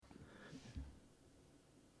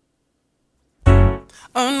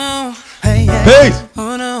Oh no. Hey, yeah. Peace.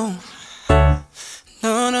 Oh no.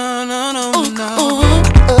 No, no, no, no,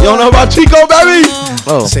 no. You don't know about Chico, baby?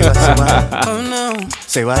 Oh. Say what? Say what? Oh no.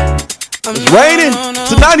 Say what? It's raining.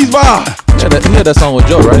 It's a 90s vibe. You heard that song with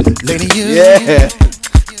Joe, right? Lady, you Yeah.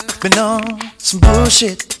 been on some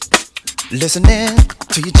bullshit. Listening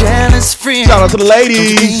to your jealous friends. Shout out to the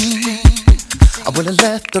ladies. I would have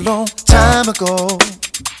left a long time ago.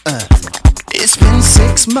 It's been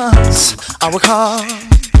 6 months. I work hard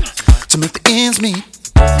to make the ends meet.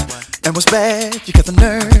 And what's bad, you got the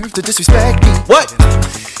nerve to disrespect me. What?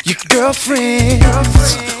 Your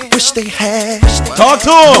girlfriends wish they had Talk to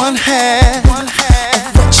him. one half of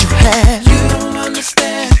what you had. You don't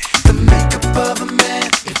understand the makeup of a man.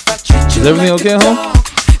 If I treat you Is everything okay at home?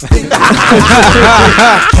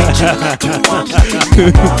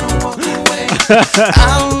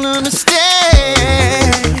 I don't understand.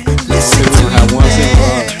 Listen to Have one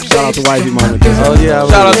single shout out to Wifey moment. Oh yeah.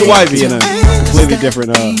 Shout out to Wifey. In a completely different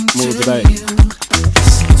mood today.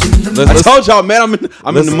 I told y'all, man, I'm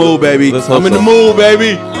in the mood, baby. let's hope I'm in the so. mood,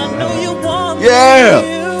 baby. Yeah.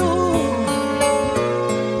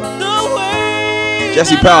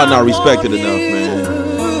 Jesse Powell not respected enough, man.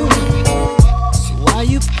 Why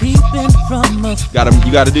you peeping from a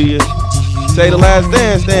You gotta do your say the last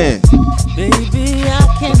dance, then. baby?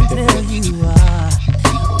 I can tell you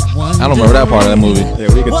I don't remember that part of that movie.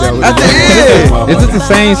 Yeah, we can tell. At the end. Is this the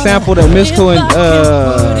same sample that Miss Cool and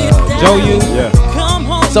Joe used? Yeah.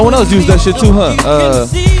 Someone else used that shit too, huh?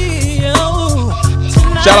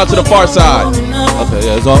 Shout out to the Far Side. Okay,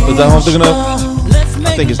 yeah. Is that who I'm thinking of?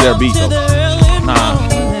 I think it's their beat though. Nah.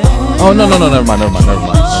 Oh no, never mind.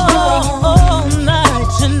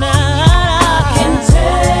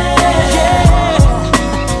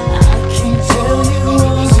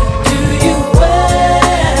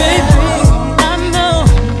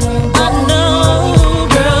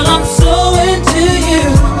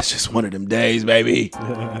 It's just one of them days, baby.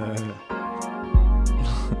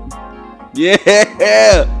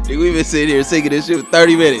 Yeah. We've been sitting here singing this shit for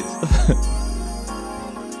 30 minutes.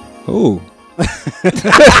 Ooh.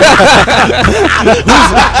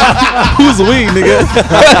 Who's we, nigga?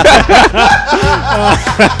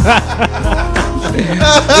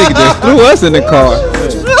 Nigga just threw us in the car.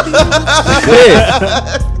 Shit.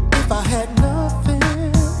 if I had nothing,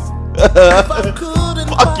 if I couldn't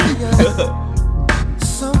buy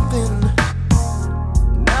something.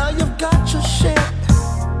 Now you've got your shit.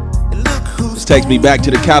 And look who's This takes me back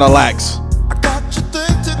to the Cadillacs got your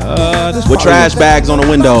thing to This with probably trash bags on the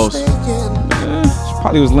windows.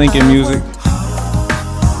 Probably was Lincoln music.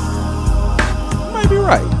 Might be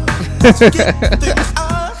right.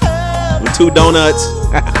 With 2 donuts.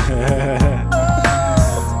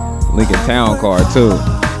 Lincoln Town Car too.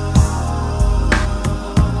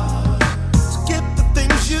 get the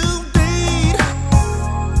things you need.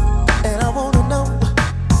 And I wanna know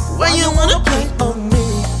why you wanna play on me.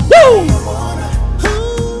 Woo!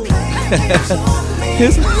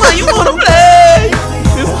 Why you wanna play?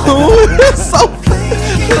 It's so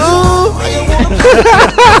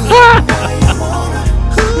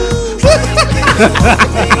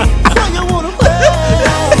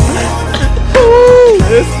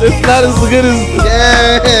It's not as good as.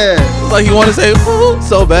 yeah. It's like you want to say ooh,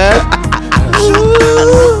 so bad.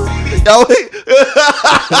 Yo,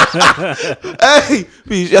 hey,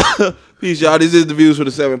 peace, y'all. Peace, y'all. This is the Views for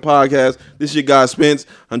the 7 podcast. This is your guy Spence.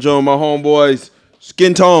 I'm joined by my homeboys,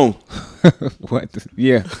 Skin Tone, What?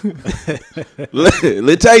 Yeah.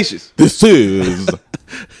 Litacious. This is.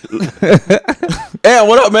 Hey,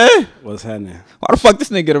 what up, man? What's happening? Why the fuck this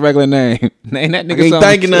nigga get a regular name? Name that nigga Ain't something.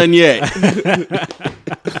 thinking nothing yet.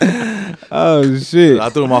 Oh shit. I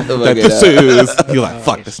threw him off. Look at This that. is. He like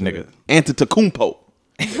fuck this nigga. Antetokounmpo.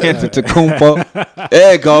 Antetokounmpo.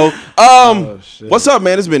 There you go. What's up,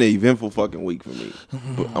 man? It's been an eventful fucking week for me.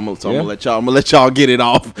 But I'm gonna let y'all get it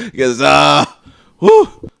off because whew.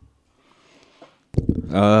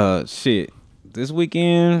 Shit. This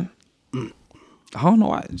weekend, I don't know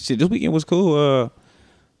why. Shit, this weekend was cool.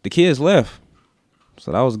 The kids left,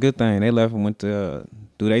 so that was a good thing. They left and went to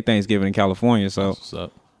do their Thanksgiving in California. So What's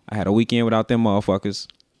up? I had a weekend without them motherfuckers.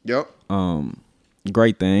 Yep.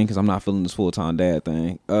 Great thing because I'm not feeling this full time dad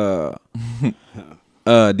thing.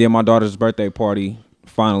 Did my daughter's birthday party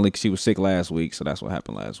finally. 'Cause she was sick last week, so that's what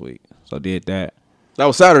happened last week. So I did that. That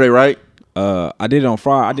was Saturday, right? I did it on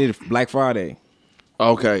Friday. I did it Black Friday.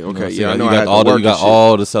 Okay. Yeah, I know you I had got all to the work you got and shit.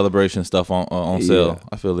 all the celebration stuff on sale. Yeah.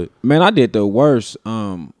 I feel it. Man, I did the worst.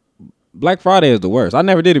 Black Friday is the worst. I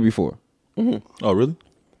never did it before. Oh really?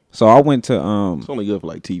 So I went to It's only good for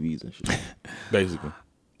like TVs and shit. Basically.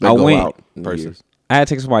 They I go went- out in Person. years. I had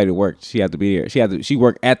to take somebody to work. She had to be there. She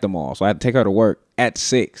worked at the mall, so I had to take her to work at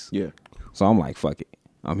 6. Yeah. So I'm like, fuck it,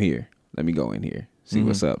 I'm here. Let me go in here, see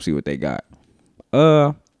what's up, see what they got.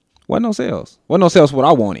 Wasn't no sales. Wasn't no sales for what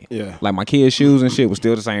I wanted. Yeah. Like my kids' shoes and shit was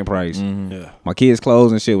still the same price. Yeah. My kids'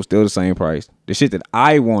 clothes and shit was still the same price. The shit that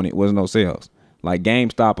I wanted was no sales. Like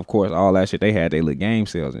GameStop, of course, all that shit they had, they little game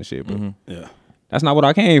sales and shit. But Yeah. that's not what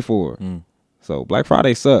I came for. So Black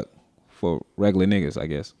Friday sucked for regular niggas, I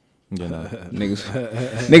guess. Yeah, nah.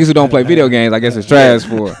 Niggas who don't play video games, I guess it's trash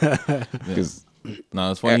for. Because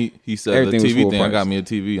No, it's funny. He said the Everything was TV full thing. I price. got me a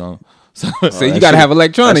TV on. So you gotta have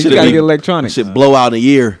electronics. You gotta get That electronics. shit blow out in a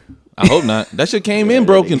year. I hope not. That shit came in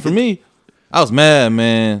broken for me. I was mad,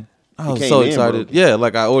 man. I was came so in excited. broken. Yeah,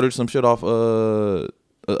 like I ordered some shit off. It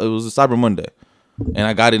was a Cyber Monday, and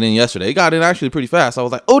I got it in yesterday. It got in actually pretty fast. I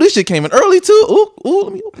was like, oh, this shit came in early too. Ooh,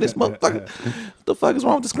 let me open this motherfucker. What the fuck is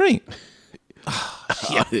wrong with the screen?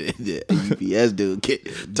 Yeah, UPS dude,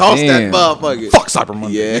 toss that Damn. motherfucker. Fuck Cyber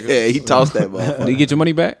Monday. Yeah, he tossed that motherfucker. Did you get your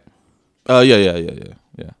money back? Yeah.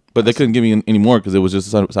 But they couldn't give me any more because it was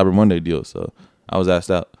just a Cyber Monday deal. So I was asked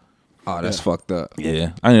out. Oh, that's fucked up.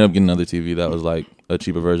 Yeah, I ended up getting another TV that was like a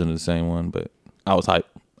cheaper version of the same one, but I was hyped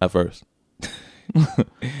at first.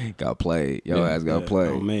 Got played. Yo ass got played.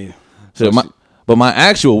 Oh man. So but my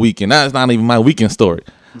actual weekend, that's not even my weekend story.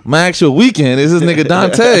 My actual weekend is this nigga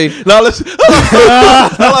Dante. No, let's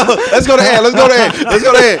go to Ed. Let's go to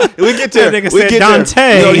Ed. We get there. That nigga we said get Dante.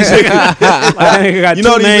 There. You know, these niggas, That nigga got you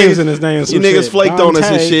know two these names niggas, in his name. you niggas flaked on us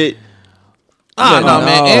and shit. No,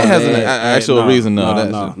 man, it has an man. actual reason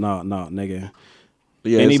though. No, nigga.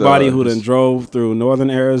 Yeah, Anybody it's, who done drove through northern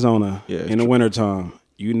Arizona Yeah, it's in the true. wintertime,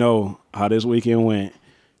 you know how this weekend went,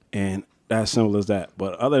 and that's simple as that.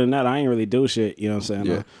 But other than that, I ain't really do shit. You know what I'm saying?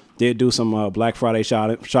 Yeah. I did do some Black Friday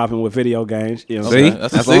shopping with video games. You know what See? I'm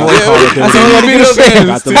saying? That's all all I call it. That's all video games.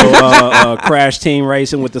 Got the little Crash Team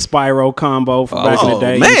Racing with the Spyro combo from back in the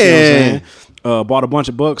day. man. You see what I'm saying? Bought a bunch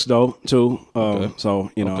of books though too.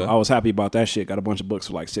 So you know Okay. I was happy about that shit. Got a bunch of books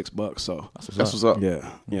for like $6. So That's what's up.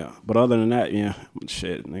 yeah. But other than that, yeah,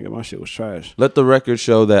 shit, nigga, my shit was trash. Let the record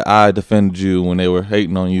show that I defended you when they were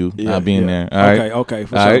hating on you not being there. All right. Okay,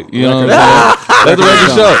 for All sure. right. You know what Record I'm saying? Let the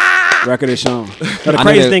record show. Record is shown. But the I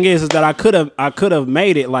crazy know thing is that I could have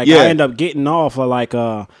made it. Like Yeah. I end up getting off at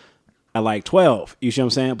like 12. You see what I'm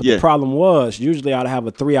saying? But Yeah. the problem was usually I'd have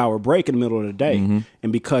a 3-hour break in the middle of the day,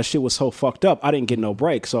 and because shit was so fucked up, I didn't get no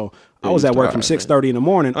break. So I was at work from 6:30 in the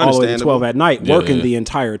morning all the way to 12 at night, working yeah. the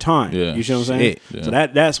entire time. Yeah. You see what I'm saying? Shit. So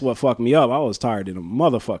that's what fucked me up. I was tired in a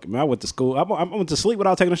motherfucker. Man, I went to school. I went to sleep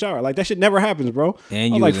without taking a shower. Like that shit never happens, bro. And I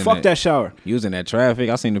you was like, was in fuck that shower. You was in that traffic.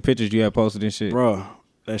 I seen the pictures you had posted and shit. Bro,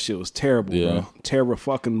 that shit was terrible, Yeah. bro. Terrible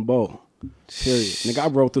fucking bull. Period. Nigga, I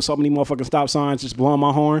rode through so many motherfucking stop signs just blowing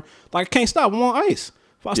my horn. Like, I can't stop. I'm on ice.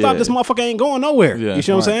 If I stop, Yeah. this motherfucker ain't going nowhere. Yeah. You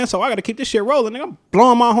see what I'm saying? So I got to keep this shit rolling. Nigga, I'm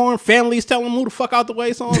blowing my horn. Families telling them move the fuck out the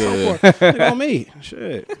way, so on and so forth. Nigga, on me.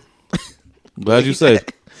 Shit. Glad you say.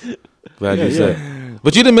 Glad you Yeah, say.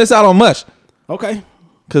 But you didn't miss out on much Okay.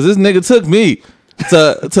 because this nigga took me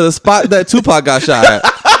to the spot that Tupac got shot at.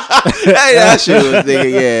 Hey, that shit was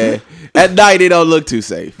nigga, yeah. At night, it don't look too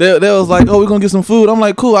safe. They was like, "Oh, we're gonna get some food." I'm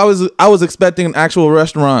like, "Cool." I was expecting an actual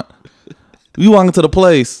restaurant. We walk into the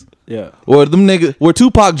place Yeah. where where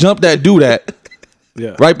Tupac jumped that dude at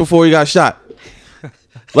Yeah. right before he got shot.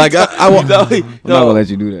 Like I You know, I'm not gonna let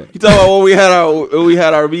you do that. you talking about when we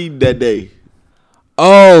had our meeting that day?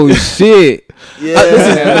 Oh shit! Yeah,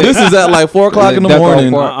 this is at like 4:00 in the Duck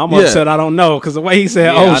morning. off I'm Yeah. upset I don't know because the way he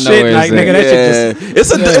said, Yeah, oh I know shit, what like, he said. nigga, that shit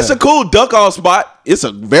just. it's a cool duck off spot. It's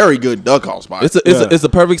a very good duck off spot. It's a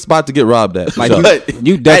perfect spot to get robbed at. Like Sure. But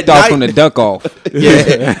you ducked at off night- from the duck off.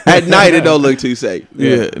 yeah. At night, it don't look too safe.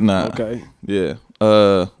 Yeah, nah. Okay. Yeah.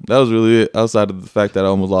 That was really it. Outside of the fact that I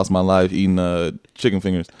almost lost my life eating chicken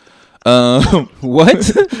fingers.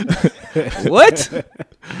 What? What?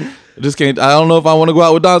 Just can't. I don't know if I want to go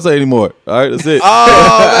out with Dante anymore. All right, that's it.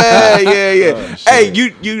 Oh man, yeah. Hey,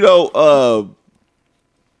 you know,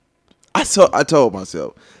 I told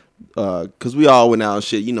myself, cause we all went out and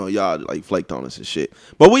shit. You know, y'all like flaked on us and shit.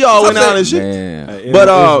 But we all went out and shit. Man. It But,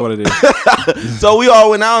 is what it is. So we all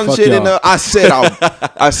went out and Fuck shit. y'all.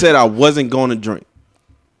 And I said I wasn't going to drink.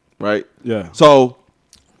 Right. Yeah. So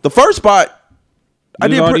the first spot, I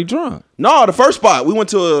You was did already drunk. No, the first spot we went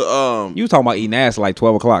to a You was talking about eating ass at like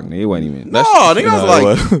 12 o'clock. Nigga. It wasn't even. no, I think I was no,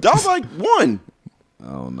 like it that was like 1. I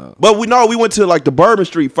don't know. But we went to like the Bourbon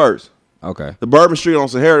Street first. Okay. The Bourbon Street on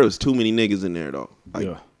Sahara, there was too many niggas in there though. Like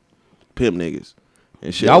Yeah. pimp niggas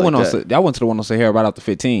and shit. Y'all like went on. that. Y'all went to the one on Sahara right after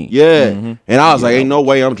 15. Yeah. And I was like, ain't no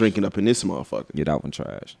way I'm drinking up in this motherfucker. Yeah, that one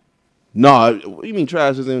trash. No, what you mean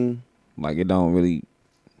trash is in Like it don't really.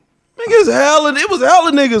 Niggas hella, it was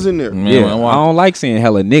hella niggas in there. Man, Yeah, I don't like seeing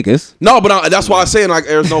hella niggas. No, but that's why I'm saying like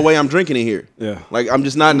there's no way I'm drinking in here. Yeah. Like I'm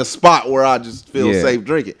just not in a spot where I just feel Yeah. safe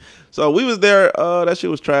drinking. So we was there. That shit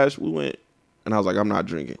was trash. We went, and I was like, I'm not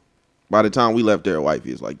drinking. By the time we left there,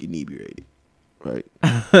 wifey is like, inebriated, right?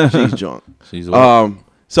 She's drunk. She's wild.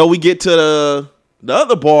 So we get to the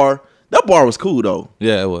other bar. That bar was cool though.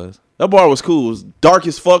 Yeah, it was. That bar was cool. It was dark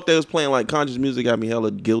as fuck. They was playing like conscious music. Got me hella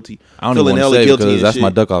guilty. I don't even want to say it because that's my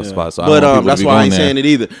duck off spot. So I But don't want people that's to be why I going ain't there. saying it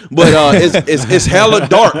either. But it's hella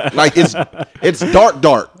dark. Like it's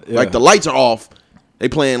dark. Like the lights are off. They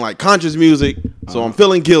playing like conscious music. So I'm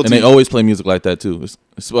feeling guilty. And they always play music like that too.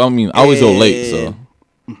 I mean, I always go late, so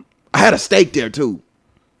I had a steak there too.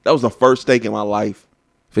 That was the first steak in my life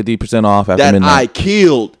 50% off after that midnight. I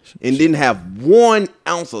killed and didn't have 1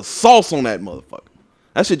 ounce of sauce on that motherfucker.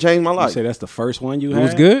 That shit changed my You life. say that's the first one you It had?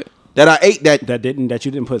 was good. That I ate that That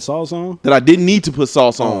you didn't put sauce on? I didn't need to put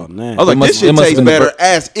sauce on. Oh, man. I was like, It must- this shit it must tastes have been the better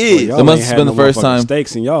as is. Y'all It must ain't have had been the first motherfucking time-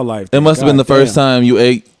 steaks in y'all life. It must have been the first time you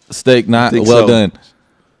ate steak not Think well so. done.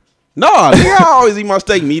 Nah, nigga, I always eat my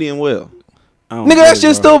steak medium well. Nigga, that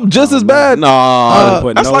shit's still just as bad. Nah,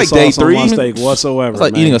 put that's no like day sauce on 3. my steak whatsoever. It's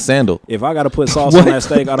like man. eating a sandal. If I gotta put sauce on that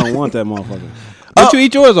steak, I don't want that motherfucker. What you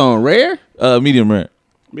eat yours on? Rare? Medium rare.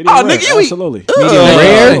 Medium Oh, rare, nigga, you eat- absolutely. Medium rare?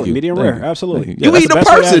 Absolutely. Thank you. Medium Thank rare, you. absolutely. Thank Yeah, You that's eat the best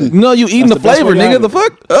way to have person. it. No, you eating That's the best way flavor, to have nigga. it. The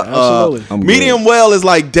fuck? Absolutely. I'm Medium well is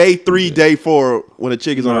like day 3, day 4 when a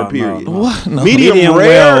chick is on her period. no. What? No. Medium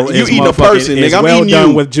rare, well you is eating the motherfucking- person, is nigga. I'm well eating done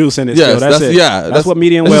you. with juice in it. Yes, still. That's that's it. yeah. That's what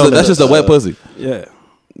medium well is. That's just a wet pussy. Yeah.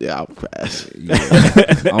 Yeah, I'll pass.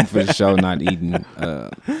 I'm for sure not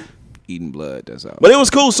eating blood. That's all. But it was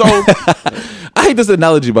cool. So I hate this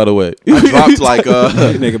analogy, by the way. I dropped like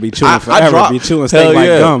This nigga be chewing I forever. dropped- be chewing Hell steak like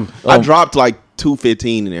yeah. gum. I dropped like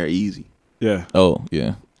 215 in there easy. Yeah. Oh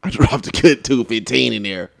yeah, I dropped a good 215 in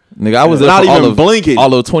there. nigga. I was there Not for even all of blinking.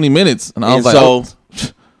 all of 20 minutes, and I was And like, so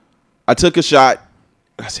oh. I took a shot.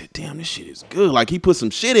 I said, "Damn, this shit is good." Like he put some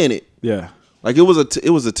shit in it. Yeah. Like it was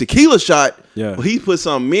a tequila shot. Yeah. But he put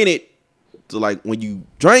something in it. So like when you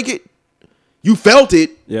drank it, you felt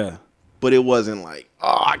it, Yeah. but it wasn't like,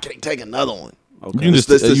 oh, I can't take another one. Okay. You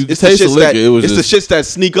just It's you the taste the shits liquor. that- It was it's just the shits that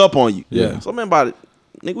sneak up on you. Yeah. So man, about it,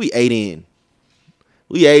 nigga, we ate in.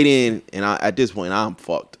 We ate in, and at this point, I'm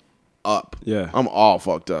fucked up. Yeah. I'm all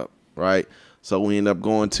fucked up, right? So we end up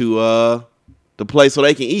going to the place so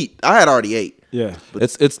they can eat. I had already ate. Yeah.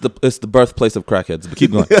 it's the birthplace of crackheads. But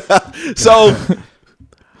keep going. So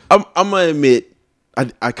I'm gonna admit,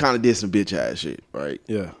 I kind of did some bitch ass shit, right?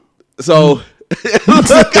 Yeah. So,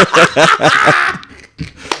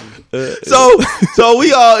 so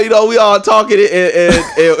we all talking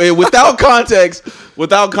and without context,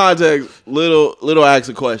 little ask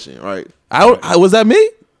a question, right? I was that me?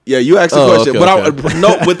 Yeah, you asked a Oh, question, okay, but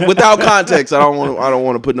no, without context, I don't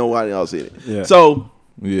want to put nobody else in it. Yeah. So,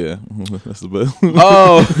 Yeah, that's the best.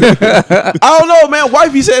 I don't know, man.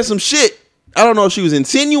 Wifey said some shit. I don't know if she was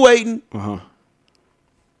insinuating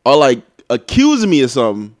or like accusing me of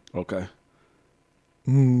something. Okay.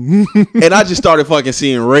 And I just started fucking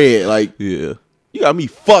seeing red. Like, Yeah. you got me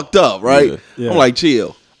fucked up, right? Yeah. I'm like,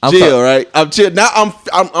 chill, I'm right? I'm chill. Now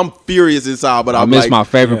I'm furious inside, but I I'm miss like, my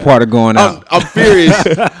favorite part of going out. I'm furious.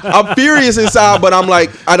 I'm furious inside, but I'm like,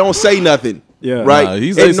 I don't say nothing. Yeah. Right. Nah,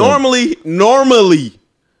 he say And normally,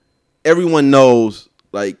 everyone knows.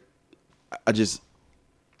 Like,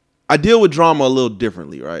 I deal with drama a little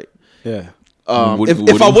differently, right? Yeah.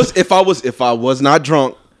 If I was not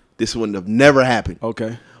drunk, this wouldn't have never happened.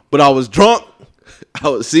 Okay. But I was drunk. I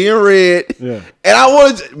was seeing red. Yeah. And I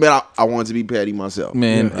wanted to be petty myself.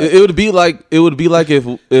 Man, it would be like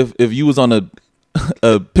if you was on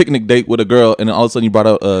a picnic date with a girl and then all of a sudden you brought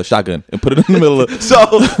out a shotgun and put it in the middle of So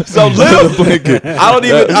little. I don't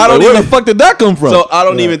where even. the fuck did that come from? So I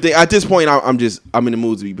don't even think at this point I'm in the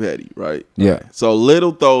mood to be petty, right? Yeah. So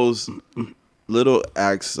little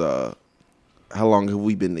acts. How long have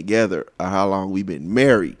we been together? Or how long we been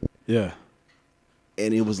married? Yeah.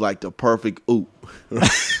 And it was like the perfect oop.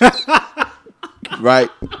 Right?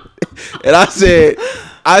 And I said,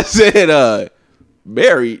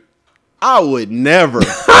 married? I would never.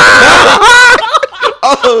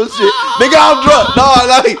 Oh shit, nigga, I'm drunk. No,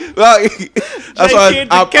 that's why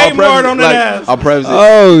I'll Kmart on that ass. I'll preface it.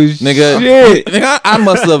 Oh nigga, shit! nigga, I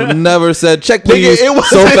must have never said check please it was-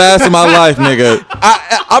 so fast in my life, nigga.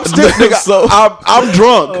 I'm still, nigga. So- I'm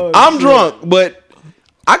drunk. I'm drunk, but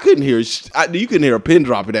I couldn't hear. You couldn't hear a pin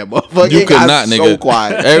drop in that motherfucker. You It could got not, so nigga.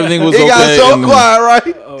 quiet. Everything was It okay. got so and- quiet,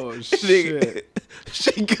 right? Oh Nigga, shit.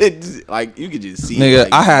 she could like you could just see. Nigga,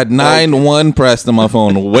 like, I had 9-1 pressed on my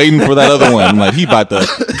phone, waiting for that other one. I'm like,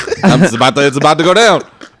 it's about to go down.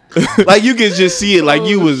 Like you could just see it. Like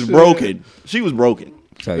you was broken. She was broken,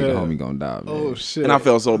 Tell you the homie gonna die, man. Oh shit! and I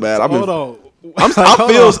felt so bad. Hold on. I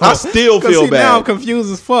still 'Cause feel see, bad. Now I'm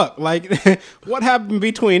confused as fuck. Like, what happened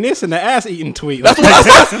between this and the ass eating tweet? Like, I was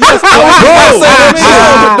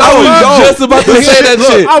just about to say that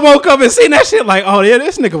shit. I woke up and seen that shit. Like, oh yeah,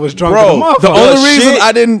 this nigga was drunk. Bro, to the motherfucker. The only reason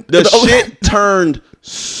I didn't the shit turned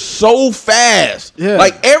so fast. Yeah.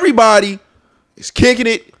 Like everybody is kicking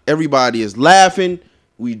it. Everybody is laughing.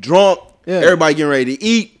 We drunk. Yeah. Everybody getting ready to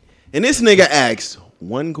eat. And this nigga asked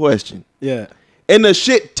one question. Yeah. And the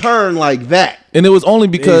shit turned like that. And it was only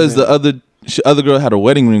because Damn. the other girl had her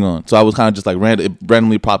wedding ring on, so I was kind of just like it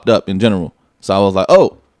randomly popped up in general. So I was like,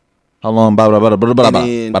 oh, how long? Blah, blah, blah, blah, blah, And blah,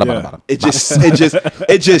 then, blah, blah, blah.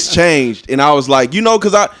 it just changed. And I was like, you know,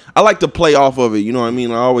 because I like to play off of it. You know what I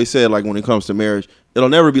mean? I always said, like, when it comes to marriage, it'll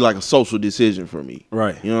never be like a social decision for me.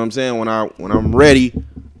 Right. You know what I'm saying? When I'm ready,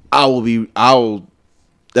 that'll be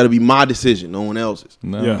my decision, no one else's.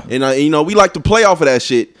 No. Yeah. And you know, we like to play off of that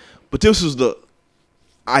shit. But this was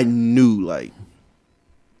I knew, like,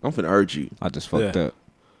 I'm finna hurt you. I just fucked Yeah. up.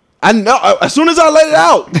 I know. As soon as I let it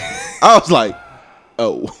out, I was like,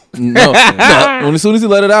 oh. No. As soon as he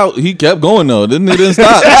let it out, he kept going though. He didn't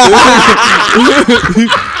stop.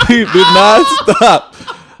 he did not stop.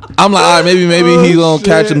 I'm like, all right, maybe he's gonna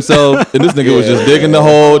catch himself. And this nigga was just digging the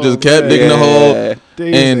hole, just kept digging the hole.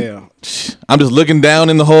 And I'm just looking down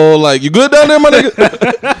in the hole, like, you good down there, my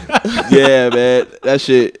nigga? Yeah, man. That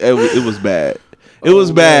shit, it was bad. It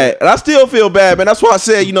was bad. And I still feel bad, man. That's why I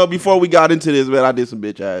said, you know, before we got into this, man, I did some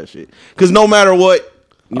bitch ass shit. Because no matter what,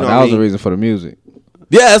 you know what That I was mean? the reason for the music.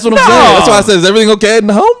 Yeah, that's what I'm saying. That's why I said, is everything okay in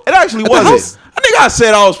the home? It actually the wasn't. house? I think I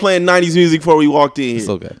said I was playing 90s music before we walked in here. It's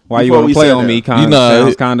okay. Why you Before want we to play said on that. me? Kind You of know,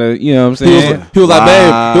 sounds kind of, you know what I'm He saying? was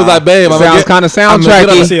like, babe. Sounds kind of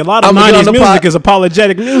soundtracky. See, a lot of 90s music is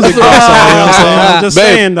apologetic music. Also, you know what I'm saying? I'm just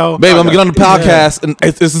saying, though. Babe, I'm gonna get on the podcast, and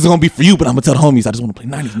this is gonna be for you. But I'm gonna tell the homies I just want to play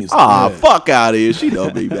 90s music. Fuck out of here. She know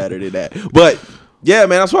me better than that. But yeah,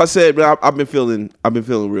 man, that's what I said. But I've been feeling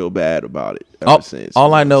real bad about it ever since.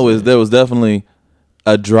 All I know is there was definitely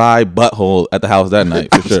a dry butthole at the house that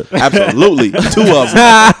night for sure. Absolutely. Two of them.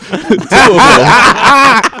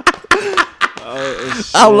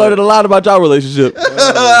 I learned a lot about y'all relationship.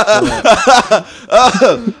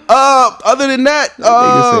 Other than that,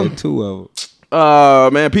 Nigga said 2 of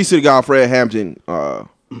them. man, peace to the guy Fred Hampton. I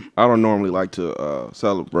don't normally like to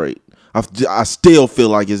celebrate. I still feel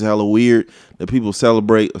like it's hella weird that people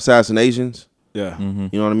celebrate assassinations. Yeah. You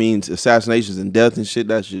know what I mean? Assassinations and death and shit.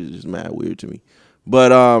 That shit is just mad weird to me.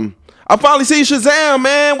 But I finally seen Shazam,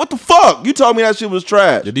 man. What the fuck? You told me that shit was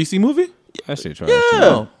trash. The DC movie? That shit trash. Yeah.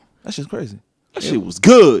 No, that shit's crazy. That shit was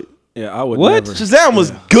good. Yeah, I would What? never. Shazam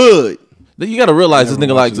was good. You gotta realize this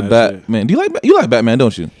Never nigga likes watching the that shit. Batman. Do you like Batman?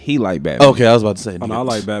 Don't you? He like Batman. Okay, I was about to say. Oh, no, I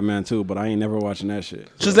like Batman too, but I ain't never watching that shit.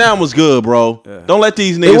 Shazam was good, bro. Don't let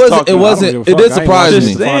these It niggas wasn't. talk to It me. wasn't. I don't It give a did fuck. I ain't surprise watching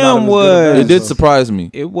me. it to find out if it's Shazam good or bad, It did so. surprise me.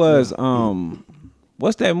 It was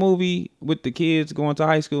what's that movie with the kids going to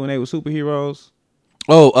high school and they were superheroes?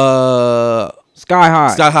 Oh, Sky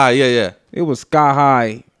High. Sky High. Yeah. It was Sky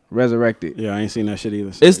High resurrected. Yeah, I ain't seen that shit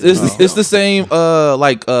either. It's the same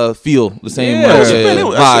feel, the same Yeah.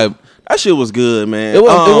 vibe. That shit was good, man. It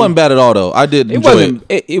wasn't bad at all though. I did It enjoy wasn't.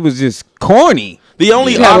 It was just corny. The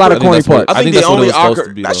only It had a lot of I think corny that's what- parts. I think that's the what it only was supposed awkward.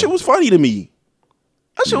 to be, That though. shit was funny to me.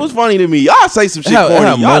 That shit was funny to me. I say some shit It had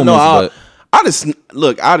corny. Y'all know moments, I just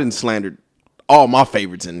look. I didn't slander all my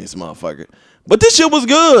favorites in this motherfucker, but this shit was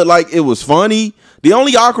good. Like it was funny. The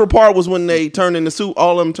only awkward part was when they turned into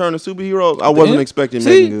all of them turned to superheroes. I wasn't end? expecting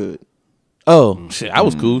See? Megan Good. Oh shit, I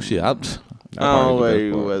was cool. Shit, I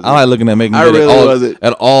like looking at Megan I Good really wasn't.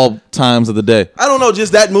 at all times of the day. I don't know.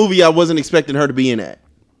 Just that movie, I wasn't expecting her to be in that.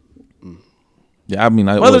 Yeah, I mean,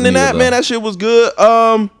 I Other wasn't than that, either, man, though. that shit was good.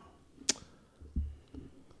 Am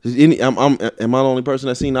I the only person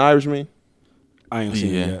that's seen The Irishman? I ain't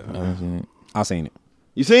seen it yeah, yet. I haven't seen it. I seen it.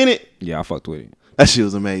 You seen it? Yeah, I fucked with it. That shit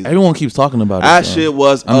was amazing. Everyone keeps talking about it. That so. shit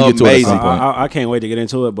was I'm gonna get to it at amazing. some point. I can't wait to get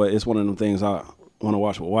into it, but it's one of them things I want to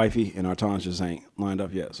watch with wifey, and our times just ain't lined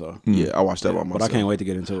up yet. So, Yeah, I watched that by myself. but I can't wait to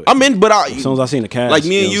get into it. I'm in, but As soon as I seen the cast, like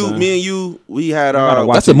me and you, know what I'm you, we had gotta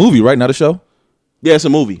watch That's a movie, right? Not a show. yeah, it's a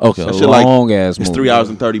movie. Okay. That A shit like long-ass it's movie. 3 hours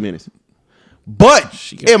and 30 minutes.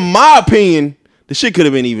 But in my opinion, the shit could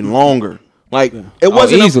have been even longer. Like it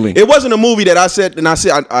wasn't easily. it wasn't a movie that I said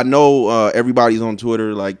I know everybody's on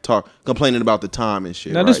Twitter like complaining about the time and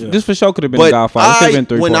shit. Now right? this for sure could have been But Godfather. It could have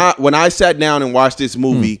been 3 parts. when I sat down and watched this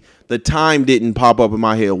movie, the time didn't pop up in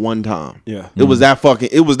my head one time. Yeah. It was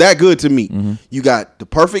that good to me. You got the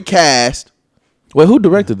perfect cast. Wait, who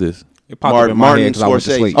directed this? It popped up in my Martin head 'cause I went to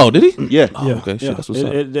Scorsese. sleep. Oh, did he? Yeah. Oh, okay. Shit, that's what's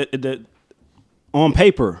up. on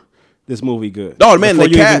paper, this movie good. Oh, man, before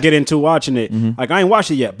the you cast- even get into watching it, like I ain't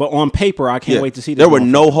watched it yet, but on paper, I can't wait to see. This There were motherfucker.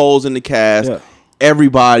 no holes in the cast. Yeah.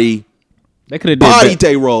 Everybody They could have body did.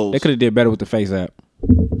 they roles. They could have did better with the face app.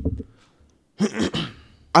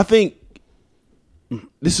 I think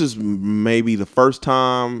this is maybe the first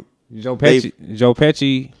time. Joe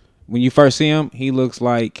Pesci. When you first see him, he looks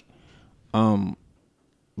like on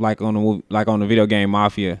the movie, like on the video game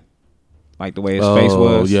Mafia, like the way his face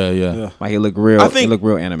was. Yeah. Like he looked real. I think it looked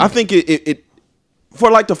real animated. I think it for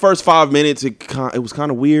like the first 5 minutes, it was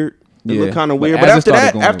kind of weird. It looked kind of But weird. as But it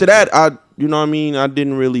started going- after that, I you know what I mean. I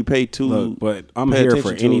didn't really pay too. Look, but I'm pay here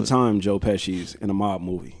attention for to any it. time Joe Pesci's in a mob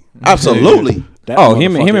movie. Absolutely. That Oh,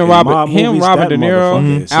 him motherfucker and in Robert, mob movies, Robert that De motherfucker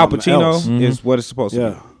Niro, is Al something Pacino else. is what it's supposed to Yeah.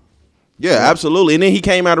 be. Yeah, absolutely. And then he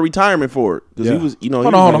came out of retirement for it because Yeah. he was, you know,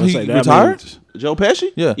 Hold he on, was he Say that retired? means- Joe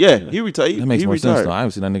Pesci. Yeah. he retired. That makes he more retired. sense though. I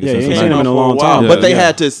haven't seen that nigga Yeah, since you ain't the seen him in a 90s. long time. But they Yeah.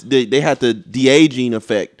 had to they had the de-aging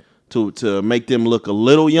effect to make them look a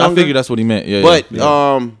little younger. I figured that's what he meant. Yeah. But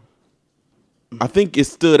yeah. I think it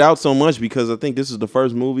stood out so much because I think this is the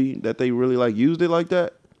first movie that they really like used it like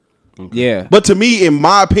that. Yeah, But to me, in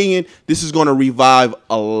my opinion, this is going to revive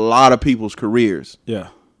a lot of people's careers. Yeah.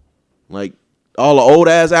 Like all the old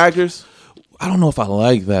ass actors. I don't know if I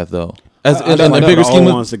like that though. As I in just the like bigger the scheme old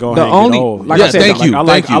of ones to go the ahead and only- get old. like I Yeah, said, thank you, I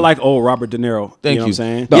thank you. like old Robert De Niro. Thank you know what you. I'm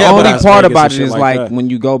saying? the Yeah, but only Las part Vegas about and it shit is like like that. when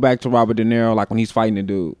you go back to Robert De Niro, like when he's fighting the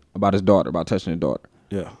dude about his daughter, about touching his daughter.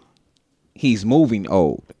 Yeah. He's moving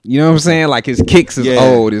old. You know what I'm saying? Like his kicks is Yeah.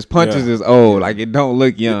 old, his punches Yeah. is old. Like it don't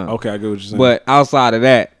look young. Okay, I get what you're saying. But outside of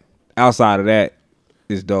that,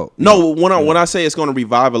 it's dope. No, when I say it's going to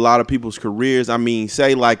revive a lot of people's careers, I mean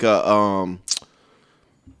say like I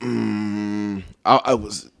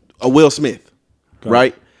was a Will Smith,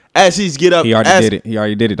 right? As he's get up, He already did it. He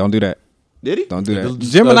already did it. Don't do that. Did he? Don't do that.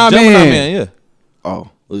 Gemini Man, yeah. Oh,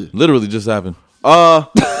 Literally just happened. well,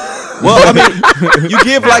 I mean, you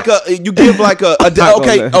give like a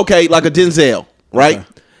okay, like a Denzel, right? Okay.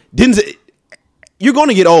 Denzel, you're going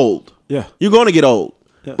to get old. Yeah. You're going to get old,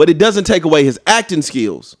 but it doesn't take away his acting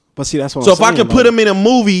skills. But see, that's what So I'm if I saying, can put though. him in a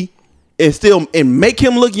movie and make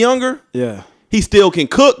him look younger, Yeah. he still can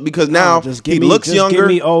cook because now Just he give me, looks just younger. Give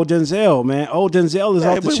me old Denzel, man. Old Denzel is Hey,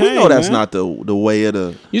 off the but chain. we know that's man. not the way of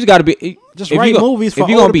the. You just got to be. Just if write you go- movies for if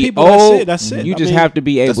you're gonna older be people. old, That's it. You I just mean, have to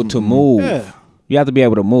be able to move. Yeah. You have to be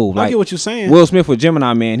able to move. I Like get what you're saying. Will Smith with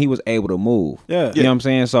Gemini Man, he was able to move. Yeah. You know what I'm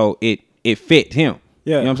saying? So it fit him.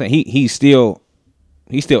 Yeah. You know what I'm saying? He's still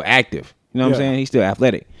active. You know what I'm Yeah. saying? He's still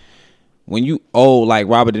athletic. When you old like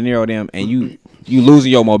Robert De Niro them and you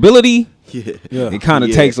losing your mobility, Yeah. it kind of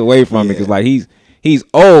Yeah. takes away from it because like he's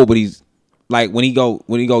old, but he's like when he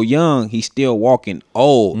go young, he's still walking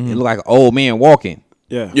old. It look like an old man walking.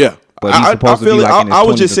 Yeah. Yeah, But he's supposed to feel be it. like in his I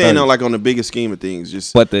was 20s just to saying, 30s. like on the bigger scheme of things,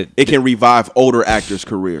 just But it can revive older actors'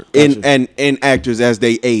 career and actors as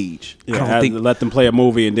they age. Yeah, I don't have think- to let them play a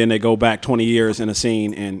movie and then they go back 20 years in a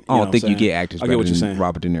scene and I don't think you get actors I better get what you're than saying.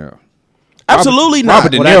 Robert De Niro. Absolutely not.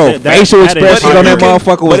 Robert De Well, Niro that- facial that expressions entire- on that you can-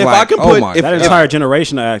 motherfucker but was if I like, can oh put- my if- That god. entire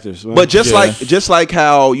generation of actors. Man. But just like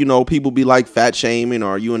how people be like fat shaming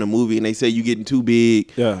or you in a movie and they say you getting too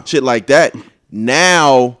big, Yeah. shit like that.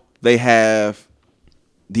 Now they have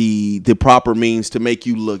the proper means to make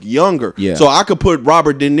you look younger. Yeah. So I could put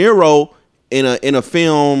Robert De Niro in a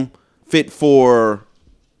film fit for,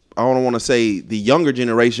 I don't want to say the younger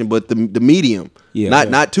generation, but the medium. Yeah.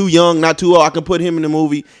 Not too young, not too old. I can put him in the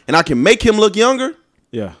movie and I can make him look younger.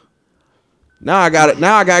 yeah. Now I got it.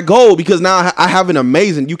 Now I got gold because now I have an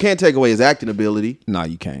amazing. You can't take away his acting ability, No,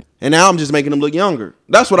 you can't. and now I'm just making him look younger.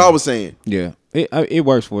 That's what I was saying. Yeah, it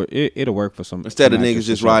works for it'll work for some. Instead of some niggas actors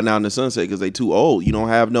just for sure. riding out in the sunset because they too old. We don't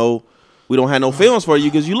have no films for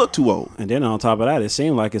you because you look too old. And then on top of that, it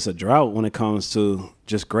seems like it's a drought when it comes to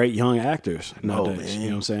just great young actors nowadays. man. You know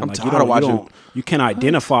what I'm saying? I'm like tired of watching- you can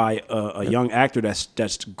identify a young actor that's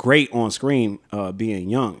great on screen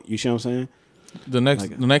being young. You see what I'm saying? The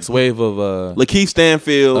next wave of Lakeith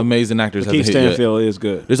Stanfield, amazing actors Keith hasn't hit yet. Stanfield is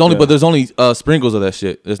good. There's only, Yeah. but there's only sprinkles of that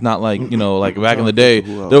shit. It's not like like back in the day,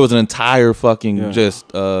 there was an entire fucking just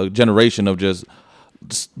generation of just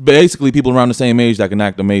basically people around the same age that can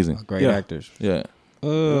act amazing. great Yeah. actors. Yeah,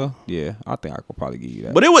 Yeah, I think I could probably give you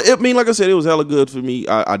that. but like I said, it was hella good for me.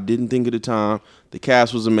 I didn't think at the time. The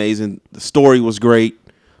cast was amazing. The story was great.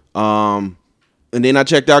 And then I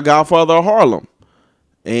checked out Godfather of Harlem,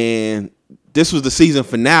 and this was the season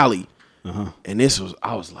finale. And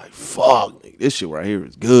I was like, fuck, nigga, this shit right here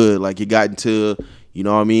is good. Like it got into, you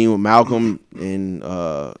know what I mean, with Malcolm and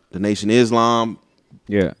the Nation of Islam,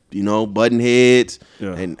 yeah, button heads.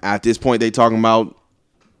 Yeah. And at this point, they talking about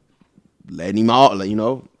letting him out, like,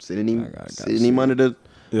 sitting him under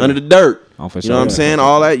under the dirt. Oh, for You sure. know what I'm saying?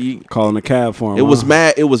 All that. Calling a cab for him. It was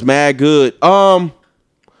mad. It was mad good.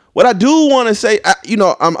 What I do want to say,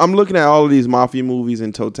 I'm looking at all of these mafia movies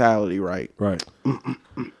in totality, right? Right.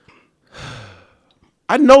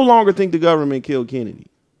 I no longer think the government killed Kennedy.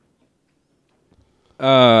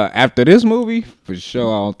 After this movie, for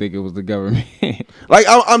sure, I don't think it was the government. Like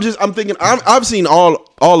I'm thinking. I've seen all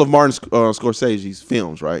of Martin Scorsese's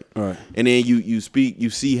films, right? Right. And then you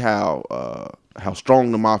see how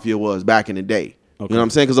strong the mafia was back in the day. You know what I'm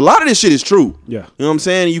saying? Because a lot of this shit is true. Yeah. You know what I'm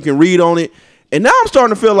saying? You can read on it. And now I'm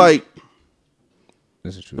starting to feel like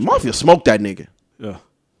This is true. the mafia smoked that nigga. Yeah.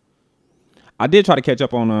 I did try to catch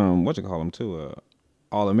up on what you call them too,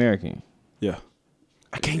 All American. Yeah.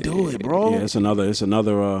 I can't do it, bro. Yeah, it's another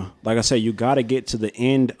like I said, you got to get to the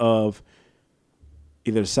end of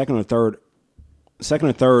either the second or third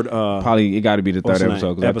Probably it got to be the what's third the episode.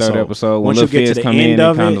 name? Because that third episode, when Once you Lil get to Fizz the come end in,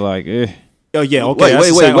 of it kind it- of like, Oh yeah, okay. Wait, that's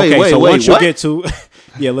the wait, same. wait, Okay, wait, so wait, once you what? get to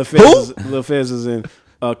Lil Fizz is in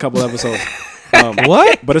a couple episodes.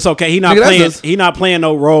 What? But it's okay. He not Nigga, that's playing. just- He not playing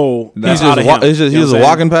no role. He's That's out of just, him. he's You know just what I'm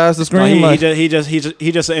walking past the screen. saying? Like,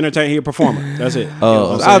 He just an entertainer. He a performer. That's it.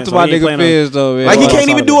 Oh. what I'm out saying? to So my he ain't nigga playing no- Fizz though, man. Like he Well, can't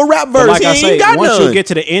even outside do of a it. rap But verse. like He I ain't say, got once none. you get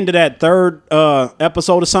to the end of that third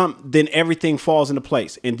episode or something, then everything falls into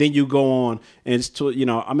place, and then you go on. And it's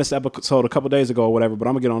I missed the episode a couple days ago or whatever, but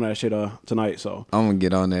I'm gonna get on that shit tonight. So I'm gonna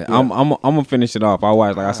get on that. I'm gonna finish it off. I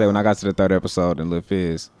watched, like I said, when I got to the third episode and Lil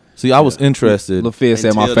Fizz. see, I was interested Lil Fizz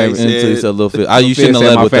said my Until they favorite. said- until he said Lil Fizz. Lil You Fizz shouldn't have said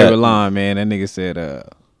led my with favorite that. line, man. That nigga said,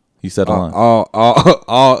 He said a line.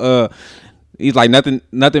 all he's like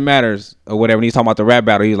nothing matters or whatever. And he's talking about the rap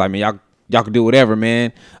battle. He's like, man, y'all can do whatever,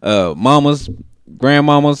 man. Mamas,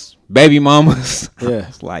 grandmamas, baby mamas. Yeah.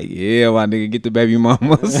 It's like, yeah, my nigga, get the baby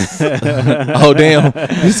mamas. Oh damn!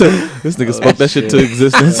 This nigga spoke that shit to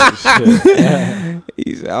existence.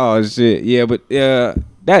 He said, oh shit, yeah, but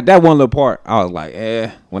that one little part, I was like,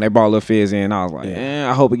 when they brought Lil Fizz in, I was like,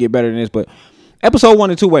 I hope it get better than this. But episode 1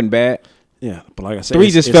 and 2 wasn't bad. yeah, but like I said, 3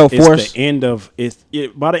 just felt it's forced. The end of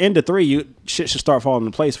by the end of 3, shit should start falling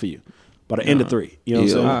into place for you. By the end of 3, you know what I'm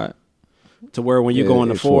saying? All right. To where when you Yeah, go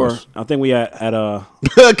into it's 4, forced. I think we at I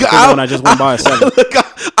when I just went by a 7.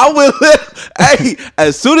 I will. Hey,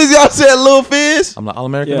 as soon as y'all said Lil Fizz, I'm like, All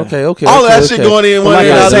American. Yeah. Okay. all that shit going in one Like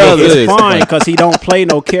ear I out the said, other. it's fine because he don't play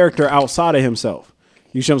no character outside of himself.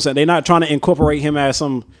 You see what I'm saying? They're not trying to incorporate him as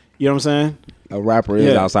some. You know what I'm saying? A rapper is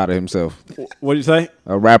Yeah. outside of himself. What do you say?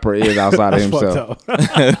 A rapper is outside of That's himself.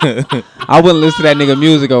 fucked up. I wouldn't listen to that nigga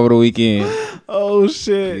music over the weekend. Oh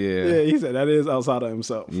shit! Yeah. Yeah, he said that is outside of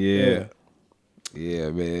himself. Yeah. Yeah,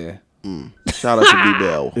 man. Shout out to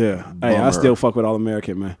B-Bell. Yeah. Hey, I still fuck with All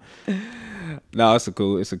American, man. No, it's a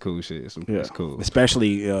cool shit. It's Yeah. cool.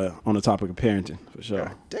 Especially on the topic of parenting, for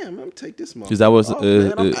sure. Damn, I'm gonna take this motherfucker. Is that what's off,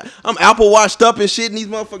 man. I'm Apple watched up and shit, and these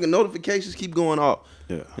motherfucking notifications keep going off.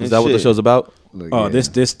 Yeah. is that what the show's about? Look, Oh, yeah. this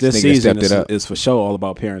nigga season stepped it up. is for sure all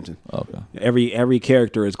about parenting. Okay. Every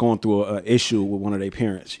character is going through an issue with one of their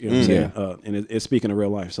parents. You know what I'm saying? And it's speaking of real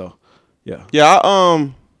life. So, yeah.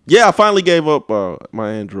 Yeah, I finally gave up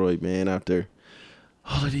my Android, man, after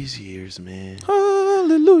all of these years, man.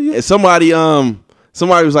 Hallelujah. And somebody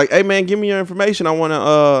was like, "Hey, man, give me your information. I want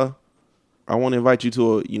to invite you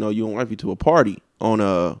to a party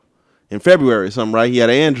on in February or something, right?" He had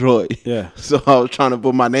an Android. Yeah. So I was trying to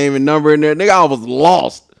put my name and number in there. Nigga, I was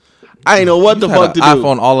lost. I ain't know what the Had fuck to an do.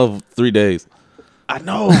 iPhone all of 3 days. I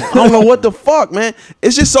know. I don't know what the fuck, man.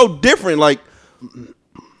 It's just so different. Like,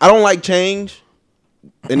 I don't like change.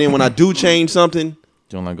 And then when I do change something, You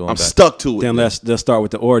don't like going I'm back. stuck to it. Then let's start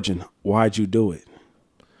with the origin. Why'd you do it?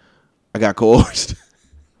 I got coerced.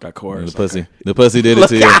 Got The coerced. pussy. The pussy did it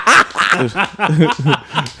to you.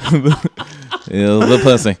 Yeah, the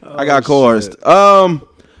pussy. I got coerced. All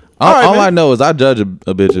right, man. I know is I judge a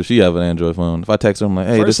bitch if she have an Android phone. If I text her, I'm like,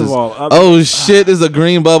 hey, First this of is. all, oh shit, this is a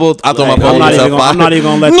green bubble. I throw my phone. I'm not even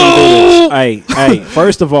gonna let them do this. Hey,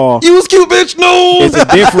 first of all, You was cute, bitch. No. it's a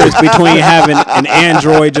difference between having an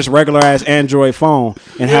Android, just regular ass Android phone,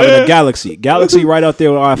 and having a Galaxy. Galaxy right up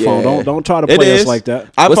there with iPhone. Yeah. Don't try to It play is us like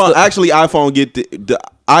that. iPhone get the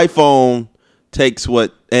iPhone takes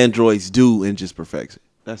what Androids do and just perfects it.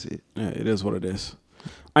 That's it. Yeah, it is what it is.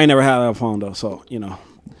 I ain't never had a phone though, so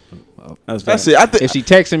That's it. I think If she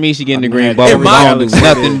texting me, she getting the green mad bubble. every I don't do time.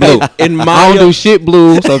 nothing blue. in I my don't do shit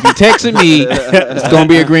blue. So if you texting me, it's gonna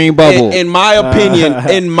be a green bubble. in my opinion,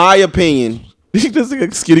 Just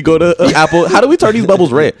like Skitty go to Apple. How do we turn these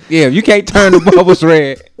bubbles red? Yeah, if you can't turn the bubbles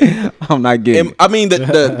red, I'm not getting it. I mean the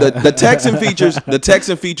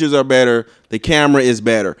texting features are better. The camera is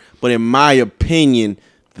better, but in my opinion,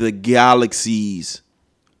 the Galaxies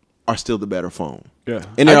are still the better phone. Yeah.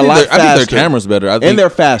 And they're a lot faster. I think their camera's better. And they're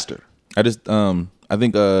faster. I think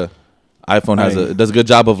iPhone does a good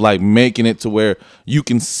job of like making it to where you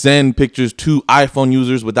can send pictures to iPhone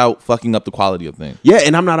users without fucking up the quality of things. Yeah,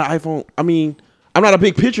 and I'm not a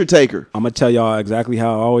big picture taker. I'm gonna tell y'all exactly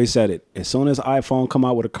how I always said it. As soon as iPhone come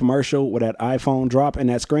out with a commercial where that iPhone drop and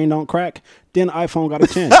that screen don't crack, then iPhone got a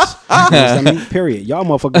chance. You know what I mean? Period. Y'all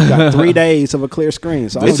motherfuckers got 3 days of a clear screen.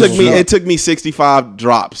 So It took me 65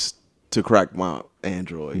 drops to crack my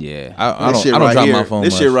Android. Yeah. I don't drop my phone.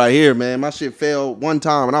 This shit right here, man. My shit fell one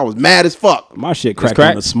time and I was mad as fuck. My shit cracked on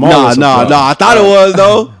the Nah. smallest. I thought it was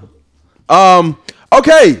though.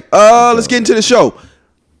 Okay. Let's get into the show.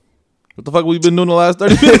 What the fuck we been doing the last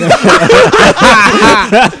 30 minutes?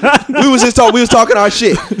 We was talking our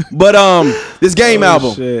shit. But this Game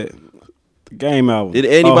album. Shit. The Game album. Did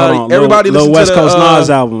everybody listen to West the Coast Nas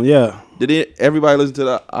album? Yeah. Did everybody listen to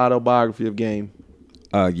the autobiography of Game?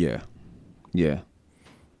 Yeah.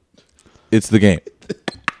 It's the Game.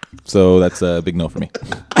 So that's a big no for me.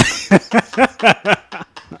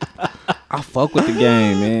 I fuck with the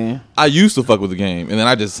Game, man. I used to fuck with the Game, and then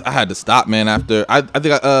I had to stop, man. After I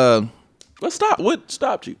think What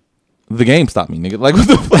stopped you? the Game stopped me, nigga. Like what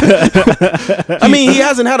the fuck? I mean, he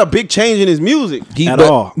hasn't had a big change in his music.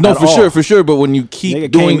 All. No, At for all. sure. But when you keep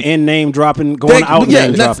Nigga doing came in name dropping, going out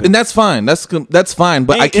name dropping. and that's fine. That's fine.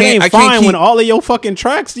 But I can't fine keep. when all of your fucking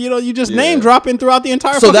tracks, you just name dropping throughout the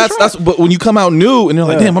entire. So fucking that's. But when you come out new and you're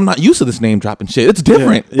like, damn, I'm not used to this name dropping shit. It's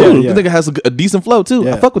different. Yeah, Ooh, yeah. This nigga has a decent flow too.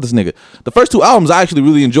 Yeah. I fuck with this nigga. The first 2 albums I actually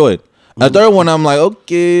really enjoyed. The third one I'm like,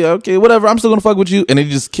 okay, whatever. I'm still gonna fuck with you. And it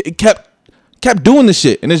just kept doing this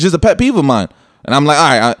shit, and it's just a pet peeve of mine. And I'm like,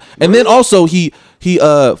 all right. And then also he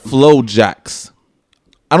flow jacks.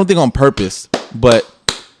 I don't think on purpose, but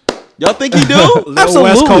Y'all think he do? Lil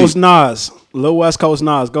West Coast Nas. Lil West Coast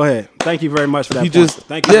Nas. Go ahead. Thank you very much for that. he point. just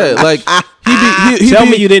Thank you. yeah, like he Tell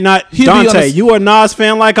me you did not, he'd be on Dante. the- You a Nas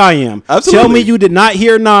fan like I am. Absolutely. Tell me you did not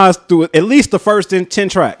hear Nas through at least the first 10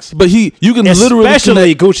 tracks. But you can literally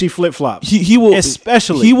Especially connect- Gucci Flip Flops. He will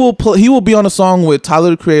Especially. he will be on a song with Tyler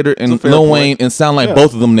the Creator and fair Lil point. Wayne and sound like Yeah.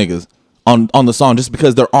 both of them niggas on the song just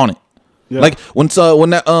because they're on it. Yeah. Like when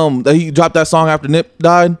that he dropped that song after Nip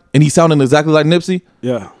died and he sounded exactly like Nipsey.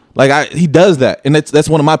 Yeah. Like he does that, and that's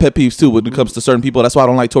one of my pet peeves too when it comes to certain people. That's why I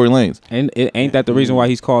don't like Tory Lanez. And ain't that the reason why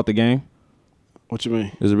he's called the Game? What you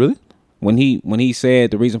mean? Is it really? When he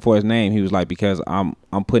said the reason for his name, he was like, because I'm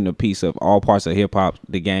putting a piece of all parts of hip hop,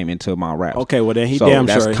 the Game, into my rap. Okay, well then he So damn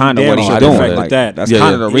that's sure. kind of he what damn he's sure doing. perfected Like, that. that's Yeah, kind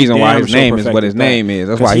yeah. of the He reason why damn his sure name is what perfected his that. name is.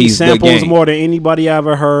 That's 'Cause why he he's the samples Game. more than anybody I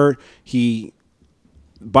ever heard. He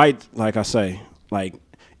bite, like I say, like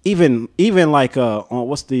even like on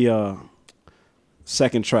what's the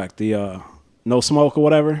second track, the No Smoke or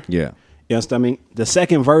whatever. Yeah. Yes, I mean the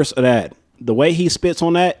second verse of that, the way he spits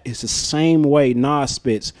on that is the same way Nas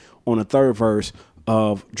spits on the third verse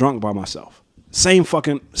of Drunk by Myself. Same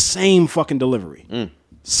fucking delivery.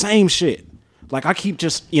 Same shit. Like I keep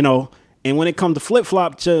just, and when it comes to flip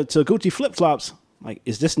flop to Gucci flip flops, like,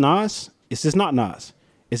 is this Nas? Is this not Nas?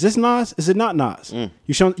 Is this Nas? Is it not Nas?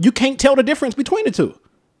 You can't tell the difference between the two.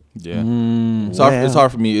 Yeah, it's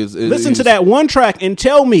hard for me. Listen to that one track and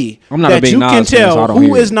tell me I'm not a that big you Nas can fan, so tell I don't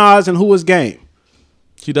who hear is it. Nas and who is Game.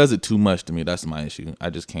 He does it too much to me. That's my issue. I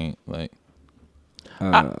just can't like.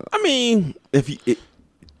 I mean,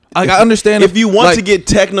 I understand if you want to get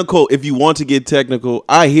technical,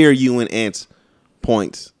 I hear you and Ant's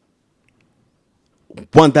points.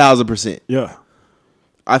 1000%. Yeah.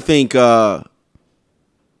 I think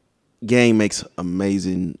Game makes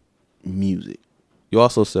amazing music. You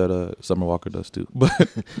also said Summer Walker does too, but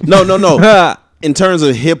No. In terms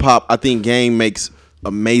of hip hop, I think Game makes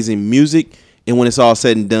amazing music, and when it's all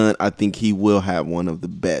said and done, I think he will have one of the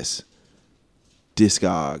best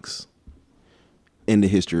discogs in the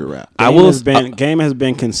history of rap. Game has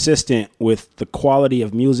been consistent with the quality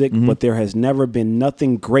of music, but there has never been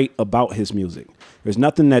nothing great about his music. There's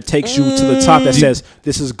nothing that takes you to the top that says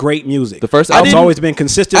this is great music. The first it's album- always been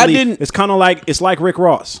consistently. I didn't- It's kind of like Rick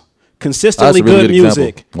Ross, that's consistently a really good example.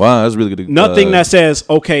 music. Wow, that's really good. Nothing that says,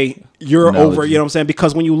 okay, you're analogy. over. You know what I'm saying?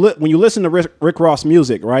 Because when you listen to Rick Ross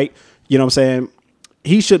music, right? You know what I'm saying?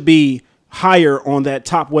 He should be higher on that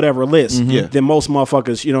top whatever list Yeah. than most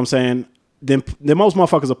motherfuckers. You know what I'm saying? Than most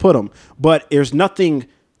motherfuckers will put him. But there's nothing,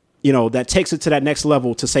 that takes it to that next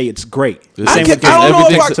level to say it's great. I Same can't- with I don't know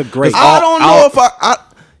Game. if It's a great. I don't know if I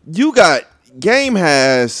you got Game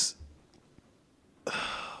has. Oh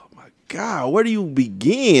my God, where do you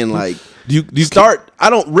begin? Like, Do you start?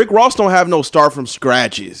 Rick Ross don't have no start from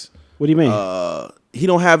scratches. What do you mean? He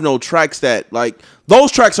don't have no tracks that like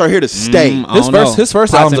those tracks are here to stay. I don't know. His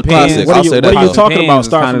first Pots album's a and pans. classic. What I'll are you, say what that. are you though. talking about? Pans is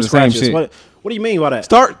Start kinda from the same scratches. shit. What do you mean by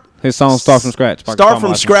that? His song "Start from Scratch." Start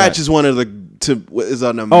from Scratch is one of the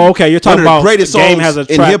Oh, okay. You're talking about greatest the Game songs has a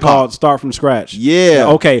in track hip-hop. called "Start from Scratch." Yeah.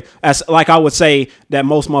 Okay. As like I would say that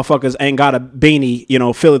most motherfuckers ain't got a beanie,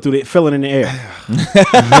 fill it in the air. You know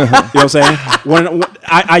what I'm saying? When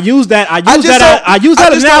I use that analogy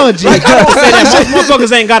like, to say that most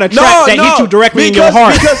motherfuckers ain't got a track that hit you directly in your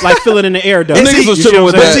heart, like "Fill It in the Air" does. And niggas was see, chilling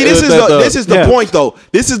with that. see, this is the Yeah. point though.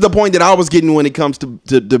 This is the point that I was getting when it comes to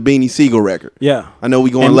the Beanie Siegel record. Yeah, I know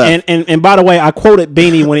we going and, left. And by the way, I quoted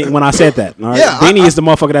Beanie when I said that. All right? Yeah, Beanie is the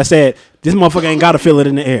motherfucker that said this motherfucker ain't got to feel it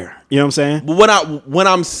in the air. You know what I'm saying? But what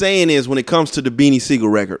I'm saying is, when it comes to the Beanie Siegel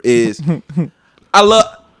record, is I love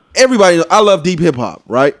everybody. I love deep hip hop,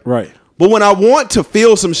 right? Right. But when I want to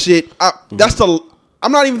feel some shit,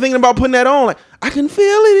 I'm not even thinking about putting that on. Like, I can feel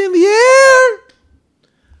it in the air.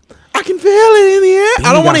 I can feel it in the air.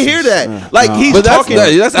 I don't want to hear that. Like he's But that's- talking.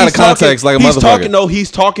 that's out of he's talking- context like a he's motherfucker. talking. No, he's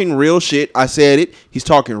talking real shit. I said it. He's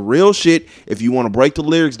talking real shit. If you want to break the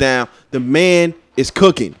lyrics down, the man is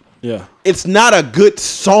cooking. Yeah. It's not a good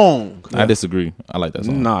song. I disagree. I like that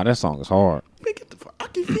song. Nah, that song is hard. Man, get the fuck- I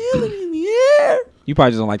can feel it in the air. You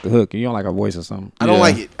probably just don't like the hook. You don't like her voice or something. I don't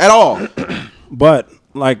like it at all. But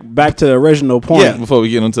like back to the original point. Yeah. Before we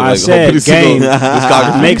get into I like said hopefully Game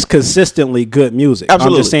discography. makes consistently good music.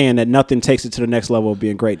 Absolutely. I'm just saying that nothing takes it to the next level of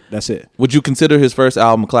being great. That's it. Would you consider his first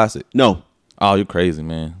album a classic? No, Oh, you're crazy,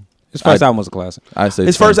 man. His first album was a classic. I say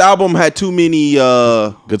his 10. first album had too many.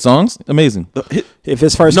 good songs, amazing. If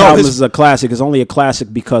his first No, album his- is a classic, it's only a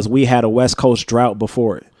classic because we had a West Coast drought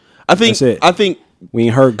before it. I think. That's it. I think We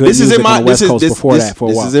ain't heard good this is music in my on the West Coast before this, that for a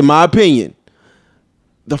this while. is in my opinion.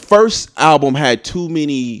 The first album had too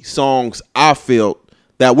many songs I felt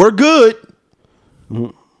that were good,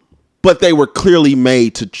 but they were clearly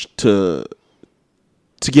made to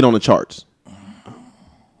get on the charts.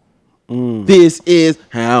 This is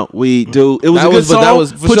how we do. It was That a good was- but song. that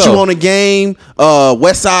was for Put you sure. on a game.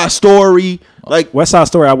 West Side Story. Like West Side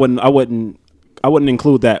Story, I wouldn't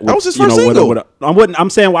include that. With, That was his you first know, with a- single. with a- I'm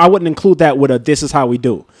saying I wouldn't include that with a "This Is How We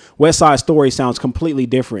Do." West Side Story sounds completely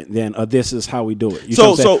different than a "This Is How We Do It." You So- know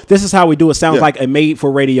what I'm saying? so- This Is How We Do It sounds Yeah. like a made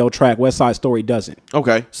for radio track. West Side Story doesn't.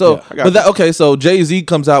 okay, So, I got but that okay. So Jay-Z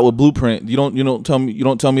comes out with Blueprint. You don't tell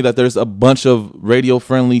me that there's a bunch of radio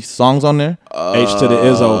friendly songs on there. H to the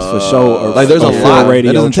Izzo for sure. Like there's a full lot.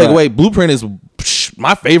 radio That doesn't take track. away. Blueprint is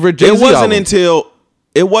my favorite Jay-Z it wasn't album.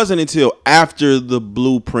 until after the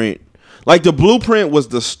Blueprint. Like the Blueprint was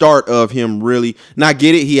the start of him really. Now I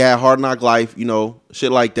get it. He had Hard Knock Life,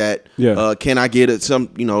 shit like that. Yeah. Can I get it? Some,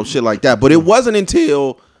 shit like that. But it wasn't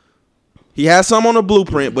until he had some on the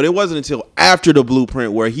Blueprint, but it wasn't until after the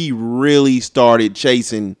Blueprint where he really started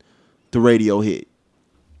chasing the radio hit,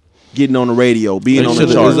 getting on the radio, being on the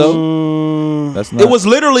Shit, charts. Izzo? That's not. It was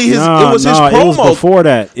literally his. Nah, it was his nah, promo. It was before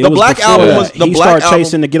that. It The was Black before Album that. was the he Black started Album.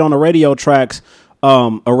 chasing to get on the radio tracks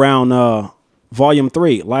around Volume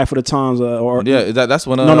 3, Life of the Times, or Yeah, that's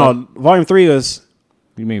when. no, Volume 3 is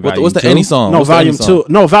You mean What's Volume the two? any song? no What's the Volume any 2. song?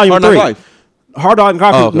 No, Volume Hard Knock 3. Life. Hard Knock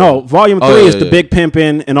Life. Oh, okay. No, Volume 3 Oh, yeah, is the yeah. Big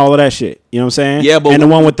Pimpin' and all of that shit. You know what I'm saying? Yeah, but and the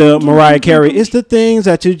one with the Mariah Carey, it's the things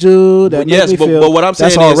that you do that make Yes, me feel. but what I'm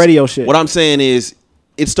saying that's all is, radio shit. What I'm saying is,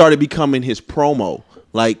 it started becoming his promo.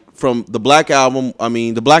 Like from the Black Album. I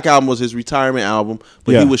mean, the Black Album was his retirement album,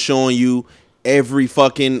 but Yeah. he was showing you every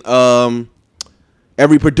fucking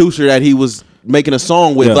every producer that he was making a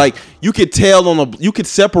song with. Yeah. Like you could tell you could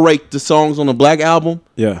separate the songs on the Black Album,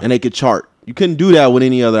 Yeah. and they could chart. You couldn't do that with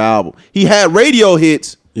any other album. He had radio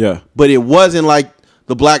hits, yeah. but it wasn't like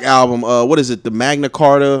the Black Album. What is it? The Magna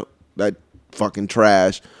Carta, that fucking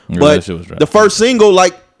trash. Yeah, But that shit was trash. the first single,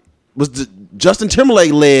 like, was Justin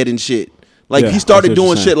Timberlake led and shit. Like Yeah, he I started see what you're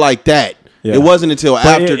doing saying. shit like that. Yeah. It wasn't until But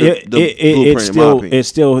after the Blueprint, in my opinion. it's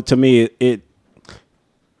still to me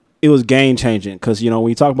it was game changing because when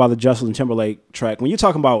you talk about the Justin Timberlake track, when you're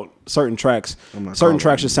talking about certain tracks, certain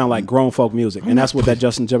tracks just sound like grown folk music, and that's what that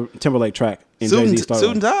Justin Timberlake track in Suit Jay-Z and started.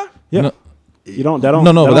 Suit and with. tie? Yeah, No. you don't. That don't.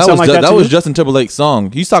 No, but that sound was like that to was you? Justin Timberlake's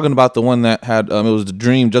song. He's talking about the one that had it was the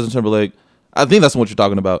Dream. Justin Timberlake. I think that's what you're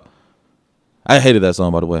talking about. I hated that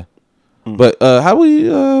song, by the way. But how we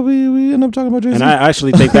end up talking about Jay-Z? And I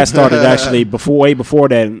actually think that started way before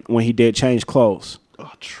that when he did Change Clothes.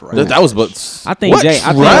 that was but I think what Jay.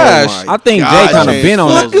 trash. I think Jay God, kind of Jay. been on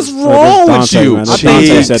What that. is wrong with Dante, you? man. Jeez.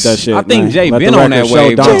 Dante said that shit. I think man. Jay Let been the on record that show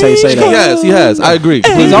wave. Dante say that. Yes, he has. I agree.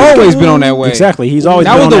 He's always been on that wave. Exactly. He's always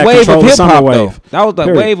That been was on the that wave Control of the hip Summer hop, wave. though. That was the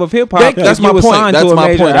Period. wave of hip hop. That's my point. Signed That's to a my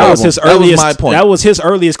major point. That was album. his That was earliest. my point. That was his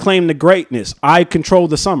earliest claim to greatness. I controlled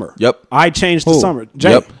the summer. Yep. I changed the Who? summer.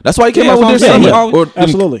 Jay. Yep. That's why he came Yeah, out with that's this what I'm summer. saying. Or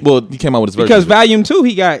Absolutely. Well, he came out with his version. Because Volume 2,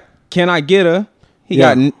 he got Can I Get Her? He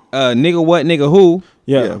Yeah. got Nigga What Nigga Who.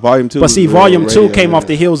 Yeah. Volume 2. But see, was Volume radio, 2 came off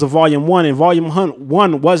the heels of Volume 1, and Volume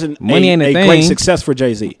 1 wasn't Money Ain't a a great Thing. success for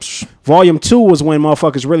Jay-Z. Volume 2 was when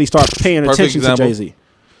motherfuckers really started paying Perfect attention example. to Jay-Z.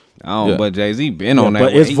 Yeah. But Jay-Z been on that.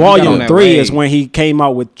 But way. it's He got on Volume that 3 wave. is when he came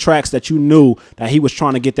out with tracks that you knew that he was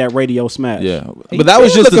trying to get that radio smash. Yeah, He but that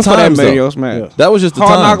was been just the looking for time. that radio smash. Yeah. That was just the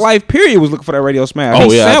Hard time. Knock Life period was looking for that radio smash. Oh,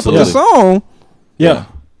 He yeah, sampled the absolutely. song. Yeah.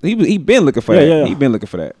 He been looking for Yeah, that. yeah. He been looking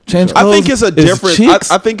for that. Change I think clothes it's a is difference.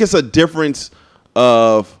 chicks. I think it's a difference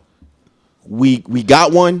of we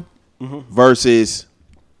got one versus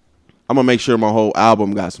I'm gonna make sure my whole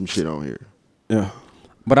album got some shit on here. Yeah.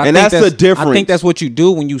 But I And think that's the difference. I think that's what you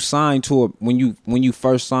do when you sign to a when you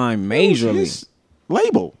first sign majorly. His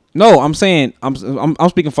label. No, I'm saying I'm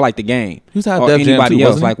speaking for like the game. He was out or Def Jam anybody too, else.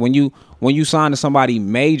 wasn't he? Like when you sign to somebody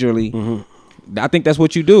majorly, I think that's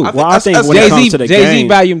what you do. Well, I think that's when it comes Jay-Z to the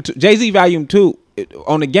Jay-Z game, Volume 2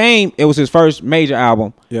 on the game, it was his first major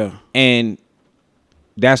album. Yeah. And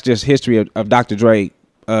that's just history of Dr. Dre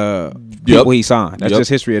Yep. people he signed. That's Yep. just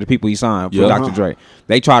history of the people he signed for Yep. Dr. Dre.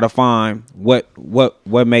 They try to find what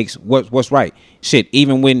makes what's right. Shit,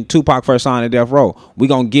 even when Tupac first signed to Death Row, we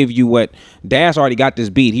gonna give you what Dash already got this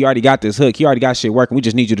beat. He already got this hook. He already got shit working. We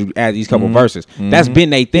just need you to add these couple verses. That's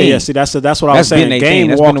been their thing. Yeah, see, that's what I was That's been saying. they Game thing.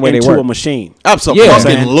 That's been walked the way they into work. a machine. Absolutely. Yeah.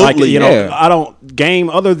 Saying, like, you know, Yeah. I don't Game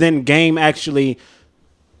other than Game actually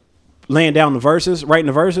laying down the verses, writing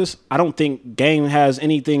the verses. I don't think Game has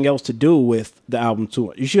anything else to do with the album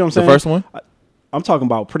too. You see what I'm The saying? first one? I'm talking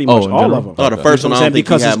about pretty much in all general? of them. Oh, the first one, I don't think he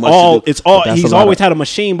because had it's much to all do. it's all That's he's a lot always of- had a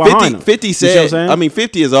machine behind him. 50 You see what I'm said, saying? I mean,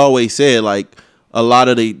 50 has always said, like, a lot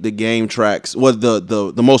of the game tracks, was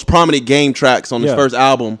the most prominent game tracks on his Yeah. first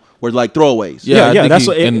album were like throwaways. Yeah, yeah, I yeah. think That's he-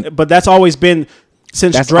 what and- but that's always been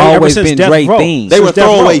since That's Dre, ever always since been Death Dre Row. theme. They Since were Death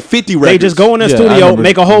throwaway Row. 50 They records. just go in the Yeah, I studio, remember.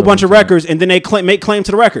 make a I whole remember bunch of that. records, and then they make claim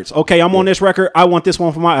to the records. Okay, I'm on this record. I want this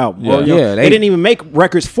one for my album. Yeah. Or, you know, Yeah, they they- didn't even make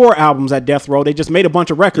records for albums at Death Row. They just made a bunch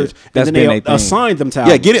of records, That's and been then they they thing. assigned them to Yeah,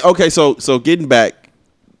 albums. get it. Okay, so getting back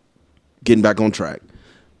on track.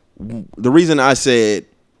 The reason I said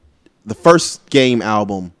the first Game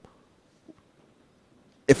album,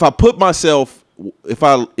 if I put myself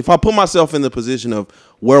in the position of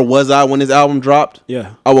where was I when this album dropped,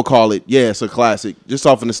 Yeah. I would call it, it's a classic, just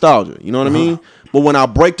off of nostalgia. You know what I mean? But when I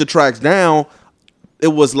break the tracks down, it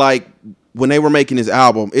was like when they were making this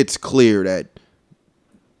album, it's clear that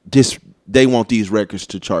they want these records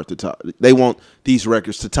to chart the top. They want these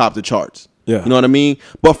records to top the charts. Yeah. You know what I mean?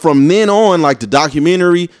 But from then on, like the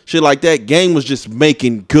documentary, shit like that, Game was just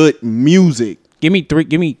making good music. Give me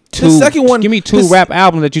two. His second one- Give me two his- rap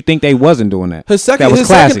albums that you think they wasn't doing that. His second that was his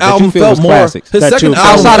classic, second that you album feel felt was more. classics. His That second you- album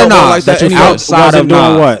Outside of felt more Nas, like that that you anyway. felt- outside of wasn't doing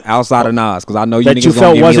Nas, what? outside of Nas, because I know you That niggas you gonna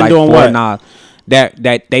felt give me wasn't like doing four what? Nas.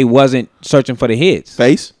 That they wasn't searching for the hits.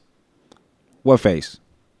 Face? What face?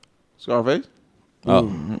 Scarface?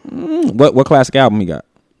 What classic album he got?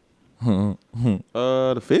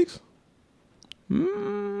 The Fix?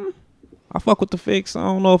 I fuck with the Fix. I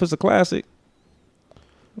don't know if it's a classic.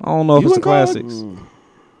 I don't know if it's a wouldn't call it? classic.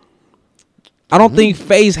 I don't think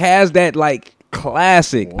Face has that like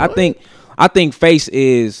classic. I think Face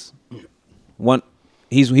is one.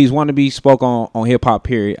 He's one to be spoke on hip hop.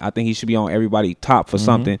 Period. I think he should be on everybody top for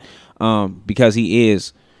something, because he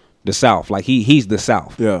is the South. Like he's the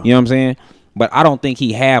South. Yeah. You know what I'm saying? But I don't think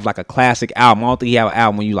he have like a classic album. I don't think he have an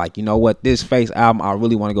album when you like, you know what, this Face album I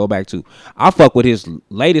really want to go back to. I fuck with his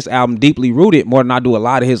latest album, Deeply Rooted, more than I do a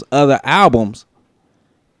lot of his other albums.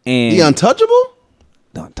 And The Untouchable?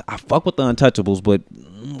 I fuck with the Untouchables, but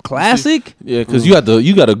classic? Yeah, because you got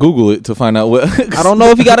to Google it to find out what. I don't know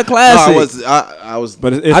if he got a No, classic. I was.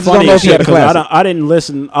 But it's I just funny don't know if he shit had a because classic. I didn't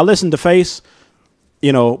listen. I listened to Face,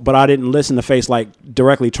 you know, but I didn't listen to Face like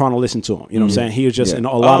directly trying to listen to him. You know what I'm saying? He was just in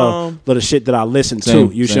a lot of the shit that I listened Same,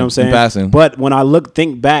 to. You see same. what I'm saying? In passing. But when I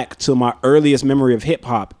think back to my earliest memory of hip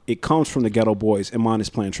hop, it comes from the Ghetto Boys and Mine is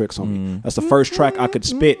Playing Tricks on Me. That's the first track I could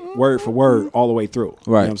spit word for word all the way through.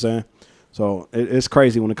 You know Right. what I'm saying? So it's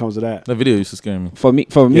crazy when it comes to that. That video used to scare me. For me,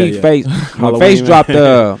 Yeah. Face when Halloween, Face man. dropped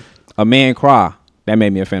A Man Cry, that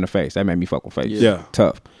made me a fan of Face. That made me fuck with Face. Yeah.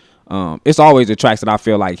 Tough. It's always the tracks that I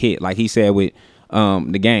feel like hit. Like he said with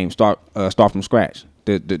the Game, start from scratch.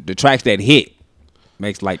 The tracks that hit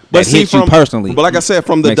makes like that hits you personally. But like I said,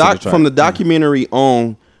 from the makes it a track. from the documentary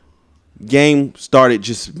on, Game started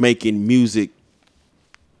just making music.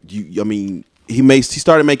 I mean, he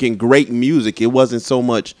started making great music. It wasn't so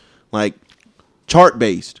much like chart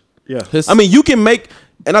based. Yeah. I mean, you can make,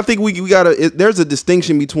 and I think we gotta. There's a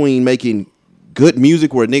distinction between making good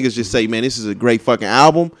music where niggas just say, "Man, this is a great fucking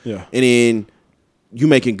album," Yeah. and then you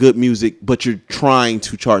making good music, but you're trying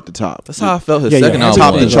to chart the top. That's how I felt his Yeah, yeah, second yeah. album.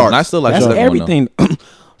 Top of the was. charts. And I still like That's the second one, though. everything.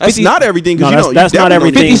 That's not everything. No, Because that's not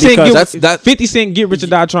everything. 50 Cent, because get, 50 Cent, Get Rich or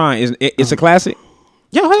Die Trying it's a classic.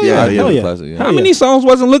 Yeah, hell yeah, hell yeah. Classic, yeah. Hell How yeah. many songs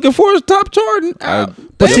wasn't looking for his top charting?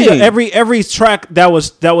 But see, every track that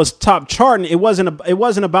was top charting, it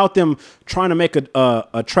wasn't about them trying to make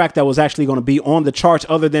a track that was actually going to be on the charts,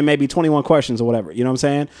 other than maybe 21 Questions or whatever. You know what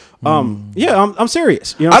I'm saying? Yeah, I'm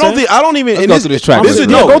serious. You know what I'm saying? I don't even. Let's go through this track. This is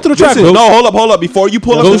Go through the track. Hold up. Before you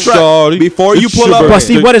pull up the track, But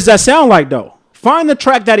see, what does that sound like though? Find the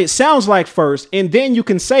track that it sounds like first, and then you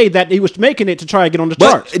can say that he was making it to try to get on the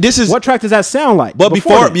charts. What track does that sound like? But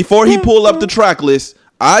before he pull up the track list,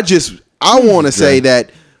 I want to say that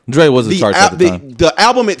Dre was the charts at the time. The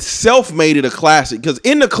album itself made it a classic, because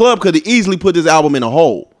In the Club could have easily put this album in a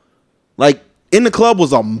hole. Like, In the Club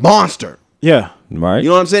was a monster. Yeah. Right. You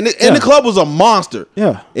know what I'm saying? In the Club was a monster.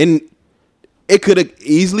 Yeah. And it could have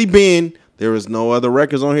easily been, there is no other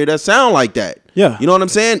records on here that sound like that. Yeah. You know what I'm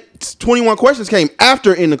saying? 21 Questions came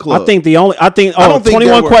after In the Club. I think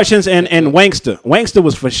 21 Questions and Wanksta. Wanksta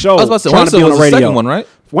was for sure. I was about to say, trying to be Wanksta on was the the radio. second one, right?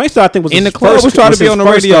 Wanksta, I think, was In his the Club first, was trying to be his on the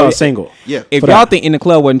first, radio. single. Yeah. If For y'all that. think In the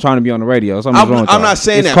Club wasn't trying to be on the radio, something's wrong with I'm y'all. not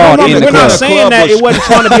saying It's that. called No, In the We're Club. not saying that it wasn't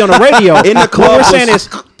trying to be on the radio. In the Club What we're was- saying is,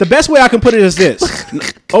 the best way I can put it is this: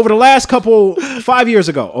 over the last 5 years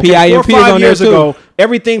ago, okay, 4 or PIMP is 5 on there years too. ago,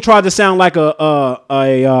 everything tried to sound like a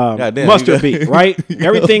Mustard beat, right?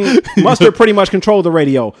 Everything Mustard pretty much controlled the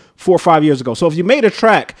radio 4 or 5 years ago. So if you made a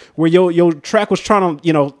track where your track was trying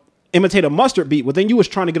to imitate a Mustard beat, well then you was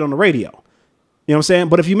trying to get on the radio. You know what I'm saying?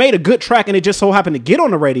 But if you made a good track and it just so happened to get on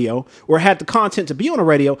the radio or had the content to be on the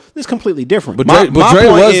radio, this is completely different. But My Dre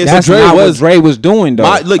point was is- That's Dre not was what Dre was doing though.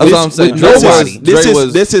 Look, That's what I'm saying. Dre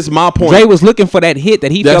was- This is my point. Dre was looking for that hit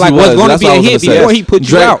that he Yes, felt like he was was. going to That's be what I a was hit gonna say. before he put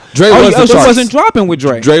Dre- you out. Dre Oh, was the LC charts. wasn't dropping with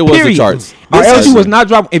Dre. Dre was the Period. charts. Or This LC is- was not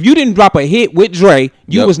dropping. If you didn't drop a hit with Dre,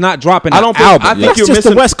 you Yep. was not dropping I an don't think- album. I think that's you're just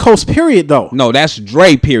missing- the West Coast period, though. No, that's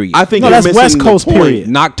Dre. Period. I think No, you're that's missing West the Coast point. period.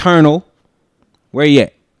 Nocturnal. Where he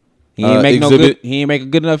at? He ain't make no Exhibit. good. He ain't make a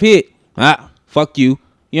good enough hit. Fuck you.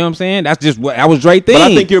 You know what I'm saying? That's just what that was Dre thing. But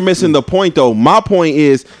I think you're missing the point, though. My point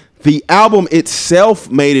is the album itself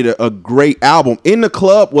made it a great album. In the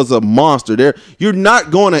Club was a monster. You're not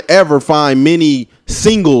going to ever find many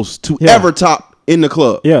singles to ever top In the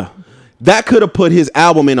Club. Yeah. That could have put his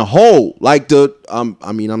album in a hole. Like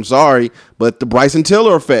I'm sorry, but the Bryson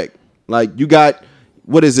Tiller effect. Like you got,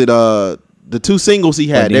 what is it? The 2 singles he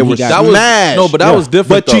had, But they then were he got- smashed. that was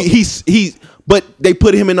different. But but they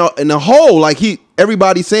put him in a hole. Like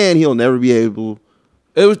everybody's saying he'll never be able.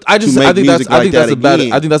 It was. I make think music that's like that a bad.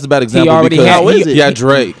 again. I think that's a bad example. already because had- How is it? Yeah,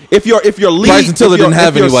 Dre. If your lead, Bryson Tiller didn't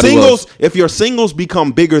have anybody singles, else. if your singles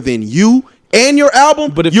become bigger than you and your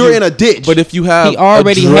album, But if you're you- in a ditch. But if you have he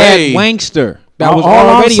already a Dre, had Wankster. That was all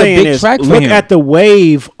I'm already a saying big is track for look him. at the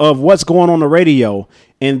wave of what's going on the radio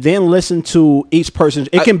and then listen to each person.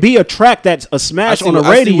 It can be a track that's a smash I see on the what-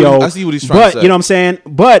 I see radio. what- I see what he's trying but to say. you know what I'm saying?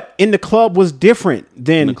 But In the Club was different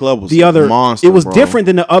than The Club was the a other monster, it was bro. different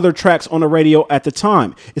than the other tracks on the radio at the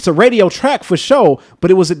time. It's a radio track for sure,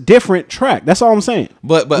 but it was a different track. That's all I'm saying.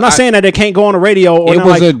 But I'm not saying that it can't go on the radio or It not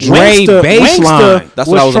was like a Dre bass line. Wanksta That's was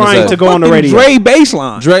what I was gonna trying say. to go on the Fucking radio. Dre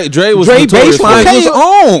baseline. Dre was Dre notorious for baseline it. was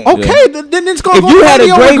on. Okay, then it's going If to go you on had a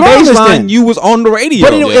radio Dre regardless baseline, then. you was on the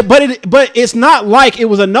radio. But it's not like it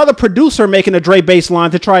was another producer making a Dre bass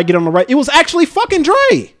line to try to get on the right. It was actually fucking Dre.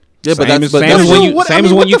 Yeah, but Same that's as- but same that's as when what- you- What- same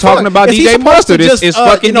as when what you the talking fuck? about Is he DJ supposed to Mustard. just, It's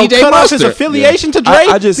fucking DJ cut off his Mustard. affiliation to Dre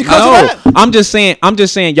I just- because no. of that. I'm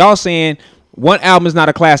just saying, y'all saying one album is not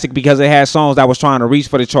a classic because it has songs that was trying to reach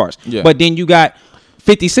for the charts. Yeah. But then you got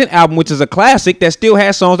 50 Cent album, which is a classic that still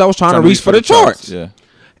has songs that was trying to reach for the charts. Yeah.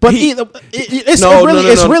 But it's No, really, no,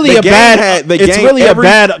 it's no. really The a game bad. had- the It's game- really every- a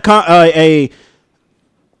bad.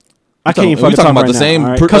 I can't even we fucking talking talk about right the now, same all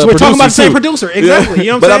right? pro- 'Cause we're talking about the same producer, producer. Exactly.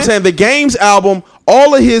 You know what But I'm saying? the Games album,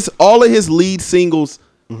 all of his lead singles,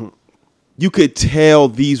 you could tell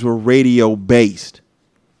these were radio based.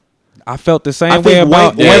 I felt the I same think way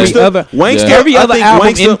about every Wanksta- other Wanksta- every I other think album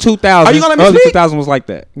Wanksta- in 2000. Are you gonna let me early speak? 2000 was like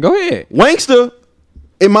that. Go ahead. Wanksta,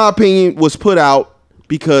 in my opinion, was put out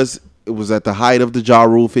because it was at the height of the Ja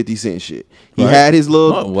Rule 50 Cent shit. He had his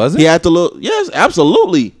little. Oh, was it? He had the little. Yes,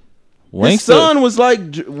 absolutely. His Wanksta- son was like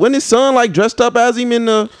when his son like dressed up as him in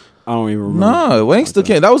the. I don't even remember. No, Wanksta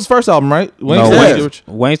came. That was his first album, right? No, Wanksta.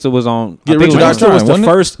 Wanksta was on. Get I Rich think or Die Wanksta Trying, was the wasn't it?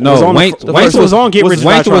 first. No, was on Wanksta the first was on Get Rich or Die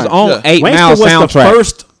Wanksta was Trying. on Yeah. 8 Wanksta Mile was the soundtrack.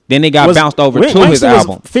 first. Then they got bounced over to his Wanksta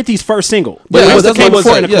album. was 50's first single. Yeah, Wanksta that's came what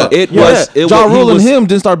before it In the was. Club. It Yeah, was. It Ja was. Rule he and was- him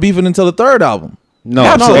didn't start beefing until the third album. No,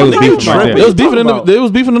 Absolutely. they was No, beefing you right tripping. there. It was beefing in about? the. It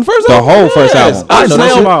was beefing in the first The album. whole first Yes. album. I I know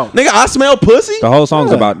that smell, shit. nigga. I smell pussy. The whole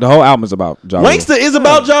song's about. The whole album is about Ja Rule. Wanksta is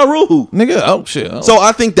about Ja Rule. Nigga, oh shit. Oh. So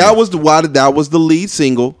I think that was why that was the lead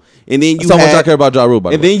single. And then you So much had, I care about Ja Rule,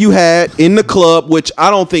 by the and way. then you had In the Club, which I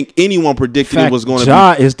don't think anyone predicted it was going to be.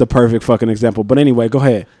 Ja is the perfect fucking example. But anyway, go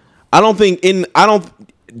ahead.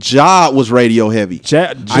 Ja was radio heavy.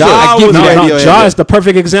 Ja was radio Ja heavy. is the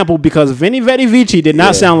perfect example because Veni Vidi Vici did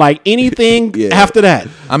not sound like anything after that.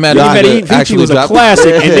 I'm mad Veni Ja Vidi Vici actually was a dropped-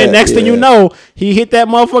 classic, and then next thing you know, he hit that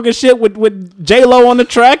motherfucking shit with J Lo on the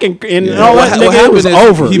track, and all that nigga, it was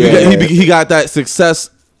over. He got that success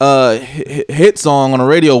hit song on the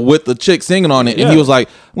radio with the chick singing on it, and he was like,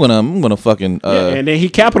 I'm gonna fucking and then he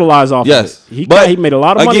capitalized off yes. of it. But He made a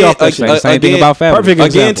lot of money off that shit. Same thing about Fabulous. Perfect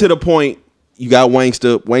Again, example. to the point, you got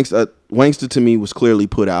Wangsta. Wangsta to me was clearly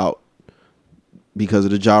put out because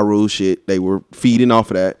of the Ja Rule shit. They were feeding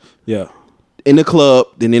off of that. Yeah. In the club,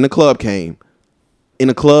 then In the Club came. In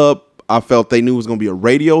the Club, I felt they knew it was going to be a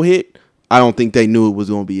radio hit. I don't think they knew it was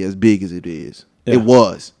going to be as big as it is. Yeah. It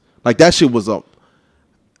was. Like, that shit was up.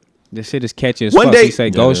 This shit is catchy as One fuck. day- He say,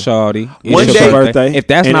 "Go, shawty." One It's day- your birthday. If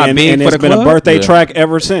that's And- not and, big and for it's the been club, a birthday Yeah. track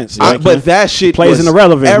ever since. But that shit plays was in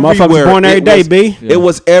Irrelevant. Motherfuckers everywhere. born every It day, was- B. It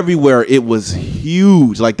was everywhere. It was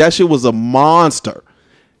huge. Like, that shit was a monster.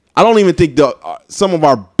 I don't even think some of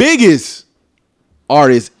our biggest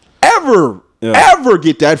artists ever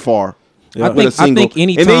get that far. Yeah. with a single. I think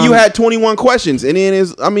anytime, and then you had 21 Questions, and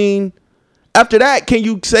then after that, can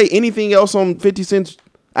you say anything else on 50 Cent's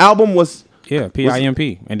album was?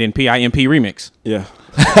 PIMP and then PIMP remix. Yeah.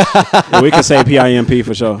 Yeah, we can say PIMP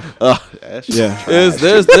for sure. Yeah. There's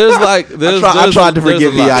like I tried to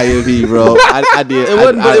forget PIMP, bro. I did. It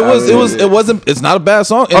wasn't, but it wasn't. It's not a bad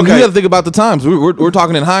song. And Okay. you got to think about the times. We're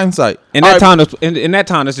talking in hindsight. And that time, in that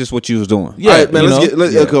time, that's just what you was doing. Yeah, All right, man.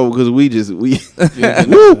 Let's go because we.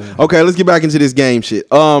 Woo. Okay, let's get back into this game shit.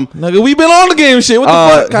 Nigga, we been on the game shit. What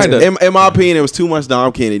the fuck? Kind of. In my opinion, it was too much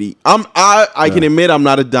Dom Kennedy. I can admit I'm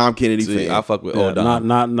not a Dom Kennedy fan. I fuck with Yeah, Old Dom.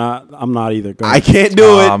 not. I'm not either. Go I ahead. can't do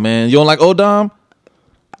Aw, it. man, you don't like Old Dom?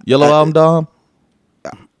 Yellow Album Dom?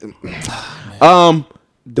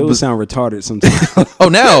 Dude sound retarded sometimes. Oh,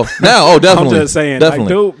 now, oh, I'm definitely. just saying.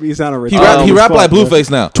 definitely. Like, dude, he sounded retarded. He rap as like fuck, bro. Blueface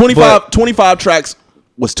now. 25 tracks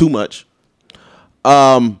was too much.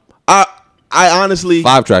 I honestly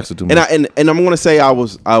 5 tracks are too much. and I'm gonna say I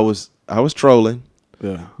was trolling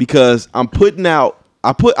Yeah. because I was putting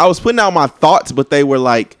out my thoughts, but they were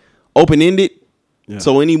like open ended,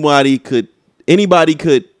 so anybody could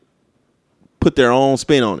put their own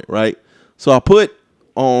spin on it, right? So I put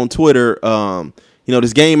on Twitter,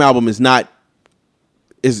 this Game album is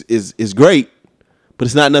great, but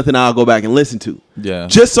it's not nothing I'll go back and listen to. Yeah.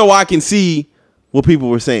 Just so I can see what people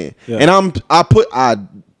were saying. Yeah. And I put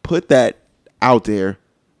that out there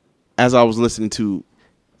as I was listening to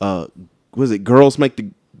was it Girls Make the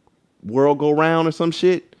World Go Round or some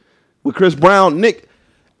shit with Chris Brown, Nick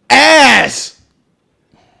ass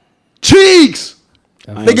cheeks.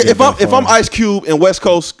 Nigga, if I'm Ice Cube and West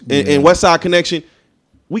Coast and West Side Connection,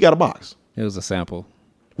 we got a box. It was a sample.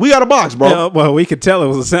 We got a box, bro. Yeah, well, we could tell it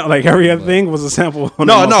was a sample. Like every other thing was a sample. On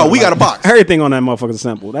No, that no, motherfucker. we got a box. Everything on that motherfucker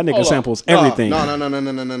sample. That nigga samples everything. No.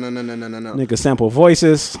 Nigga sample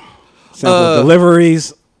voices, sample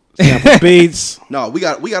deliveries, sample beats, No, we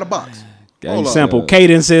got a box. Hold up. sample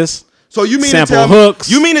cadences. So you mean sample to tell hooks.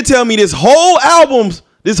 Me, you mean to tell me this whole album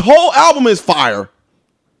is fire,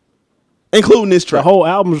 including this The track? whole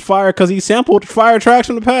album's fire because he sampled fire tracks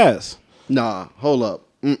from the past. Nah, hold up.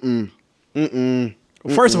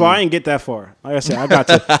 First of all, I didn't get that far. Like I said,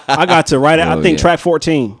 I got to right at I think track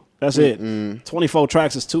 14. That's it. 24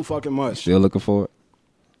 tracks is too fucking much. Still looking for it.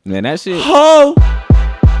 Man, that shit. Oh,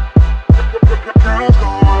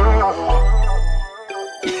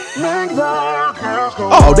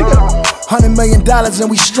 nigga. $100 million and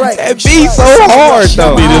we straight. That beat so hard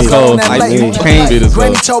though. Beat is cold. Beat is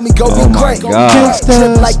Granny cold. told me go get great. God.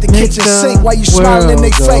 Drip like the kitchen sink while you smiling in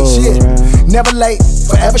their face. Yeah. Never late,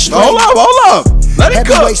 forever straight. Hold up. Let it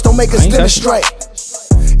go. Heavyweights don't make us demonstrate.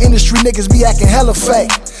 Industry niggas be acting hella fake.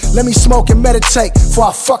 Let me smoke and meditate before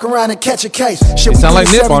I fuck around and catch a case. Shit, we sound do like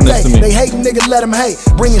this Nip every on this day. to me. They hate niggas, let them hate.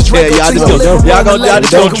 Bring his Draco y'all to just your go- living y'all room go- and let y'all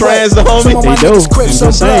just it go go trans away. the homie. Some of my They do. niggas Crips I'm so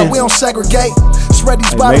just blood, saying. we don't segregate. Spread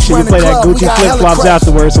these Hey, bottles make sure you around the play that club. We Gucci got flip hella flops cracks.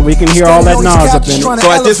 afterwards so we can hear all that Nas up in it.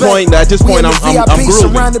 So at this point, I'm grooving.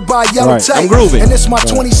 Surrounded by yellow Right. tape. I'm grooving. And it's my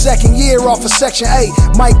 22nd year off of Section 8.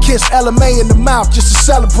 Might kiss LMA in the mouth just to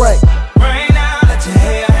celebrate. Rain out, let your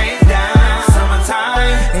hair hang down.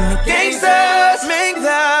 Summertime, and the gangsters make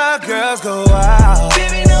the girls go out.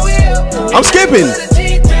 Baby, know we up. I'm skipping.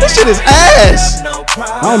 This shit is ass.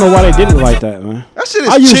 I don't know why they did it like that, man. That shit is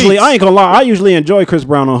I ain't gonna lie, I usually enjoy Chris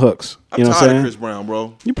Brown on hooks. You know what I'm tired saying? of Chris Brown,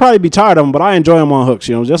 bro. You probably be tired of him, but I enjoy him on hooks,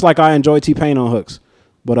 just like I enjoy T-Pain on hooks.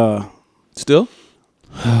 But Still?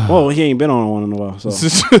 Well, he ain't been on one in a while. So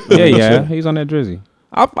Yeah, he's on that Drizzy.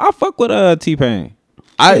 I fuck with T-Pain.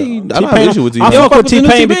 I don't have an issue with I T-Pain. fuck with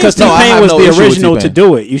T-Pain because No, I T-Pain have was no the issue with original to T-Pain.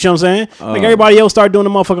 do it. You see what I'm saying? Like everybody else started doing the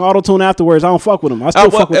motherfucking auto tune afterwards. I don't fuck with him. I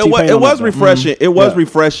still fuck with T-Pain. It was on that, refreshing. It was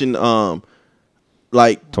refreshing.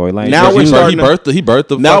 Like Toy Lane. now we're starting. He birthed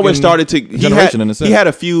the Now we're fucking started to. generation in a sense. He had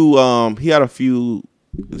a few. He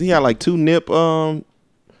had like two Nip.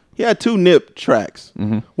 He had two Nip tracks.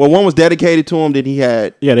 Well, one was dedicated to him. Then he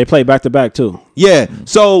had. Yeah, they played back to back too. Yeah.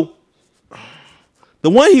 So the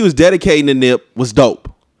one he was dedicating to Nip was dope,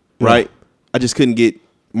 right? I just couldn't get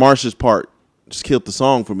Marsha's part. Just killed the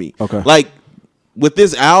song for me. Okay. Like with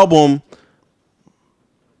this album,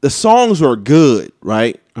 the songs were good,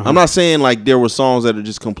 right? I'm not saying like there were songs that are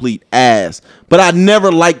just complete ass, but I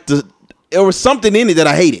never liked the. There was something in it that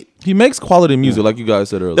I hated. He makes quality music, like you guys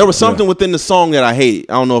said earlier. There was something within the song that I hated.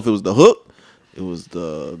 I don't know if it was the hook, it was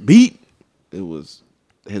the beat, it was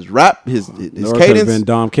his rap, his Or it could have cadence. been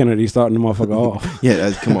Dom Kennedy starting the motherfucker off.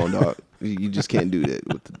 Yeah, come on, dog. You just can't do that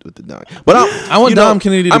with the Dom. But I want Dom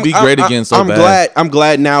Kennedy to be great again so bad. I'm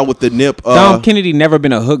glad now with the Nip. Dom Kennedy never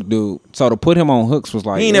been a hook dude, so to put him on hooks was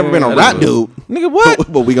like He ain't never been a rap dude, Nigga, what?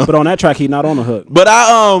 But we gonna. But on that track, he not on the hook. But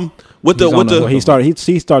I with the Well, he started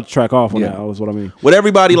the track off on that. That was what I mean. with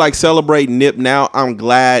everybody like celebrating Nip now, I'm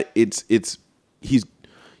glad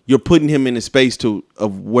you're putting him in the space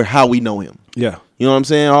of how we know him. Yeah. You know what I'm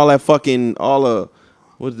saying? All that fucking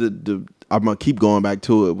what's the I'm gonna keep going back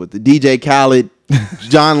to it with the DJ Khaled,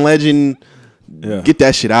 John Legend. Yeah. Get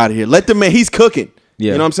that shit out of here. Let the man. He's cooking.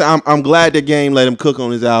 Yeah. You know what I'm saying? I'm glad the game let him cook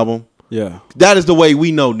on his album. Yeah. That is the way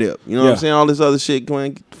we know Nip. You know what Yeah. I'm saying? All this other shit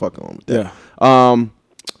going get the fuck on with that. Yeah.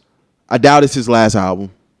 I doubt it's his last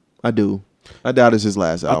album. I do. I doubt it's his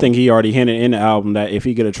last album. I think he already hinted in the album that if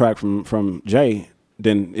he get a track from Jay,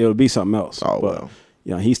 then it'll be something else. Oh, But, well.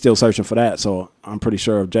 you know, he's still searching for that. So I'm pretty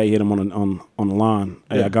sure if Jay hit him on the line,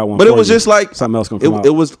 hey, I got one. But it for was you, just like something else gonna come out. it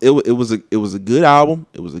was a good album.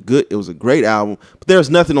 It was a great album. But there's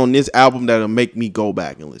nothing on this album that'll make me go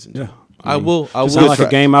back and listen to. Yeah. it. I will Sound like a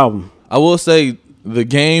game album. I will say the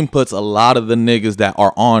game puts a lot of the niggas that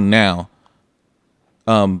are on now.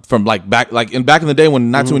 From back in the day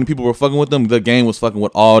when not too many people were fucking with them, the game was fucking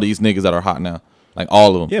with all these niggas that are hot now, like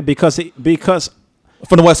all of them. Yeah, because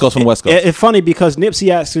From the West Coast. it's funny because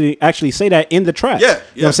Nipsey actually say that in the track. Yeah, You know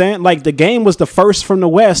what yeah. I'm saying? Like the game was the first from the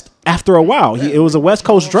West after a while. It was a West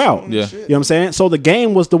Coast drought. Yeah. You know what I'm saying? So the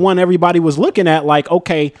game was the one everybody was looking at like,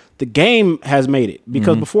 okay, the game has made it.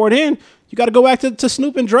 Because before then, you got to go back to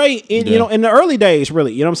Snoop and Dre in the early days,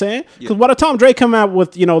 really. You know what I'm saying? Because by the time Dre come out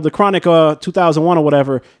with, the Chronic 2001 or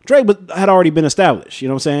whatever, Dre had already been established. You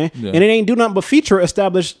know what I'm saying? Yeah. And it ain't do nothing but feature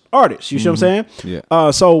established artists. You see what I'm saying?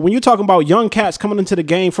 Yeah. So when you're talking about young cats coming into the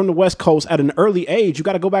game from the West Coast at an early age, you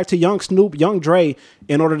got to go back to young Snoop, young Dre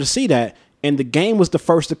in order to see that. And the game was the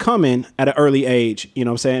first to come in at an early age, you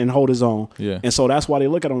know what I'm saying, and hold his own. Yeah. And so that's why they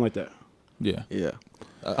look at him like that. Yeah. Yeah.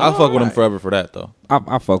 I'll fuck with him forever for that though.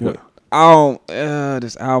 I fuck with. I don't.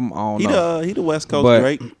 This album. I don't know. He the West Coast But-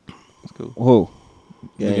 Drake. Who?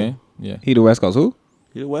 The game. Yeah. He the West Coast. Who?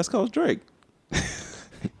 He the West Coast Drake.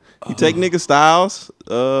 He take nigga styles.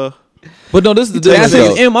 But no, this is the That's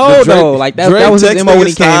difference, his though. MO Drake- though. Like that was his Drake MO when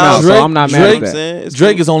he came out. Drake- So I'm not mad Drake- at that. saying? It's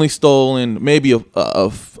Drake cool. has only stolen maybe a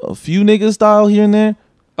few niggas style here and there.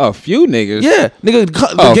 A few niggas. Yeah, nigga,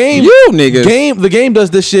 the A game. few niggas. The game does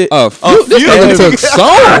this shit. A few. This nigga took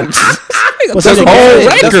songs. But Took the whole game,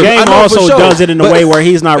 record. the game I know also for sure. does it in a But- way where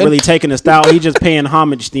he's not really taking the style. He's just paying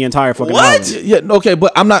homage the entire fucking album. Yeah, okay,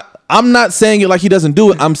 but I'm not saying it like he doesn't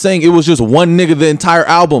do it. I'm saying it was just one nigga the entire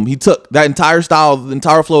album. He took that entire style, the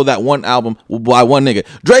entire flow of that one album by one nigga.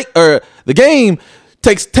 Drake or the game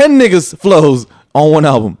takes 10 niggas flows on one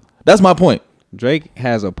album. That's my point. Drake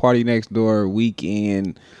has a Party Next Door,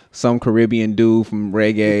 Weekend, some Caribbean dude from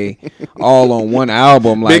reggae, all on one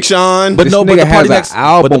album. Like Big Sean. But This no, but nigga the party has a next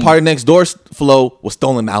album. but the party next door flow was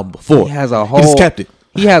stolen the album before. he has a whole. He just kept it.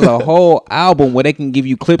 He has a whole album where they can give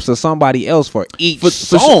you clips of somebody else for each For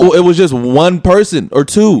song. sure, it was just one person or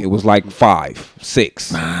two. It was like 5,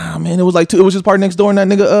 6. Ah, man, it was like two. It was just party next door and that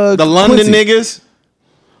nigga. The London Quincy. niggas.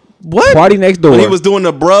 What? Party Next Door. When he was doing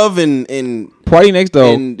the bruv and Party Next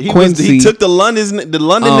Door. Quincy. he took the London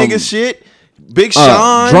niggas shit. Big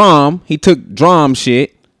Sean. Drum. He took drum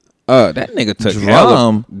shit. That nigga took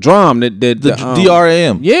Drum? Drum. The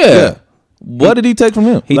DRAM. Yeah. What did he take from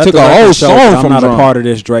him? He Let took the a record whole show song that from I'm not Drum. a part of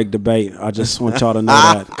this Drake debate. I just want y'all to know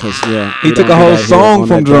that because He we took don't a whole do that here song on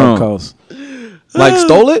from that Drug Drum. Coast. Like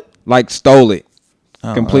stole it? Like stole it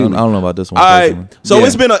I completely. don't know about this one. All right. personally. So Yeah.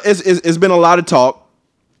 it's been a lot of talk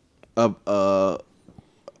of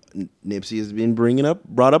Nipsey has been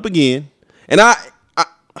brought up again, and I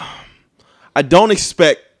I don't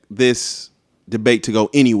expect this debate to go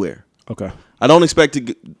anywhere. Okay. I don't expect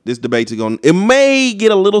this debate to go. It may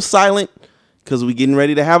get a little silent because we're getting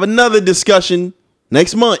ready to have another discussion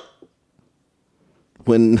next month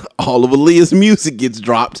when all of Aaliyah's music gets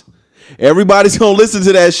dropped. Everybody's gonna listen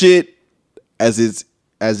to that shit as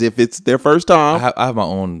if it's their first time. I have my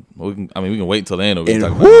own. We can wait until the end. We can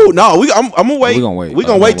talk And about it. I'm gonna wait. We gonna wait. We're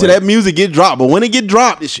gonna wait till that music get dropped. But when it get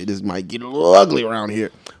dropped, this shit might get a little ugly around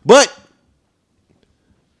here. But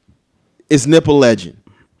it's Nipple Legend.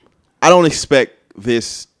 I don't expect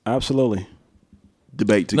this Absolutely.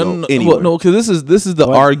 debate to go anywhere. Well, no, because this is the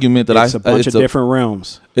But argument that it's a bunch of different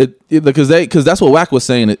realms. Because that's what Wack was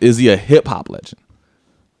saying. Is he a hip hop legend?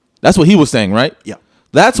 That's what he was saying, right? Yeah.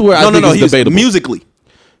 That's where I think it's he's debatable. musically.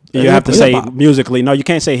 You have to say Hip-hop. musically. No, you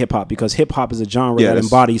can't say hip hop because hip hop is a genre Yeah, that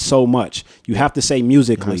that's- embodies so much. You have to say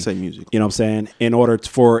musically. say musically. You know what I'm saying? In order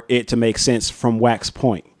for it to make sense from Wack's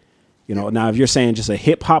point. You know, now if you're saying just a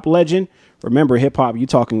hip hop legend, remember hip hop, you're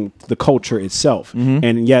talking the culture itself.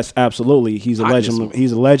 And yes, absolutely, he's a legend.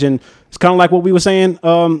 He's a legend. It's kind of like what we were saying.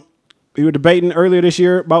 We were debating earlier this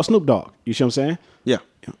year about Snoop Dogg. You see what I'm saying? Yeah.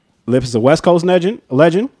 Lips is a West Coast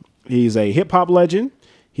legend. He's a hip hop legend.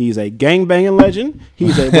 He's a gangbanging legend.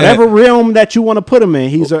 He's a whatever realm that you want to put him in.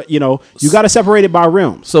 He's a, you got to separate it by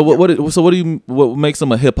realms. So what makes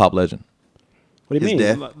him a hip hop legend? What do you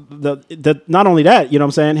His mean? The not only that, you know what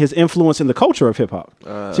I'm saying, his influence in the culture of hip hop.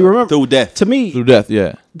 See, remember through death. To me, Through death,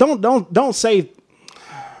 yeah. don't say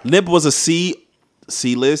Nip was a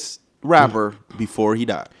C-list rapper before he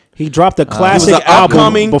died. he dropped a classic He was an album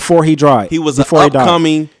upcoming- before he died. he was before an he died.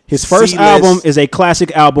 upcoming His first C-list. album is a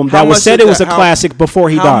classic album that was said it was a classic before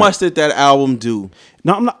he died. How much did that album do?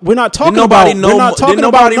 No, we're not talking nobody about. know- We're not talking did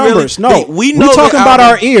about nobody really numbers. No, think- we know we're the talking about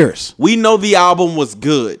album- our ears. We know the album was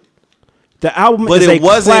good. The album But is it a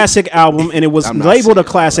wasn't- classic album, and it was I'm not labeled a saying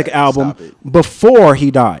classic that. album Stop it. before he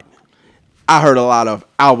died. I heard a lot of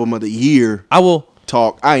album of the year I will.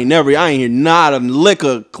 talk. I ain't hear not a lick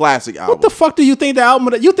of classic album. What the fuck do you think the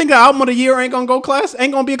album? You think the album of the year ain't gonna go class?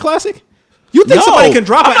 Ain't gonna be a classic? You think No, somebody can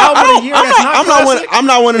drop an I'm not- album I of don't- the year I'm that's not- not I'm not classic? I'm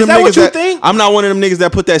not one of Is them that niggas what you that think? I'm not one of them niggas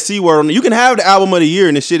that put that C word on. You can have the album of the year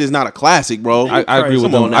and this shit is not a classic, bro. I agree with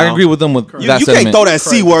Come them. on I now. agree with them with You, that you sentiment. can't throw that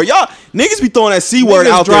C word. Y'all niggas be throwing that C word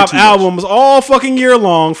Niggas out there drop too much. albums all fucking year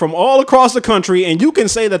long from all across the country, and you can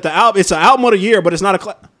say that the album it's an album of the year, but it's not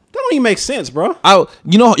a. That don't even make sense, bro. Y'all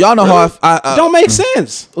know how I Don't make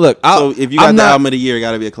sense. look. So if you got the album of the year, it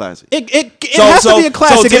got to be a classic. It has to be a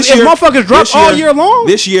classic. this If year- motherfuckers drop this all year long,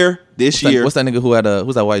 This year, what's that nigga who had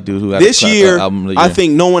who's that white dude who had this year, album of the I year?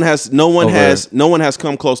 think no one has Over-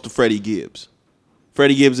 come close to Freddie Gibbs.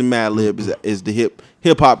 Freddie Gibbs and Madlib is the hip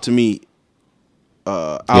hop to me.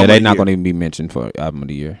 Yeah, album they're of not the going to year. even be mentioned for album of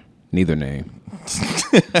the year. Neither name.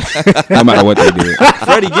 No matter what they did.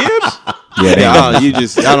 Freddie Gibbs. Yeah, they Nah, you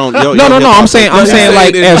just I don't. No. I'm saying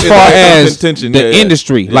like as far as intention, the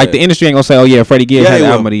industry, like the industry ain't gonna say, oh yeah, Freddie Gibbs Yeah, had they the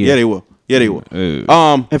album will. of the year. Yeah, they will. Yeah, they will.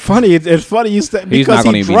 it's funny. It's funny you said He's because not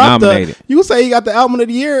gonna he even be dropped nominated. you say he got the album of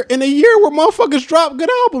the year in a year where motherfuckers drop good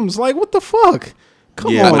albums. Like what the fuck?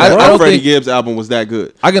 Come Yeah, on, I bro. don't Freddie think- Gibbs album was that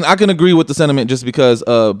good. I can agree with the sentiment just because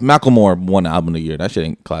Macklemore won the album of the year. That shit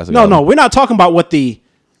ain't classic. No, album. we're not talking about what the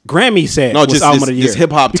Grammy said No, was just album this- of the year. this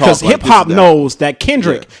hip-hop talk, because like, hip hop this is that. knows that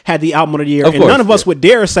Kendrick had the album of the year, Of and course, none of us yeah. would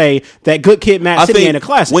dare say that Good Kid, Mad City ain't a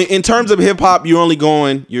classic. when in terms of hip hop, you're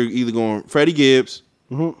either going Freddie Gibbs,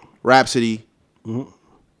 Rhapsody,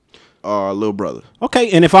 or Lil Brother. Okay,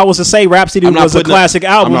 and if I was to say Rhapsody I'm not was a putting classic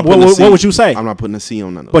I'm album, not what, putting a what, C- what would you say? I'm not putting a C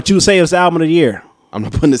on none of them. But you say it's the album of the year. I'm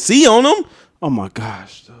not putting a C on them. Oh my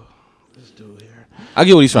gosh. I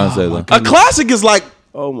get what he's trying to say though. A classic is like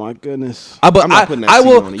Oh my goodness. But I'm not putting that I C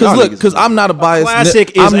will on it. Y'all because look niggas because is- I'm not a biased.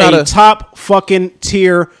 Classic I'm is not a top fucking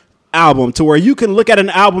tier album to where you can look at an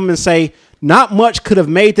album and say, not much could have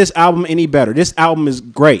made this album any better. This album is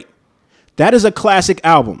great. That is a classic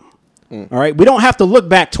album. All right. We don't have to look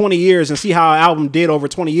back 20 years and see how an album did over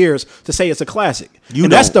 20 years to say it's a classic.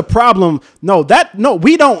 That's the problem. No,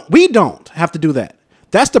 we don't have to do that.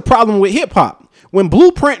 That's the problem with hip hop. When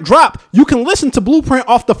Blueprint drop, you can listen to Blueprint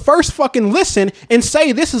off the first fucking listen and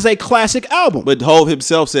say this is a classic album. But Hov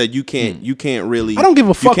himself said you can't really. I don't give a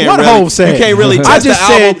you fuck can't what really, Hov said. You can't really I test just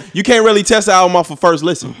the album. said- You can't really test the album off of first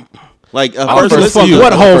listen. Like a I first don't give a listen. fuck few. what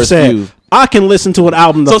The Hov first said. few. I can listen to an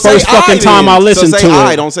album the So say first fucking time I listen so say to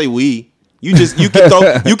I, it. don't say we. You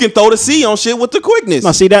can throw the C on shit with the quickness.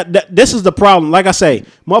 No, see that this is the problem. Like I say,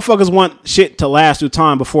 motherfuckers want shit to last through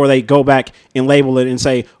time before they go back and label it and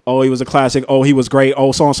say, "Oh, he was a classic. Oh, he was great.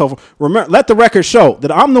 Oh, so on and so forth." Remember, let the record show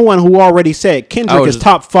that I'm the one who already said Kendrick is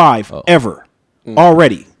top 5 ever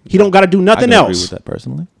already. He don't got to do I nothing can agree else. with that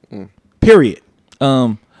personally. Period.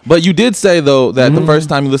 But you did say though that the first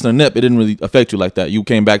time you listened to Nip, it didn't really affect you like that. You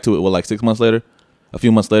came back to it like 6 months later, a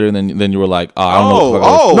few months later, and then you were like, I don't know. What the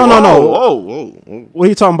fuck I was- No. What are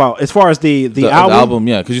you talking about? As far as the album?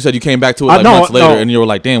 yeah, because you said you came back to it like months later, and you were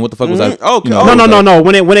like, damn, what the fuck was that? Okay. No.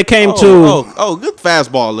 When it came to good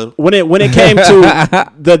fastball, little. when it came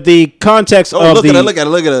to the context of Look the at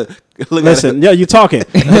her. listen, yeah, you talking.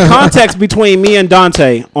 The context between me and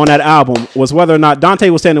Dante on that album was whether or not Dante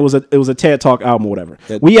was saying it was a TED Talk album or whatever.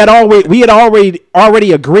 We had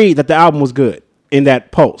already agreed that the album was good in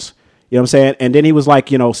that post. You know what I'm saying? And then he was like,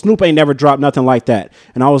 Snoop ain't never dropped nothing like that.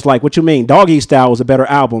 And I was like, what you mean? Doggy Style was a better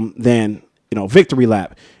album than, Victory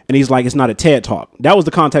Lap. And he's like, it's not a TED Talk. That was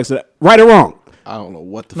the context of that. Right or wrong? I don't know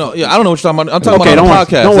what the. No, yeah, I don't know what you're talking about. I'm talking Okay, about on don't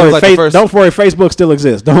the podcast. Don't It was worry. like the first- Don't worry. Facebook still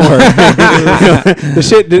exists. Don't worry. The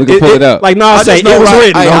shit. We can pull it up. Like Nas say, it know was right-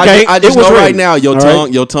 written. Okay, I just it was know right written. now your All tongue,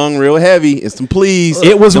 right? your tongue real heavy. It's some please.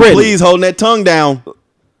 It was Some written. Please holding that tongue down.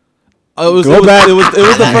 It was Go back. It was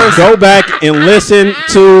the first. Go back and listen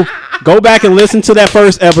to. Go back and listen to that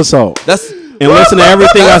first episode. That's And listen to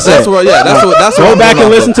everything I said. That's what. Yeah, that's what. That's what. Go I'm back going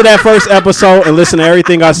and off listen of. to that first episode and listen to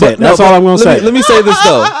everything I said. That's all I'm going to say. Let me say this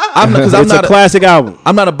though. I'm It's not a classic album.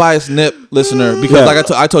 I'm not a biased Nip listener because, Yeah.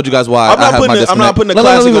 like I told you guys why I'm not I have putting my the- I'm not disconnect. putting the No,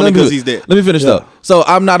 classic let me- on it let me 'cause do he's dead. Let me finish though. So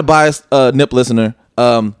I'm not a biased Nip listener.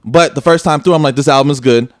 But the first time through, I'm like, this album is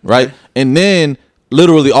good, right? And then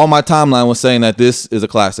literally all my timeline was saying that this is a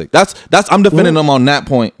classic. That's I'm defending them on that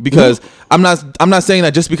point because I'm not saying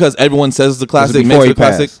that just because everyone says it's a classic before makes it he a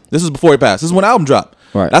classic. passed. This is before he passed. This is when the album dropped.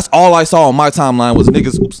 Right. That's all I saw on my timeline was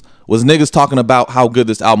niggas talking about how good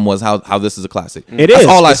this album was, how this is a classic. It That's is.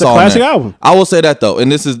 all I It's a saw. on classic there. album. I will say that though, and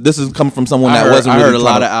this is coming from someone that wasn't I really heard a trying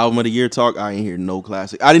lot to- of album of the year talk. I ain't hear no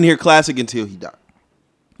classic. I didn't hear classic until he died.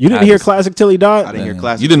 You didn't hear classic till he died? I didn't hear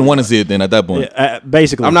classic. You didn't want to see it then at that point.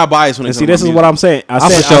 Basically. I'm not biased when it And comes see, to this is music. what I'm saying. I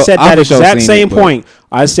for sure- said I that for sure exact seen same it, but- point.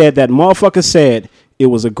 I said that motherfucker said it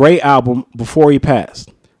was a great album before he passed.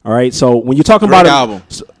 All right. So when you're talking Great about album.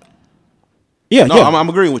 yeah, No, yeah. I'm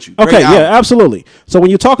agreeing with you. Okay, Great yeah, album. absolutely. So when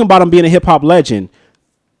you're talking about him being a hip hop legend,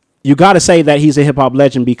 you got to say that he's a hip hop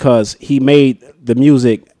legend because he made the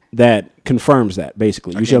music that confirms that.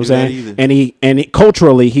 Basically, you see what I'm can't do saying? that either. And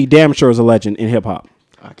culturally, he damn sure is a legend in hip hop.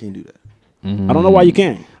 I can't do that. I don't know why you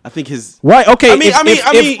can't. I think his. Why? Okay. I mean,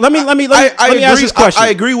 let me I ask agree. this question. I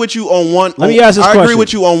agree with you on one. Let me ask this I agree question.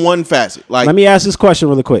 with you on one facet. Like, Let me ask this question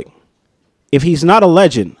really quick. If he's not a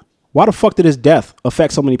legend, why the fuck did his death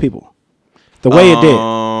affect so many people? The way it did.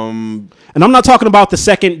 And I'm not talking about the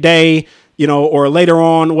second day, or later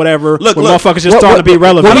on, whatever. Look, when look. motherfuckers just starting to be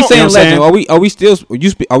relevant. What are You you know saying, what I'm legend? Are we still?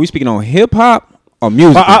 Are we speaking on hip hop or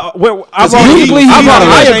music?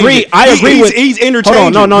 I agree with. He's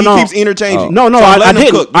interchanging. Hold on, no. He keeps interchanging. No, So I'm I letting him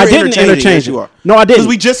didn't. cook. I You're didn't interchanging. interchange Yes, you it. are. No, I didn't. Because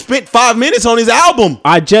we just spent 5 minutes on his album.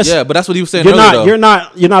 I just. Yeah, but that's what he was saying You're earlier,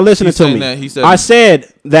 not. though. You're not listening He's to saying me. that he said- I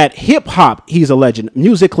said that hip hop. He's a legend.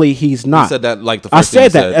 Musically, he's not. said that like the I first thing said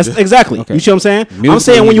he that. said. That's exactly. Okay. You see what I'm saying? I'm Musically,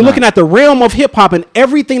 saying when he's you're looking not. at the realm of hip hop and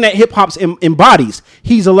everything that hip hop embodies,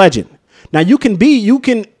 he's a legend. Now you can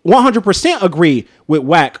 100% agree with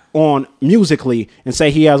Wack on musically and say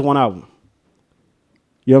he has one album.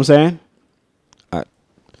 You know what I'm saying?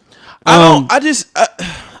 I don't. I just.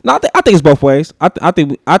 No, I think it's both ways. I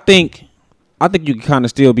think you can kind of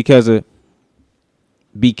steal because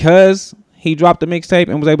he dropped the mixtape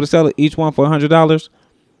and was able to sell it each one for $100.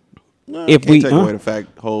 If we take away the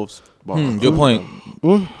fact Hove's Good point.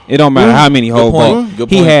 it don't matter how many whole point. bought. Good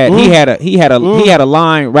He point. he had a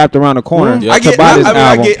line wrapped around the corner Yeah. to buy this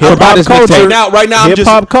album. To buy this mixtape. Right now, I'm just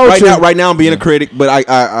Hip-hop culture. right now I'm being a critic, but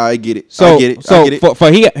I get it. So I get it. so I get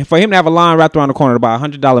it. for him to have a line wrapped around the corner to buy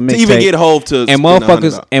 $100 mixtape To even get Hove to and spend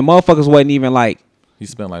motherfuckers wasn't even like He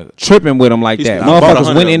spent like tripping with him like He that. spent about Motherfuckers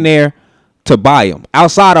 100 went in there to buy him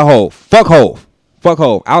outside of Hove. Fuck Hove.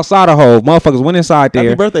 Outside of Hove, motherfuckers went inside there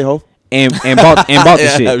Happy birthday, Hove. and bought the Yeah,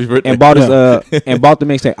 shit happy birthday. and bought his and bought the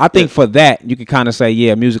mixtape. I think for that you could kind of say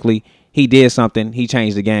musically he did something. He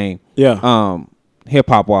changed the game. Yeah. Hip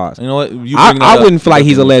hop wise. You know what? You I bring that up. wouldn't feel like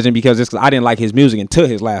he's a legend because I didn't like his music until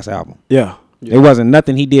his last album. Yeah. There wasn't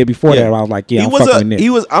nothing he did before that. Where I was like, I'm fucking with Nick. He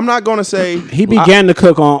was. I'm not gonna say He began to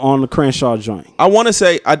cook on the Crenshaw joint. I want to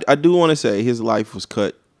say I do want to say his life was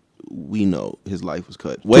cut. We know his life was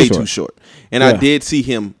cut way too short, and I Yeah. did see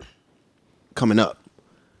him coming up.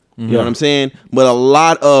 You know Yeah. what I'm saying? But a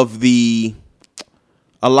lot of the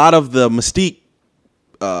mystique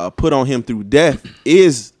put on him through death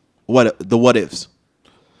is what ifs.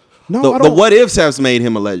 No, The what ifs has made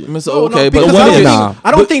him a legend. I mean, so, okay, but because what if?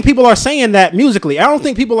 I don't think people are saying that musically. I don't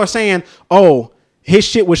think people are saying, "Oh, his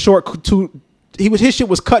shit was short his shit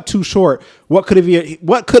was cut too short. What could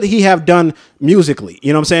he have done musically?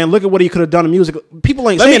 You know what I'm saying? Look at what he could have done musically. People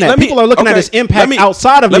ain't saying that. People are looking at his impact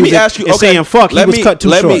outside of music and saying, "Fuck, he was cut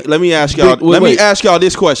too short." Let me ask y'all. Let me ask y'all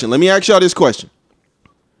this question.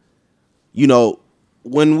 You know,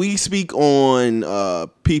 when we speak on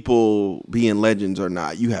people being legends or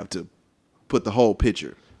not, you have to put the whole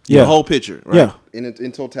picture. Yeah. The whole picture, right? Yeah.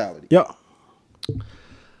 In totality. Yeah.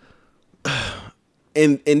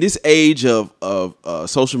 In this age of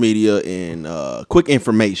social media and quick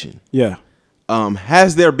information, Yeah.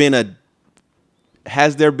 has there been a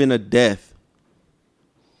death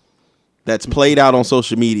that's played out on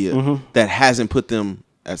social media that hasn't put them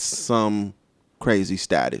at some crazy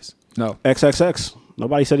status? No. XXX.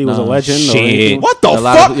 Nobody said he was a legend. Or Shit. anything. What the A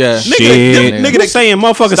lot fuck? of- yeah. Shit. Nigga, They saying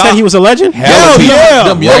motherfuckers said he was a legend? Hella people.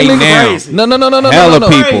 Them young Right niggas- now. No. Hella no.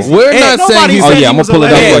 people. We're Hey, not saying nobody he's said Oh, he yeah, I'm was gonna pull a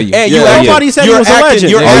it up legend. for you. Hey, Yeah, nobody said he you're was a acting,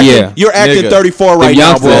 legend. You're Oh, acting, yeah. you're acting Nigga. 34 right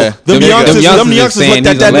now, bro. youngsters- Them Them youngsters youngsters looked saying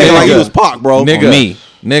at he's that a nigga like he legend. was Pac, bro. Nigga. Me.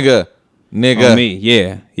 Nigga. On me,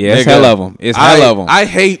 yeah. It's Nigga. hell of them. It's hell of them. I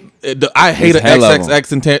hate an hell of 'em.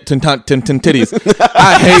 XXX and titties.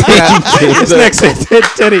 I hate that.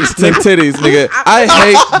 Titties. Titties, nigga. I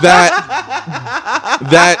hate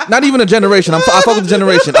that. Not even a generation. I fuck with the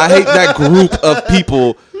generation. I hate that group of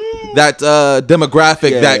people, that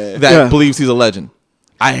demographic that believes he's a legend.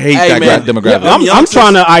 I hate Hey, that man. demographic. Yeah, I'm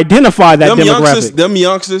trying to identify that demographic. Them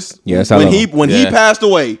youngsters. Yeah, that's how when I he love when he Yeah. passed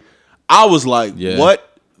away, I was like, Yeah. what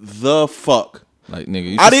the fuck? Like,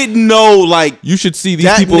 nigga, I didn't know like You should see these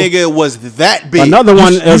that people. nigga was that big. Another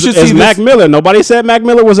one you is should see Mac this- Miller. Nobody said Mac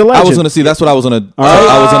Miller was a legend. I was gonna see. That's what I was gonna.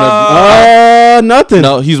 Nothing.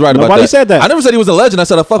 No, he's right about that. Nobody said that. I never said he was a legend. I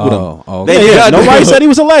said I fuck with him. Oh, They okay. did. Yeah, nobody said he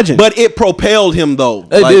was a legend. But it propelled him though.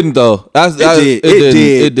 It Like, didn't though. It did. It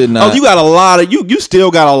did. It did not. Oh, you got a lot of you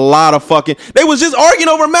still got a lot of fucking. They was just arguing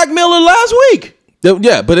over Mac Miller last week.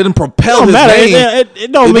 Yeah, but it didn't propel don't his matter. name.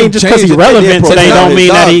 It don't mean didn't just because change he's it. It relevant didn't today propel don't it. mean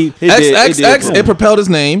that Dog. he. XXX, it propelled his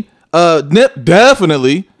name. Nip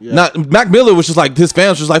definitely. Not Mac Miller was just like his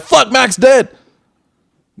fans was just like, fuck, Mac's dead.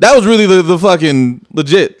 That was really the fucking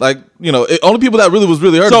legit. Like, you know, only people that really was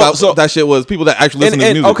really heard about that shit was people that actually listen to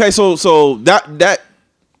the music. Okay, so that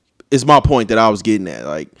is my point that I was getting at.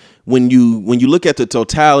 Like when you look at the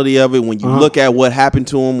totality of it, when you look at what happened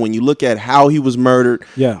to him, when you look at how he was murdered,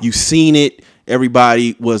 you've seen it.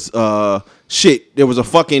 Everybody was shit. There was a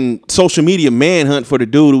fucking social media manhunt for the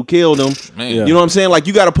dude who killed him. Man. You know what I'm saying? Like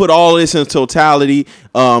you got to put all this in totality.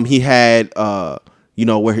 He had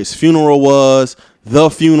where his funeral was, the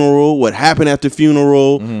funeral, what happened at the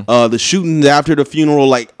funeral, the shootings after the funeral.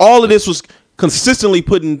 Like all of this was consistently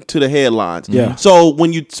put into the headlines. Yeah. So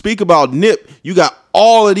when you speak about Nip, you got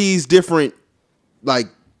all of these different like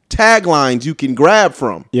taglines you can grab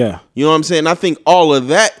from. Yeah. You know what I'm saying? I think all of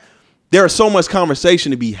that, there's so much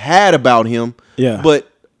conversation to be had about him. Yeah.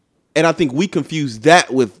 And I think we confuse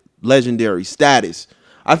that with legendary status.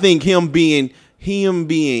 I think him being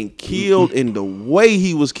killed and the way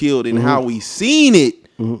he was killed and how we seen it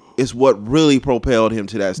is what really propelled him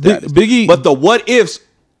to that status. Biggie, but the what ifs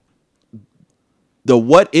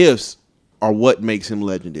are what makes him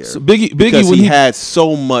legendary. So Biggie because when he had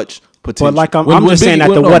so much potential. But like I'm When just saying Biggie-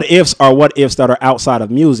 that the when- what ifs are what ifs that are outside of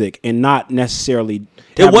music and not necessarily.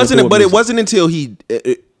 It wasn't until he.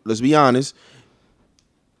 Let's be honest.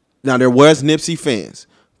 Now there was Nipsey fans,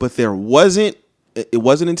 but there wasn't. It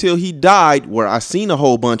wasn't until he died where I seen a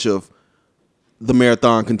whole bunch of the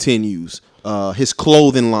Marathon Continues, his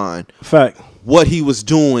clothing line, Fact. what he was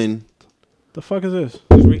doing. The fuck is this?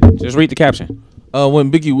 Just read the caption.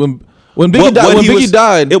 when Biggie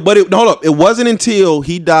died. Hold up. It wasn't until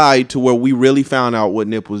he died to where we really found out what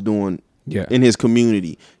Nip was doing. Yeah. In his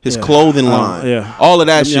community, his clothing line, Yeah. all of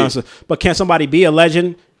that Let me be shit. honest. But can somebody be a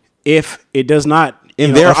legend if it does not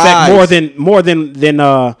In their affect eyes. more than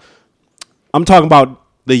I'm talking about.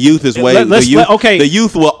 The youth is way. Let's- the youth, okay. The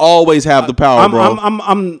youth will always have the power, bro.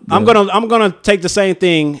 I'm gonna take the same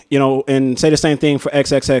thing, and say the same thing for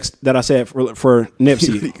XXX that I said for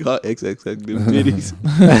Nipsey. XXX titties.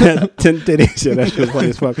 Titties. Yeah, that shit was funny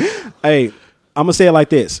as fuck. Hey, I'm gonna say it like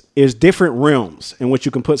this: there's different realms in which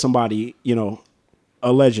you can put somebody,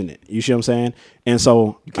 a legend in. You see what I'm saying? And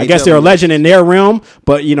so I guess tell they're a me. legend in their realm,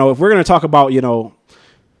 but if we're gonna talk about,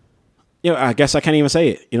 I guess I can't even say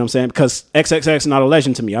it. You know what I'm saying? Because XXX is not a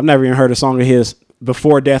legend to me. I've never even heard a song of his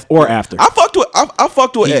before death or after. I fucked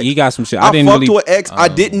with X. He got some shit. I didn't fucked really. with X. I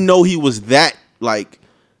didn't know he was that like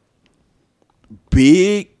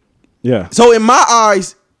big. Yeah. So in my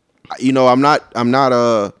eyes, I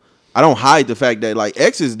don't hide the fact that like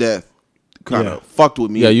X's death kind of fucked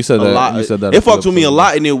with me. Yeah, you said a that. lot. You said that It a few fucked with me a episodes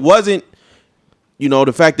lot, and it wasn't you know,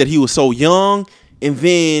 the fact that he was so young, and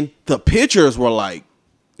then the pictures were like,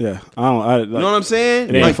 Yeah, you know what I'm saying?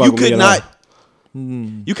 It ain't Like fuck you with me could at not, all.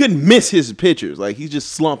 you couldn't miss his pictures. Like he's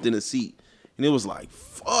just slumped in a seat, and it was like,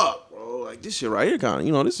 fuck, bro. Like this shit right here, kind of,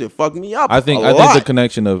 you know, this shit fucked me up. I think a the lot.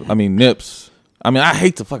 connection of Nips. I mean, I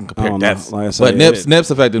hate to fucking I compare don't know. deaths, Like I said, but Nips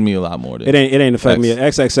affected me a lot more. Than It ain't affect me.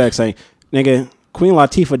 X. XXX ain't nigga. Queen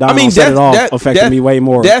Latifah dying I mean, on Set It Off that- affected that- me way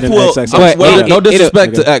more that than will- XXX. But- Well, It- no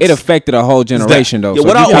disrespect to X. It affected a whole generation though. Yeah, So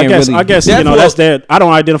what you I can't really, I guess Death you know will- that's that. I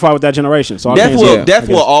don't identify with that generation, so I Death can't will say. death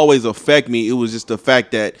will always affect me. It was just the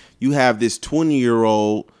fact that you have this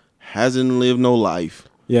 20-year-old hasn't lived no life.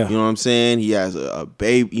 Yeah. You know what I'm saying? He has a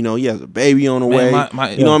baby, you know, he has a baby on the way.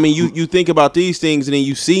 my- you know what I mean? You think about these things and then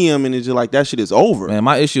you see him and it's just like that shit is over. Man,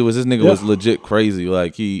 my issue was this nigga was legit crazy.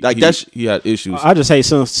 Like he had issues. I just hate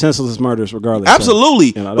senseless murders, regardless. So,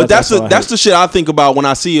 Absolutely. you know, But that's all I that's hate. the shit I think about when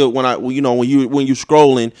I see it when you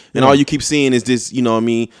scrolling and all you keep seeing is this, you know what I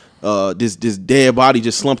mean? This dead body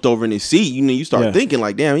just slumped over in his seat. You know, you start thinking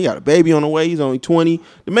like, damn, he got a baby on the way. He's only 20.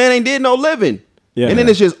 The man ain't did no living. Yeah. And then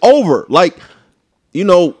it's just over. Like, you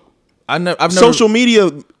know, I've never social media.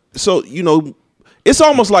 So, you know, it's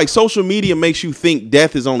almost like social media makes you think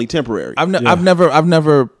death is only temporary. I've never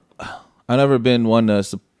been one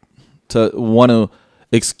to want to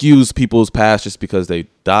excuse people's past just because they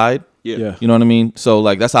died. Yeah. You know what I mean? So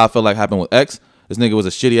like that's how I feel like happened with X. This nigga was a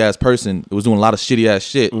shitty ass person. It was doing a lot of shitty ass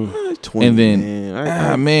shit. 20, And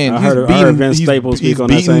then man. I heard Vince Staples speak on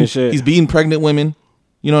that same shit. He's beating pregnant women.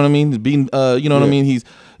 You know what I mean? He's beating you know what I mean?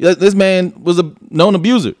 This man was a known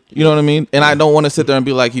abuser. You know what I mean? And I don't want to sit there and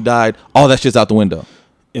be like he died. All that shit's out the window.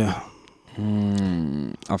 Yeah.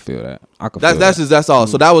 I feel that. I can That's all.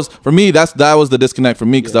 So that was for me. That was the disconnect for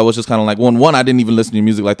me because I was just kind of like one. I didn't even listen to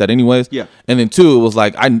music like that anyways. Yeah. And then two, it was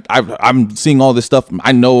like I'm seeing all this stuff.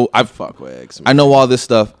 I know I know all this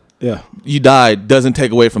stuff. Yeah. You died doesn't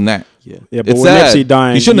take away from that. Yeah. Yeah, but It's with sad. Nipsey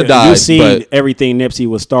dying, He shouldn't have you died, seen but- everything Nipsey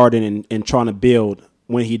was starting and trying to build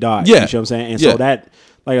when he died. Yeah. You know what I'm saying? And Yeah. so that,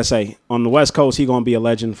 like I say, on the West Coast, he gonna be a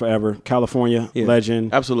legend forever. California,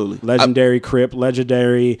 legend. Absolutely. Legendary Crip,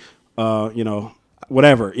 legendary, you know,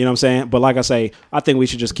 whatever. You know what I'm saying? But like I say, I think we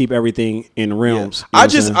should just keep everything in realms. You know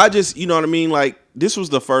what I'm saying? you know what I mean? Like this was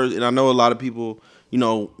the first, and I know a lot of people, you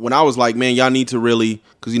know, when I was like, man, y'all need to really,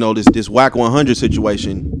 because you know this Whack 100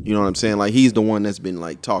 situation, you know what I'm saying? Like he's the one that's been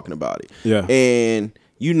like talking about it. Yeah. And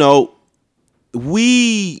you know,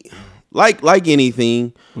 we like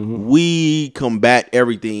anything, we combat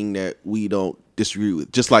everything that we don't disagree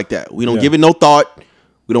with, just like that. We don't give it no thought.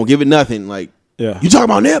 We don't give it nothing. Like, Yeah. you talking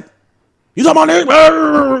about Nip? You talking about Nip?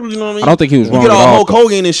 You know what I mean? I don't think he was You wrong get at all all. Hulk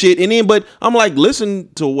Hogan and shit, and then but I'm like, listen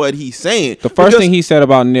to what he's saying. The first thing he said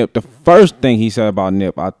about Nip,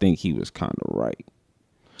 I think he was kind of right.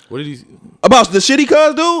 What did he? about the shitty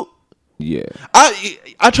cuz dude. Yeah.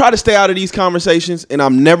 I try to stay out of these conversations, and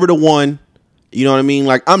I'm never the one. You know what I mean?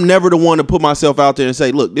 Like I'm never the one to put myself out there and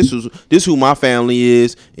say, look, this is who my family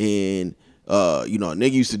is, and you know,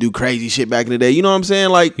 nigga used to do crazy shit back in the day. You know what I'm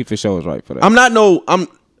saying? Like He for sure was right for that.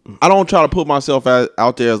 I don't try to put myself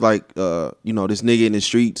out there as like you know, this nigga in the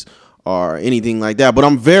streets or anything like that. But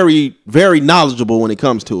I'm very, very knowledgeable when it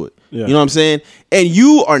comes to it. Yeah. You know what I'm saying? And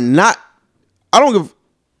you are not. I don't give.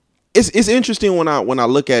 It's interesting when I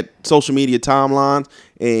look at social media timelines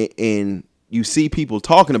and you see people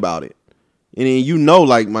talking about it, and then you know,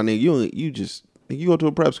 like my nigga, you go to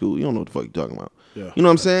a prep school, you don't know what the fuck you talking about. Yeah. You know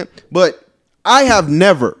what I'm saying? But I have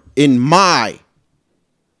never in my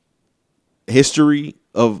history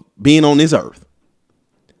of being on this earth,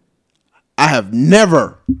 I have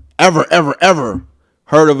never, ever, ever, ever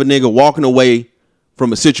heard of a nigga walking away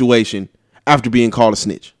from a situation after being called a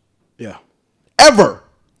snitch. Yeah. Ever.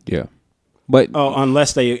 yeah. But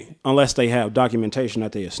Unless they have documentation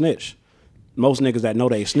that they a snitch. Most niggas that know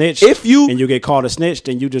they snitch. If you- and you get called a snitch,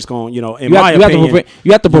 then you just going, you know, in you my opinion,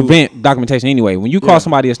 you have to prevent documentation anyway. When you call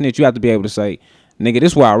somebody a snitch, you have to be able to say, "Nigga,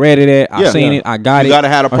 this is where I read it at. I Yeah. seen Yeah. it. I got it." You gotta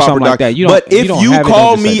have a or proper something like that. You don't. But if don't you have it, don't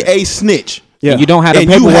call just say me that. a snitch, Yeah. and you don't have the and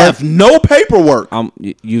paperwork, you have no paperwork,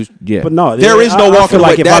 yeah. But no, There is no I walking feel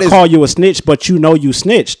like away. if That I is- call you a snitch, but you know you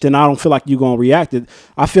snitched, then I don't feel like you gonna react it.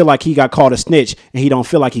 I feel like he got called a snitch and he don't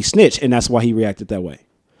feel like he snitched, and that's why he reacted that way.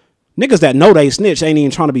 Niggas that know they snitch ain't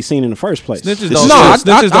even trying to be seen in the first place. Snitches No, don't. I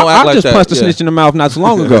snitches don't act like just that. punched a Yeah. snitch in the mouth not too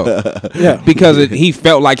long ago. Yeah. because he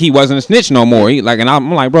felt like he wasn't a snitch no more. And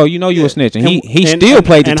I'm like, bro, you know you a snitch, and he And- still and-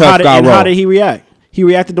 played the and tough how did- guy and role. how did he react? He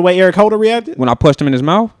reacted the way Eric Holder reacted? When I punched him in his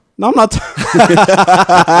mouth? No, I'm not.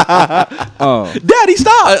 Daddy,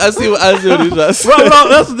 stop. I see what he's trying to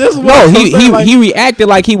say. This is what No, I'm he saying, like- he reacted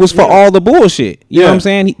like he was for all the bullshit. You know what Yeah. I'm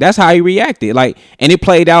saying? That's how he reacted. Like, and it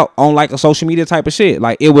played out on like a social media type of shit.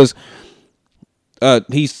 Like it was.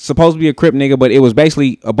 he's supposed to be a Crip nigga, but it was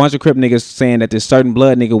basically a bunch of Crip niggas saying that this certain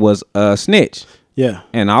blood nigga was a snitch. Yeah.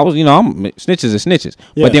 And I was, snitches are snitches.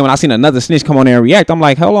 Yeah. But then when I seen another snitch come on there and react, I'm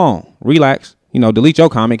like, hold on, relax. Delete your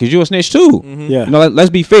comment because you a snitch too. Yeah. Let's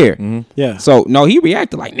be fair. Yeah. So no, he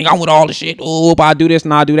reacted like, nigga, I'm with all the shit. Oh, if I do this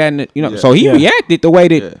and I do that, and so he reacted the way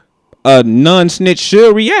that a non-snitch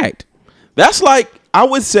should react. That's like, I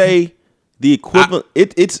would say the equivalent.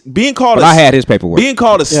 It's being called. But I had his paperwork. Being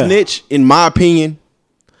called a snitch, in my opinion,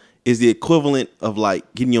 is the equivalent of like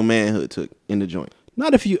getting your manhood took in the joint.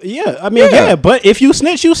 Not if you, but if you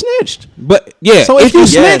snitch, you snitched. But yeah, So if you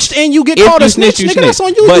snitched and you get called a snitch, nigga, that's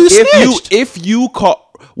on you. But You snitched. if you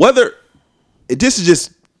call, whether this is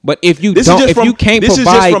just. But if you This don't, is just if from, you can't this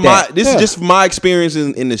provide is just from that, my, this is just from my experience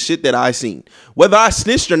in the shit that I seen. Whether I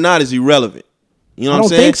snitched or not is irrelevant. You know what I'm don't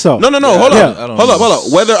saying? think so. No. Yeah, Hold I on. don't Hold know.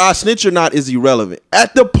 up. Whether I snitch or not is irrelevant.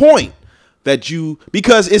 At the point that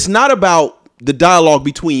because it's not about the dialogue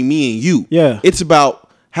between me and you. Yeah. It's about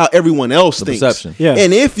how everyone else thinks. perception. Yeah.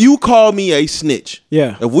 And if you call me a snitch,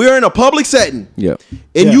 Yeah. if we're in a public setting, yeah,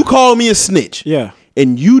 and you call me a snitch, Yeah.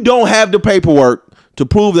 and you don't have the paperwork to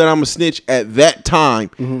prove that I'm a snitch at that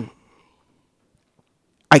time,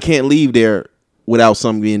 I can't leave there without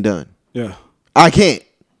something being done. Yeah. I can't.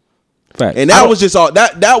 fact. And that was just all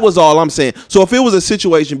that was all I'm saying. So if it was a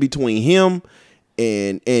situation between him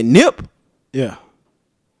and Nip, Yeah.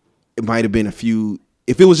 it might have been a few.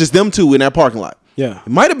 If it was just them two in that parking lot, Yeah. it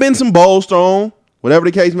might have been some balls thrown, whatever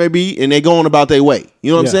the case may be, and they going about their way.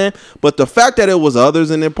 You know what I'm saying? But the fact that it was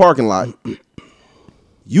others in their parking lot,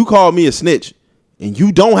 you called me a snitch, and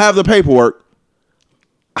you don't have the paperwork.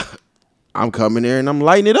 I'm coming there and I'm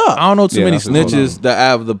lighting it up. I don't know too many that's what's going snitches that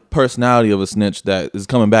have the personality of a snitch that is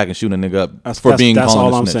coming back and shooting a nigga up That's called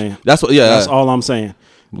all a I'm snitch. saying. That's what. That's all I'm saying.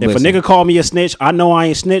 If a Listen. nigga call me a snitch, I know I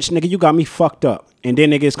ain't snitch, nigga. You got me fucked up, and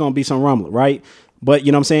then nigga, it's gonna be some rumble, right? But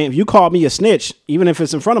you know what I'm saying? If you call me a snitch, even if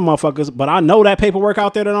it's in front of motherfuckers, but I know that paperwork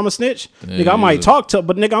out there that I'm a snitch, nigga, I might talk to,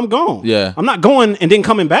 but nigga, I'm gone. Yeah. I'm not going and then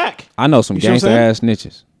coming back. I know some You see what I'm gangster saying?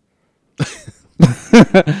 ass snitches.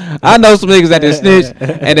 I know some niggas that did snitch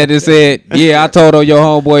and that just said, "Yeah, I told on your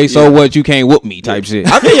homeboy, so what? You can't whoop me," type shit.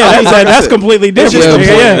 That's completely different. just nigga, the point.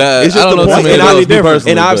 yeah. It's just I don't the know point. too many And of I- those me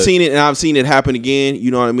personally, And I've but- seen it, and I've seen it happen again. You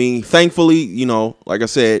know what I mean? Thankfully, like I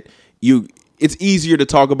said, it's easier to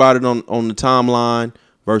talk about it on the timeline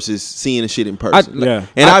versus seeing the shit in person. Yeah.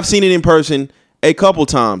 And I've seen it in person a couple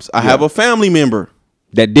times. I have a family member.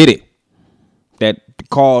 That did it. That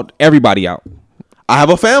called everybody out. I have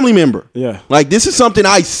a family member. Yeah. Like, this is something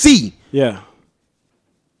I see. Yeah.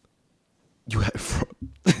 You have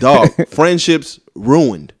dog friendships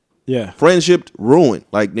ruined. Yeah. Friendship ruined.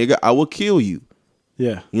 Like, nigga, I will kill you.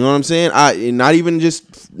 Yeah. You know what I'm saying? And not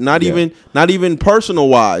even personal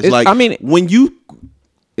wise. It's- Like, I mean- when you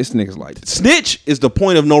It's niggas like this. snitch is the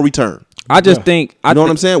point of no return. I just think You know what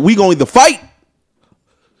I'm saying? We gonna either fight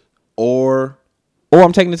or or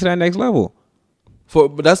I'm taking it to that next level.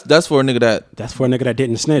 But that's for a nigga that That's for a nigga that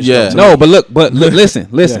didn't snitch. Yeah. though, to me. No, but listen.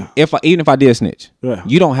 Yeah. Even if I did snitch, Yeah.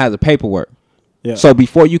 you don't have the paperwork. Yeah. So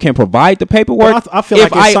before you can provide the paperwork, But I feel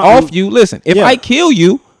if like it's I something- off you, listen. If Yeah. I kill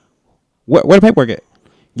you, where the paperwork at?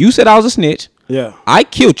 You said I was a snitch. Yeah. I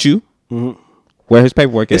killed you. Where his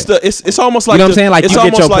paperwork at? it's almost like You know what I'm saying? Like, it's you get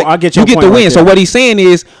almost your like point. I get you your get point the win. right So there. what he's saying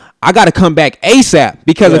is, I got to come back ASAP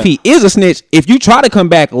because if Yeah. he is a snitch, if you try to come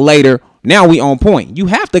back later, now we on point. You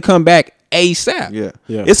have to come back ASAP. yeah.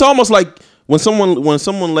 Yeah. It's almost like when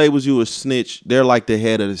someone labels you a snitch, they're like the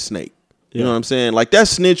head of the snake. You know what I'm saying? Like, that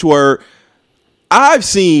snitch word, I've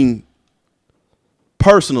seen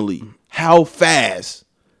personally how fast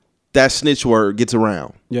that snitch word gets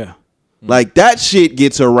around. Yeah. Like, that shit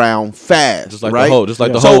gets around fast. just like right? the whole, just like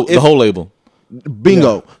Yeah. the So whole, if- the whole label.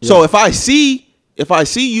 Bingo. Yeah. So if I see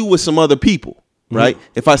you with some other people, right?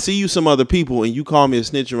 If I see you some other people and you call me a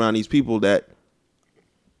snitch around these people that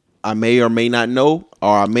I may or may not know,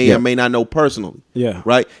 or I may or may not know personally. Yeah.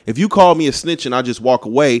 Right? If you call me a snitch and I just walk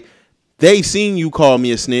away, they seen you call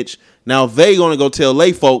me a snitch. Now they gonna go tell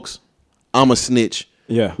they folks I'm a snitch.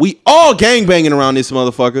 Yeah. We all gangbanging around this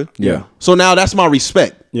motherfucker. Yeah. So now that's my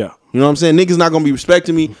respect. Yeah. You know what I'm saying? Niggas not gonna be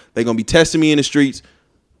respecting me. They gonna be testing me in the streets.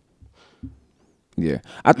 Yeah.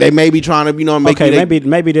 They may be trying to, make Okay, me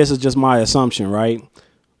maybe this is just my assumption, right?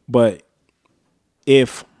 But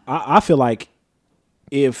if I feel like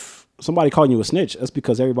if somebody calling you a snitch, that's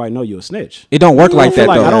because everybody know you a snitch. It don't work I like feel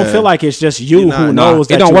that though. I don't feel like it's just you You're who not- knows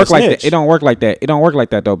that it don't you work a like snitch. that. It don't work like that. It don't work like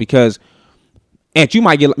that though because, Ant,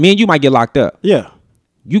 me and you might get locked up. Yeah.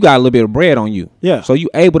 You got a little bit of bread on you. Yeah. So you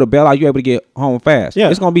able to bail out. You able to get home fast. Yeah.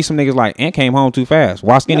 It's gonna be some niggas like Ant came home too fast.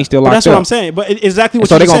 Why Skinny still But locked that's up? what I'm saying. But exactly what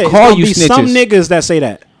So you they gonna said. call It's you be some snitches. niggas that say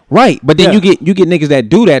that. Right, but then Yeah. you get niggas that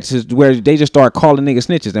do that to where they just start calling niggas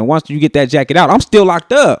snitches, and once you get that jacket out, I'm still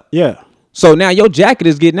locked up. Yeah. So now your jacket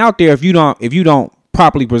is getting out there if you don't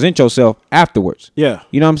properly present yourself afterwards. Yeah.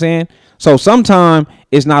 You know what I'm saying? So sometimes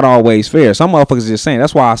it's not always fair. Some motherfuckers just saying.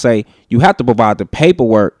 That's why I say you have to provide the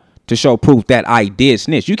paperwork to show proof that I did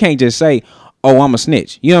snitch. You can't just say, "Oh, I'm a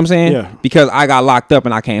snitch." You know what I'm saying? Yeah. Because I got locked up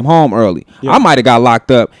and I came home early. Yeah. I might have got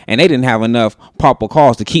locked up and they didn't have enough proper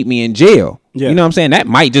cause to keep me in jail. Yeah. You know what I'm saying? That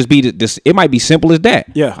might just be this. It might be simple as that.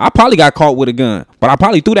 Yeah. I probably got caught with a gun, but I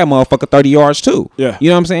probably threw that motherfucker 30 yards too. Yeah. You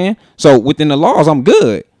know what I'm saying? So within the laws, I'm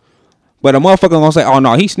good. But a motherfucker gonna say, "Oh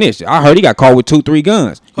no, he snitched. I heard he got caught with 2-3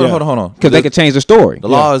 guns." Hold on. Because they could change the story. The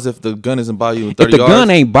law is if the gun isn't by you in If 30 the yards. gun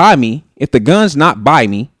ain't by me, if the gun's not by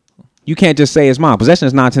me, you can't just say it's mine. Possession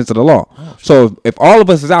is 9/10 of the law. So if all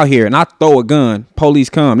of us is out here and I throw a gun, police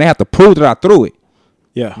come, they have to prove that I threw it.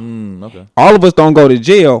 Yeah. Okay. All of us don't go to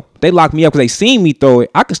jail. They lock me up because they seen me throw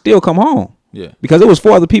it. I could still come home. Yeah. Because there was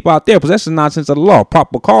 4 other people out there. Possession is 9/10 of the law.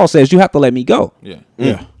 Proper call says you have to let me go. Yeah.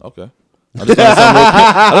 Yeah. Okay. I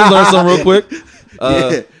just learned something real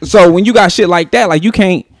quick. So when you got shit like that, like you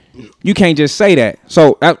can't just say that.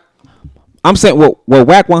 So I'm saying what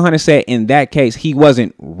Wack 100 said in that case, he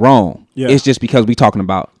wasn't wrong. Yeah. It's just because we talking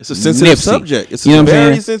about It's a sensitive Nipsey. subject. It's You know a what I'm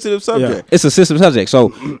very saying? sensitive subject. It's a sensitive subject.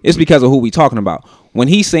 So it's because of who we talking about. When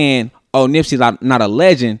he's saying, "Oh, Nipsey's not a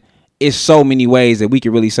legend," it's so many ways that we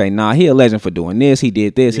could really say, "Nah, he a legend for doing this. He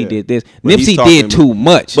did this. He did this." But he's Nipsey talking- did too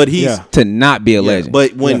much, But he's Yeah. to not be a legend.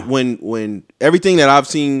 But when everything that I've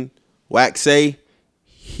seen Wax say,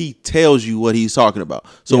 he tells you what he's talking about.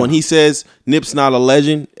 So when he says Nip's not a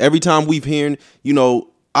legend, every time we've heard,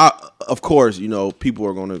 of course, people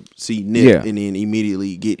are gonna see Nip Yeah. and then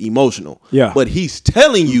immediately get emotional. Yeah. But he's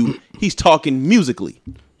telling you he's talking musically.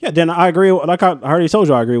 Yeah, then I agree. Like I already told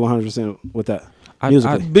you, I agree 100% with that.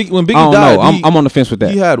 Musically. When Biggie I don't died, know. I'm on the fence with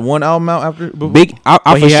that. He had one album out after. Before? Big, I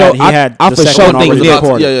But for he sure, had- he had I the for second sure one think already Nip.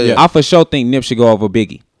 recorded. Yeah. I for sure think Nip should go over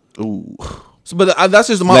Biggie. Ooh. So, but that's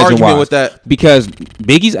just my Legend-wise. argument with that. Because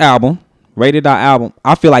Biggie's album, Rated R album,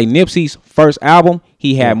 I feel like Nipsey's first album,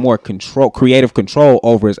 he had more creative control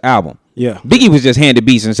over his album. Yeah. Biggie was just handed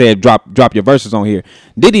beats and said, drop your verses on here.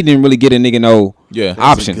 Diddy didn't really get a nigga no Yeah. That's a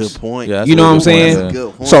options. Good point. Yeah, that's You know a what I'm good point. saying? That's a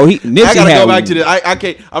good point. So I Nipsey gotta had go back to this. I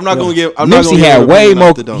can't. I'm not gonna give. I'm not Nipsey gonna had give way everyone more.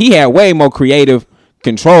 off the dome. He had way more creative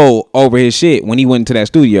control over his shit when he went into that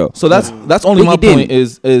studio. So that's only Biggie my didn't. point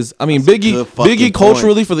is I mean That's a good Biggie fucking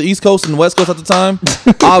culturally for the East Coast and West Coast at the time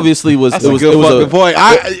obviously was That's it a was good it was fucking a point.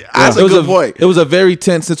 That's a it was good point. It was a very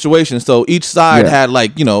tense situation. So each side Yeah. had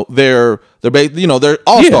like they're they're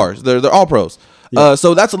all stars. They're all pros.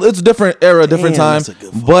 So it's a different era, different Damn, time. that's a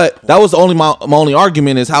good fucking But that was only my only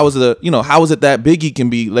argument is how is it that Biggie can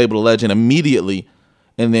be labeled a legend immediately,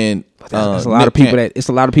 and then It's a lot of people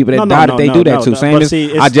that No, died that they do that no, too. no. Same But as see,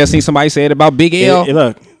 it's- I just seen somebody say it about Big L,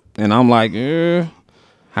 Look, and I'm like,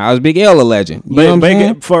 how's Big L a legend? You know what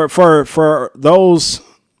I'm saying? for those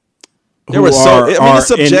who There was are, it's are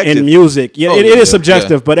subjective. in music, yeah, Oh, it yeah, is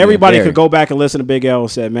subjective. But everybody very. could go back and listen to Big L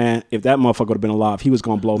and say, "Man, if that motherfucker would have been alive, he was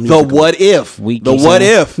gonna blow The music." what if? We The keep what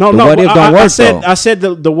saying- if? No, The no. what if don't I work, said though. I said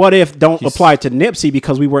the what if don't apply to Nipsey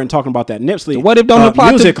because we weren't talking about that Nipsey. The what if don't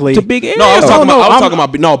apply musically to Big L? No, I was No, talking no, about. I was I'm- talking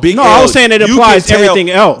about. No, Big. No, L. I was saying it You applies can to tell-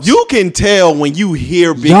 everything else. You can tell when you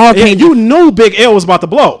hear Big. Y'all And you knew Big L was about to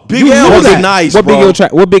blow. Big You L knew was that. nice, What bro.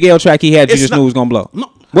 What Big L track he had? You It's just not- knew was gonna blow. No.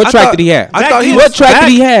 What I track thought- did he have? I thought he What was- track did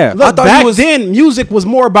he have? Look, thought he back was- then, music was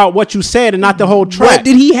more about what you said and not the whole track. What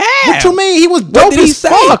did he have? What you mean? He was What dope did he as say?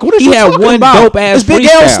 fuck. What is He you had talking one about? dope-ass Is Big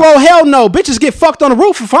L freestyle. slow? Hell no. Bitches get fucked on the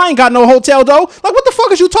roof if I ain't got no hotel though. Like what the fuck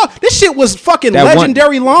is you talking? This shit was fucking That one-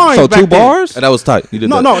 legendary lines. So back 2 then. bars? And that was tight. You did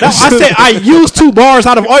No, that. no. I said I used 2 bars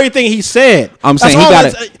out of everything he said. I'm That's saying he all got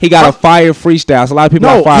that's- he got a fire freestyle. So a lot of people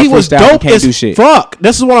No, got fire he was freestyle and dope can't as do shit. fuck.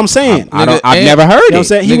 This is what I'm saying. I've And- never heard You know it. what I'm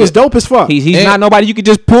saying? He Nigga, was dope as fuck. He's And- not nobody you can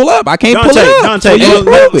just pull up. I can't pull Dante, it up. Dante, so you you can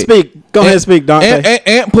prove it. speak. Go ahead and speak, Dante.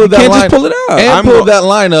 And pulled You that can't just line. pull it up. And I'm pulled go- that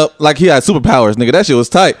line up like he had superpowers, nigga. That shit was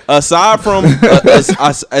tight. Aside from,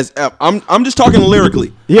 I'm just talking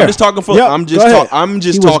lyrically. Yeah. I'm just talking for. Yeah, I'm go just. ahead. I'm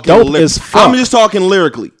just He was talking. dope as fuck. I'm just talking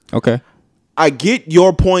lyrically. Okay. I get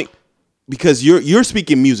your point because you're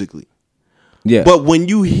speaking musically. Yeah. But when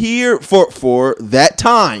you hear for that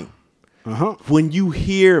time, Uh-huh. when you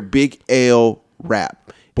hear Big L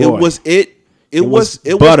rap, Boy. it was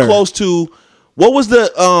butter. close to what was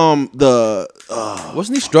the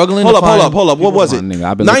Wasn't he struggling? hold to up. What was it? on, nigga.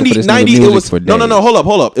 I've been looking for this nigga 90 it music was for no days.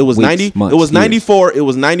 hold up. It was Weeks, 90 months, it was years. 94 it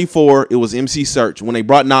was 94 it was MC Search when they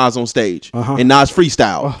brought Nas on stage and Nas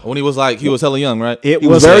freestyle. When he was he was hella young, right? It was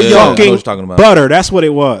was very very young. I know what fucking you're talking about. butter. That's what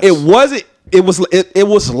it was. It wasn't. It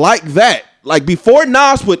was like that. like before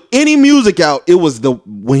Nas put any music out, it was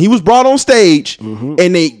when he was brought on stage and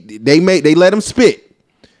they let him spit.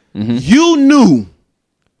 You knew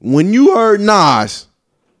when you heard Nas,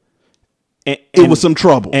 it was some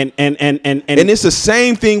trouble. And it's the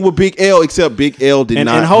same thing with Big L, except Big L did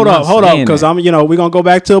not. And hold up, because we're gonna go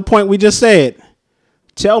back to a point we just said.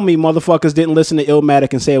 Tell me, motherfuckers didn't listen to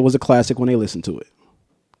Illmatic and say it was a classic when they listened to it.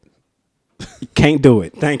 You can't do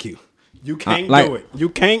it. Thank you. You can't do it. You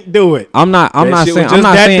can't do it. I'm not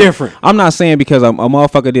saying different. I'm not saying because a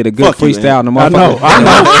motherfucker did a good freestyle and a I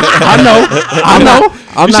motherfucker. know.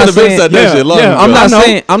 I'm not saying that shit long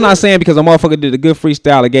ago. I'm not saying because a motherfucker did a good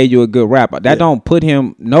freestyle and gave you a good rap. That don't put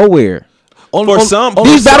him nowhere.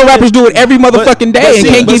 These battle rappers do it every motherfucking day and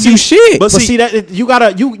can't give you shit. But see that you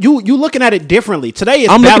gotta you looking at it differently. Today it's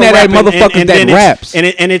I'm looking at that motherfucker that raps and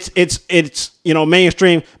it's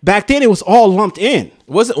mainstream. Back then it was all lumped in.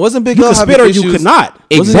 Wasn't Big You L could having spit or issues? you could not.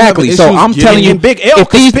 Exactly. So I'm telling you, And Big L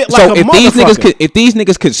could spit like a motherfucker. if these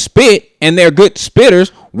niggas could spit and they're good spitters,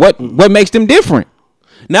 what makes them different?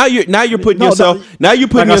 Now you're putting yourself. Now you're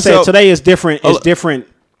putting like yourself. I said, today is different. It's different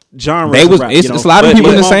genres. They was of rap, it's a lot of people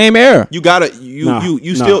in the same era. You gotta you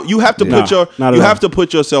have to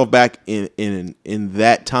put yourself back in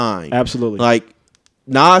that time. Absolutely. Like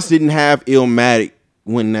Nas didn't have Illmatic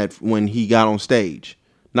when he got on stage.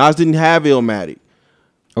 Nas didn't have Illmatic.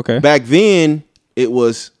 Okay. Back then it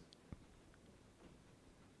was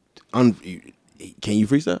can you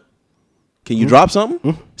freestyle? Can you drop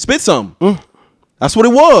something? Spit something. That's what it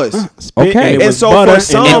was. Okay. And so for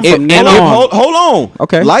some, hold on.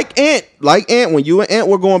 Okay. Like Ant, when you and Ant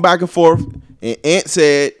were going back and forth, and Ant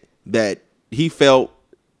said that he felt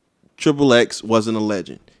Triple X wasn't a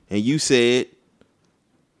legend, and you said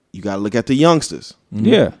you got to look at the youngsters.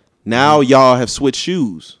 Yeah. Now y'all have switched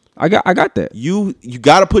shoes. I got that. You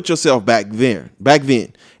got to put yourself back then.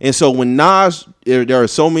 And so when Nas, there are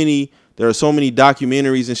so many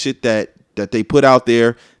documentaries and shit that they put out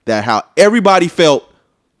there that how everybody felt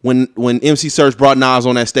when MC Serch brought Nas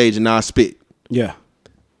on that stage and Nas spit. Yeah.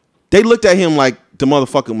 They looked at him like the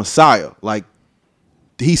motherfucking Messiah. Like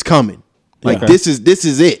he's coming. Like Yeah. this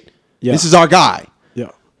is it. Yeah. This is our guy. Yeah.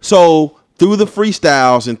 So through the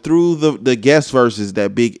freestyles and through the guest verses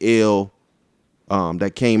that Big L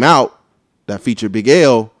that came out that featured Big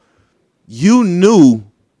L, you knew,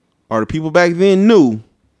 or the people back then knew,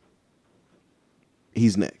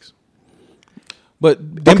 he's next. But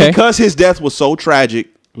And because his death was so tragic,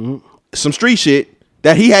 some street shit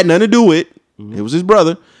that he had nothing to do with, it was his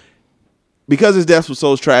brother. Because his death was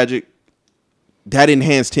so tragic, that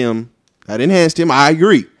enhanced him. I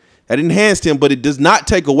agree. That enhanced him, but it does not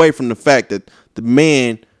take away from the fact that the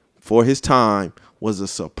man, for his time, was a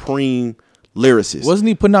supreme lyricist. wasn't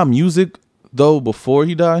he putting out music though before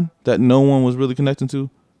he died that no one was really connecting to?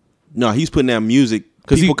 No, he's putting out music.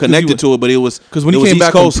 'Cause People he- 'cause he connected was- to it, but it was Because when it he was came East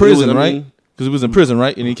back from Coast. prison, It was- right? Because he was in prison,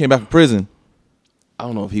 right? And he came back from prison. I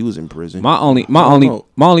don't know if he was in prison. My only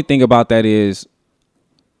thing about that is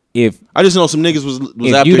if I just know some niggas was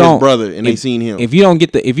if after you his don't- brother and they if- seen him. If you don't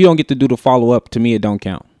get to do the follow up, to me it don't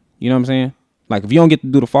count. You know what I'm saying? Like if you don't get to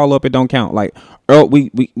do the follow up, it don't count. Like Earl, we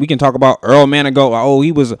can talk about Earl Manigault. Oh,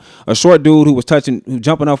 he was a short dude who was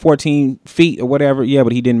jumping up 14 feet or whatever. Yeah,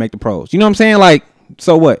 but he didn't make the pros. You know what I'm saying? Like,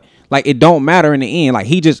 so what? Like it don't matter in the end. Like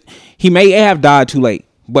he may have died too late,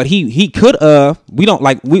 but he could have. We don't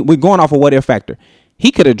like we're going off of what if factor. He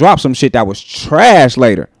could have dropped some shit that was trash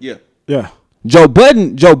later. yeah. Yeah. Joe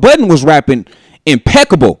Budden was rapping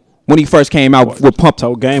impeccable when he first came out with Pump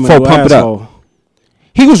Told Game before a new Pump It asshole. Up.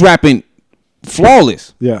 He was rapping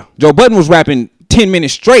flawless. Yeah. Joe Budden was rapping 10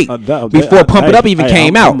 minutes straight before Pump It Up even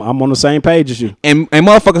came out. I'm on the same page as you. And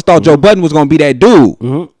motherfuckers thought Joe Budden was gonna be that dude.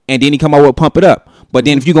 And then he come out with Pump It Up. But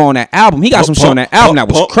then if you go on that album, he got some shit on that album that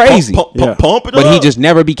was crazy. Pump it But up. he just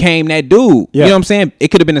never became that dude. Yeah. You know what I'm saying? It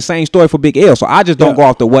could have been the same story for Big L. So I just don't go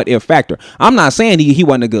off the what if factor. I'm not saying he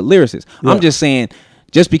wasn't a good lyricist. I'm just saying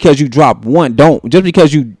just because you drop one, just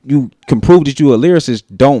because you can prove that you a lyricist,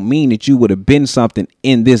 don't mean that you would have been something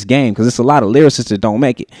in this game. Because it's a lot of lyricists that don't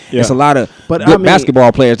make it. Yeah. It's a lot of But good I mean-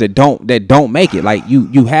 basketball players that don't make it. Like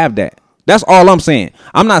you have that. That's all I'm saying.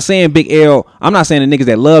 I'm not saying Big L. I'm not saying the niggas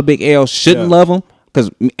that love Big L shouldn't love him. Because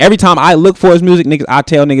every time I look for his music, niggas, I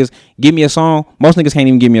tell niggas, give me a song. Most niggas can't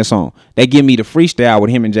even give me a song. They give me the freestyle with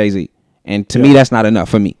him and Jay-Z. And to me, that's not enough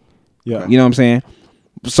for me. Yeah. You know what I'm saying?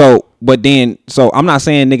 So I'm not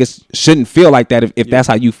saying niggas shouldn't feel like that if that's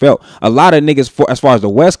how you felt. A lot of niggas, as far as the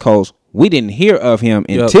West Coast, we didn't hear of him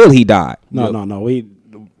until he died. No.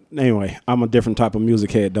 anyway, I'm a different type of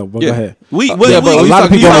music head though. But go ahead. but a lot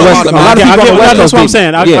of people on the West. A lot of I people on get the West that's Coast. what I'm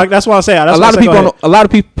saying. Yeah. That's why I say. A lot of people. A lot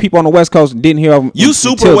of people on the West Coast didn't hear of him. You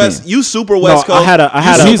super West Coast. I had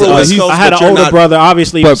an older brother,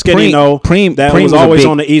 obviously But Skinny Preem that was was a always big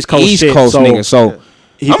on the East Coast East shit. Coast So nigga. So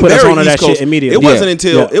he I'm put us very on to East that Coast. shit immediately. It wasn't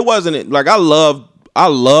until it wasn't like I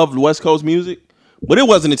loved West Coast music, but it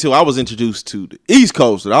wasn't until I was introduced to the East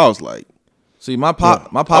Coast that I was like, See, my pops,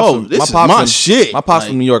 this is my shit. My pops Like-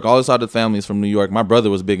 from New York. All his side of the family is from New York. My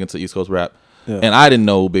brother was big into East Coast rap, and I didn't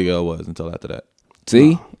know who Big L was until after that.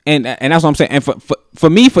 see, and that's what I'm saying. And for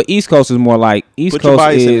me, for East Coast is more like East put your Coast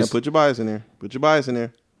bias in there. is Put your bias in there. Put your bias in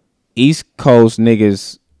there. East Coast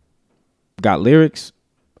niggas got lyrics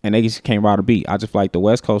and they just can't ride a beat. I just feel like the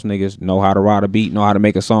West Coast niggas know how to ride a beat, know how to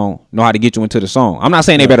make a song, know how to get you into the song. I'm not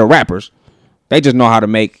saying they better rappers. They just know how to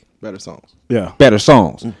make Better songs. Yeah. better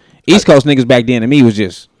songs. East Coast niggas back then to me was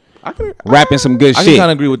just rapping some good I shit. can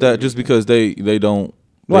kind of agree with that, just because they don't.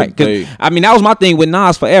 Right, They, I mean that was my thing with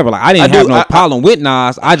Nas forever. Like I didn't have no problem with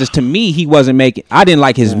Nas. I just to me he wasn't making. I didn't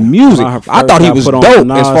like his music. When I I first thought he got was put dope on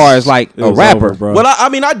Nas, as far as like it a was rapper. over, bro. Well,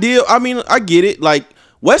 I get it. Like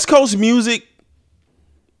West Coast music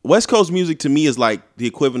to me is like the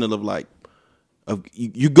equivalent of like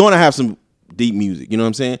you're gonna have some deep music. You know what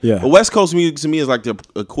I'm saying? Yeah. But West Coast music to me is like the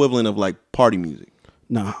equivalent of like party music.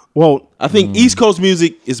 Nah. Well, I think East Coast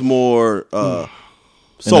music is more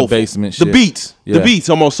soulful. basement The shit. beats. Yeah. The beats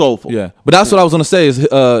are more soulful. Yeah, but that's what I was gonna say is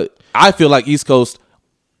I feel like East Coast,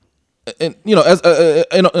 and as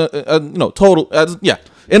total as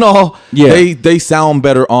in all, they sound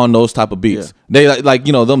better on those type of beats. Yeah. They like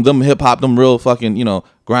them hip hop, them real fucking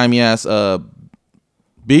grimy ass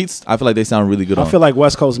beats. I feel like they sound really good. I feel like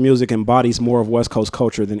West Coast music embodies more of West Coast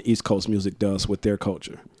culture than East Coast music does with their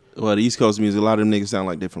culture. Well, the East Coast music, a lot of them niggas sound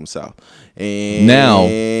like they're from the South. And Now.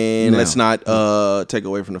 let's not take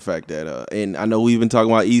away from the fact that, and I know we've been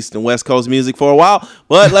talking about East and West Coast music for a while,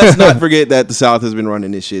 but let's not forget that the South has been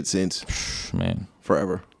running this shit since man.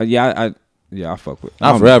 forever. I fuck with.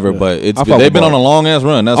 Not forever, but I fuck with they've been Bars. on a long ass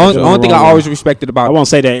run. That's Only thing I always respected about I won't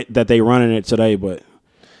say that they running it today, but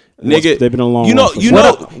Nigga, they've been a long. you know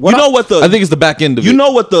run. what the I think it's the back end of you it.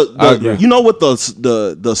 know what I agree.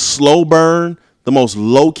 the slow burn, the most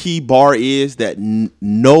low key bar is that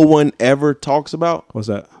no one ever talks about. What's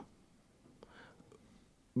that?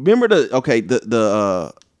 Remember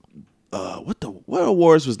what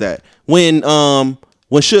awards was that when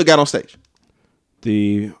Suge got on stage?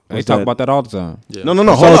 they talk about that all the time. Yeah. No,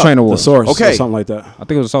 Soul hold Train up. Award. The Source, Okay. or something like that. I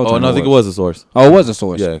think it was a Soul Oh Train no, I think it Awards. was a source. Oh, it was a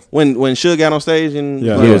source. Yeah, When Suge got on stage and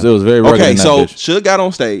Yeah. it was very rugged. okay, in that so bitch. Suge got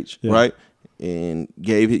on stage, Yeah. right, and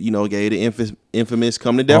gave the infamous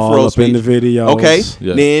 "Come to Death All Row" up in speech. the videos. Okay,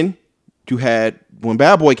 Yeah. then you had when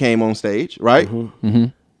Bad Boy came on stage, right? Mm-hmm.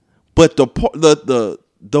 But the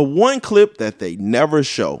one clip that they never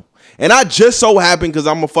show, and I just so happened because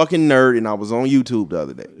I'm a fucking nerd and I was on YouTube the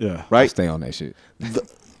other day. Yeah. right. Stay on that shit. Shout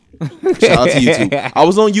out to YouTube. I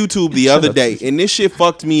was on YouTube the other day, and this shit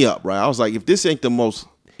fucked me up, right? I was like, if this ain't the most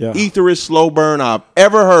etherish slow burn I've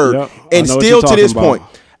ever heard, Yep. I and know what still you're to this talking point,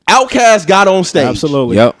 about. Outkast got on stage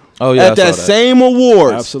Absolutely. Yep. Oh yeah, at I saw that same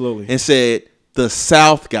awards, Absolutely. and said the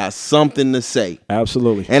South got something to say.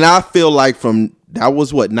 Absolutely. And I feel like that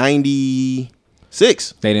was what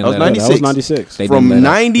 96. They didn't That was let up. 96. That was 96. They From didn't let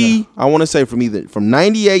up. 90, I want to say from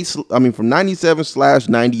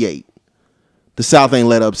 97/98. The South ain't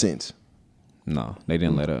let up since. No, they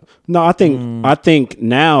didn't let up. No, I think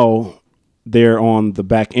now they're on the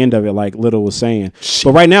back end of it, like Little was saying.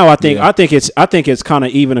 But right now, I think it's kind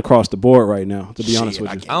of even across the board right now. To be honest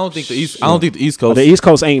with you, I don't think the East Coast. the East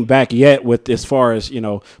Coast ain't back yet with as far as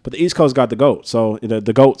but the East Coast got the GOAT, so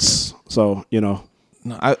the GOATs. So No,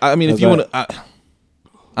 I mean, if How's you want that? to,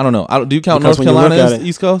 I don't know. Do you count Because North when you look Carolina at as it-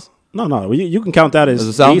 East Coast? no, you can count that as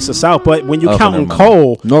the South? East or South. But when you Okay, counting never mind.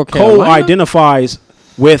 Cole, North Cole Carolina? identifies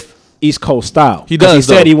with East Coast style. He 'Cause does, He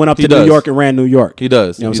said though. he went up He to does. New York and ran New York. He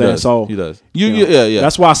does. You know what He I'm saying? does. So He does. Yeah.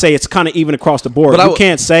 That's why I say it's kind of even across the board. But You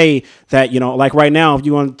can't say that, like right now, if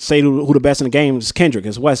you want to say who the best in the game is Kendrick,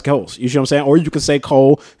 it's West Coast. You see what I'm saying? Or you can say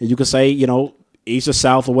Cole, and you can say, East or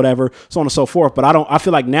South or whatever, so on and so forth. But I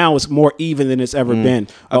feel like now it's more even than it's ever been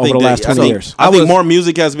over the last 20 years. I think more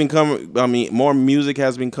music has been coming. I mean, more music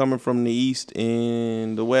has been coming from the East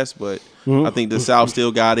and the West, but I think the South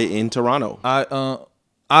still got it in Toronto. I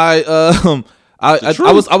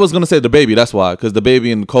was gonna say the baby. That's why, because the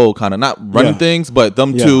baby and Cole kind of not running Yeah. things, but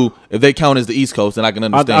them Yeah. two, if they count as the East Coast, then I can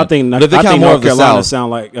understand. I think But if they count more North of the Carolina South,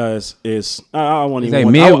 sound like is I won't Is they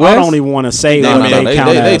even. I Midwest? don't even want to say no, what no, they count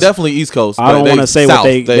they as. definitely East Coast. I don't but want to say South.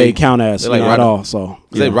 what they count as they like at right all. up- So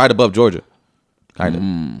They right above Georgia, kind of.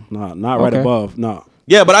 not right Okay. above. No.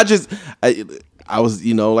 Yeah, but I was,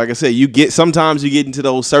 like I said, sometimes you get into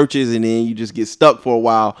those searches and then you just get stuck for a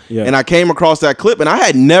while. Yeah. And I came across that clip and I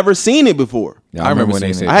had never seen it before. Yeah, I remember when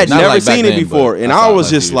they said I had Not never like back seen it then, before, but and I I saw it was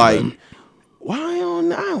like just 2 years like, ago. why I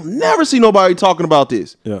don't never see nobody talking about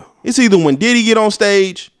this. Yeah. It's either when Diddy get on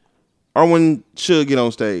stage or when Suge get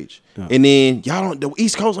on stage. Yeah. And then the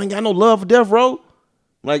East Coast ain't got no love for Death Row.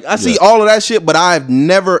 Like I see all of that shit, but I've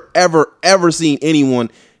never, ever seen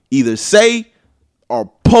anyone either say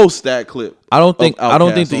or post that clip. I don't think of Outkast the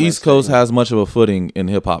on that East Coast stage. has much of a footing in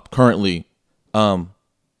hip hop currently,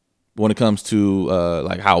 when it comes to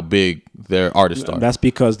like how big their artists are. That's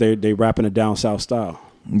because they rapping a down south style.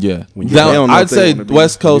 Yeah, they don't know I'd if they say wanna be-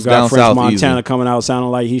 West You Coast got down French south Montana easy. coming out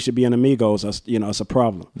sounding like he should be in Amigos. That's it's a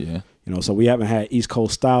problem. Yeah, So we haven't had East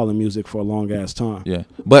Coast style in music for a long ass time. yeah.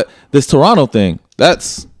 But this Toronto thing,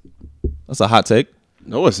 that's a hot take.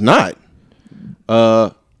 No, it's not.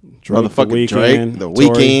 Motherfucking Drake, The Tory.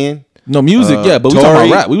 Weeknd, No music, yeah, but we talking Tory,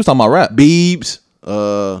 about rap. We was talking about rap. Biebs,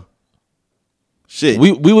 shit.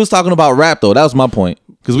 We was talking about rap though. That was my point.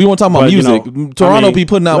 Because we weren't talking about But, music. Toronto be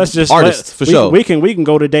putting out artists for sure. We can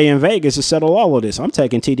go today in Vegas to settle all of this. I'm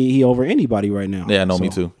taking TDE over anybody right now. Yeah, no, me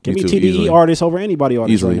too. Give Me me too, TDE easily. artists over anybody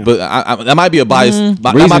artist easily. right now. But that might be a bias.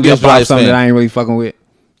 That Reason might be a just dropped biased something that I fan. ain't really fucking with.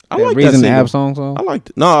 I like Reason that to single. have songs on. I liked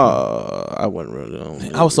it. No, I wasn't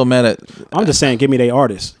really. I was so mad at. I'm just saying, give me they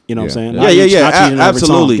artists. You know what I'm saying? Yeah. Not Yeah, each- yeah, not cheating on every song.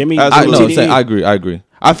 absolutely. Give me Absolutely. I TDE. agree.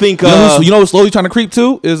 I think You know what's slowly trying to creep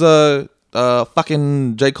too is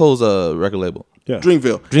fucking J. Cole's record label. Yeah.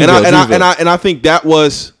 Dreamville. Dreamville. And I think that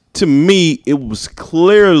was, to me, it was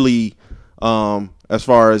clearly as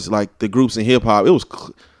far as like the groups in hip hop, it was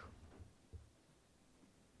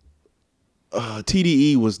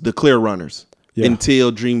TDE was the clear runners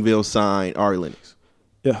until Dreamville signed Ari Lennox.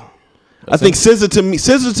 Yeah. I think SZA to me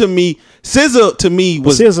But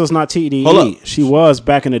was SZA's not Hold TDE. up. She was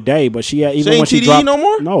back in the day, but she had, even ain't when she TDE dropped no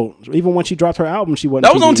more? No, even when she dropped her album, she wasn't.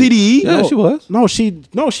 that was on TDE. Yeah, she was. No,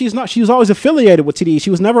 she's not. She was always affiliated with TDE.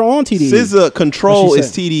 She was never on TDE. SZA Control What she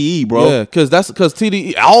is said. TDE, bro. Yeah, because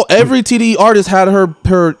TDE. Every TDE artist had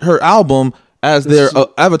her album as their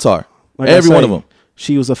avatar. Like I Every one say, of them.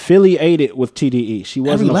 She was affiliated with TDE. She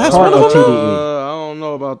wasn't a last part one of of them? TDE. I don't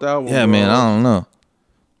know about that one. Yeah, bro. man. I don't know.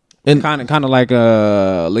 Kind of like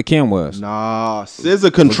Lil' Kim was. Nah, SZA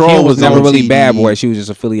Lil' Control Kim was was never on really TDE. Bad Boy. She was just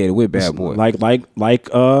affiliated with Bad Boy. Like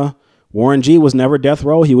Warren G was never Death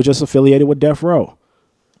Row. He was just affiliated with Death Row.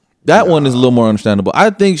 That one is a little more understandable.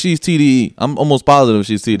 I think she's TDE. I'm almost positive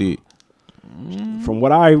she's TDE. From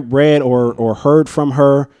what I read or heard from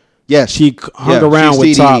her, Yes, she hung Yeah, around she's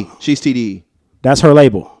with TDE. Top. She's TDE. That's her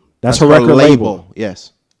label. That's her record label.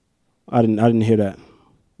 Yes, I didn't hear that.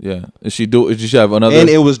 Yeah. Is she have another? and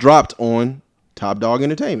it was dropped on Top Dog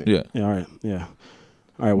Entertainment. yeah. Yeah, all right. Yeah.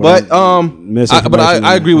 All right. Well, But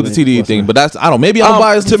I agree with the TDE thing, but that's I don't know. Maybe I'm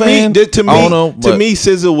biased to fan. me, to me, I don't know. to but me,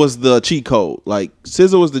 SZA was the cheat code. Like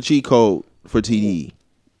SZA was the cheat code for TDE.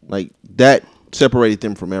 Like that separated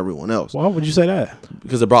them from everyone else why would you say that?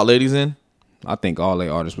 because it brought ladies in. I think all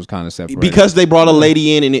their artists was kind of separated. because they brought a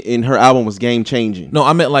lady in, and her album was game changing. No,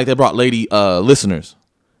 I meant like they brought lady listeners.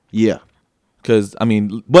 Yeah, Because I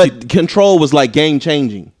mean, but Control was like game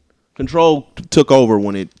changing. Control took over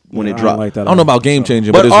when it I don't dropped. like that. I don't know about game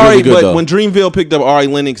changing, but, But it's Ari, really good but though. when Dreamville picked up Ari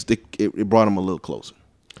Lennox, it brought him a little closer.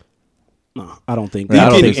 No, I don't think. Yeah, I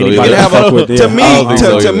don't I think so anybody either. You can can have fuck with to yeah. me, I don't think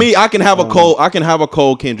so to either. me, I can have a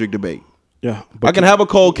Cole Kendrick debate. Yeah, I can have a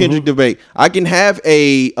Cole Kendrick debate. I can have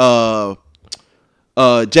a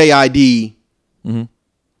JID.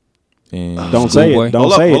 And Don't say Schoolboy. it. Don't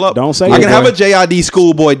Hold up, say hold it. up. Don't say I it. can have a JID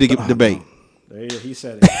Schoolboy debate. There you- He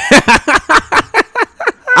said it.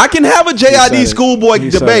 I can have a said JID it. Schoolboy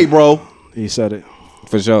He said debate, it. bro. He said it.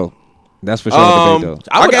 for sure. That's for sure. A debate,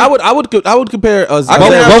 though. I would compare. can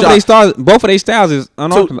have- Both of their styles is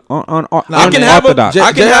unorthodox. I can have a-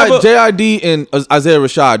 I can have a- JID and Isaiah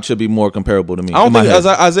Rashad should be more comparable to me. I don't in my think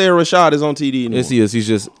head. Isaiah Rashad is on TD anymore. Yes, he is. He's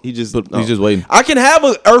just no. waiting. I can have a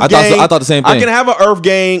Earth I thought so- Gang. I thought the same I thing. can have a Earth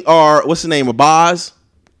Gang or what's the name of Boz?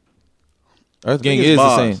 Earth Gang it's is the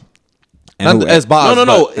Boz. same. And Not who- as Boz. No.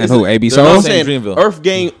 but- And who? AB they're Soul? not I'm saying saying Dreamville. Earth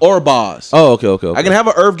Gang or Boz. Oh, okay. I can have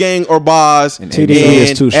an Earth Gang or Boz and TDE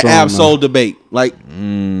is too an strong, Absol man. debate. Like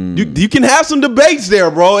you can have some debates there,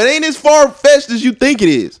 bro. It ain't as far fetched as you think it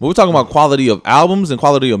is. When we're talking about quality of albums and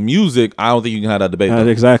quality of music, I don't think you can have that debate. though.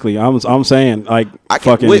 Exactly. I'm saying like I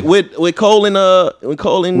can fucking with Cole and with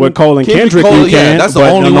Cole and Kendrick, Cole, you yeah, can. that's the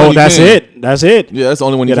but only no, one you that's can. it. That's it. Yeah, that's the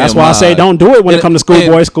only one you Yeah, can. that's why I say don't do it when it comes to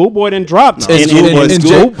Schoolboy. Schoolboy didn't drop.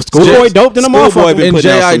 Schoolboy doped in the Schoolboy motherfucker. been And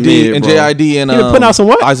putting out some JID mid, and bro. JID and He been putting out some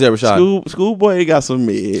what? Isaiah Rashad. Schoolboy got some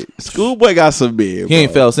mid. Schoolboy got some mid. He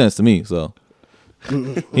ain't fell since to me. So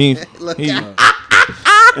he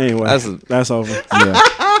Anyway, that's over. Yeah.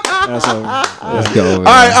 That's over. Let's go. All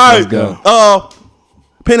right. Let's go.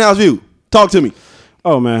 Penthouse View. Talk to me.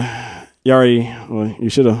 Oh man, you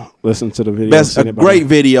should have listened to the video. That's seen a it by great now.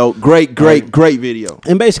 video. Great video.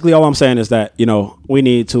 And basically, all I'm saying is that we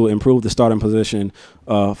need to improve the starting position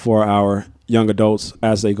for our young adults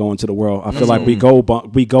as they go into the world. I feel like we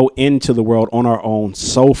go into the world on our own,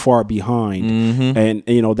 so far behind,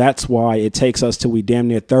 and that's why it takes us till we damn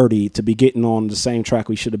near 30 to be getting on the same track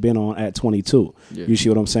we should have been on at 22. Yeah. You see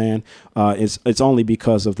what I'm saying? It's only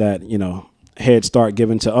because of that head start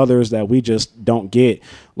given to others that we just don't get.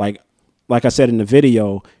 Like I said in the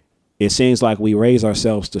video, it seems like we raise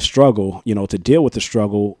ourselves to struggle, to deal with the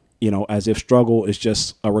struggle, as if struggle is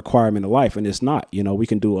just a requirement of life, and it's not. We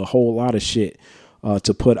can do a whole lot of shit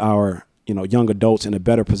to put our young adults in a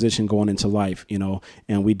better position going into life, and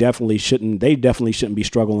they definitely shouldn't be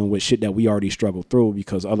struggling with shit that we already struggled through,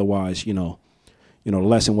 because otherwise, the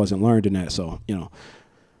lesson wasn't learned in that. So,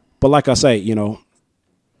 but like I say,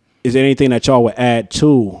 is there anything that y'all would add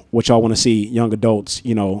to what y'all want to see young adults,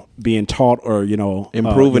 being taught or,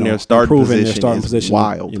 improving their starting position?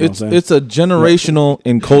 Wild. It's a generational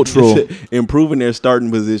and cultural. Improving their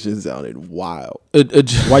starting position sounded wild. Why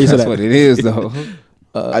you say That's that? what it is, though.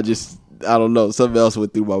 I don't know. Something else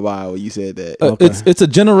went through my mind when you said that. Okay. It's a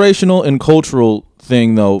generational and cultural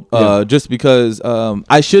thing, though. Just because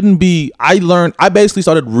I basically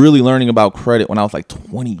started really learning about credit when I was like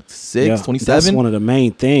 26, 27. That's one of the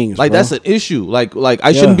main things. Like, bro. that's an issue. Like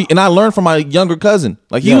I shouldn't be. And I learned from my younger cousin.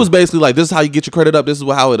 Like, he was basically like, this is how you get your credit up. This is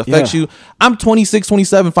how it affects you. I'm 26,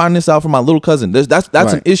 27, finding this out from my little cousin. That's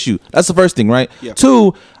an issue. That's the first thing, right? Yeah.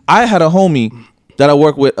 2, I had a homie that I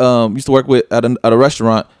work with, used to work with at a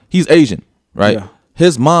restaurant. He's Asian, right? Yeah.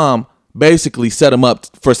 His mom basically set him up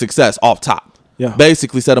for success off top. Yeah.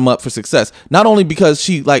 Basically set him up for success. Not only because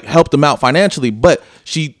she helped him out financially, but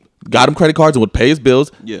she got him credit cards and would pay his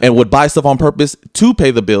bills and would buy stuff on purpose to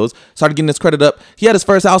pay the bills. Started getting his credit up. He had his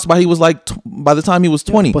first house by the time he was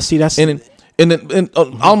 20. Yeah, but see, that's and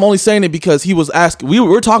I'm only saying it because he was asking. We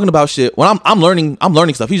were talking about shit when I'm learning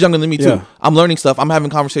stuff. He's younger than me too. Yeah. I'm learning stuff. I'm having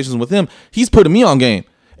conversations with him. He's putting me on game,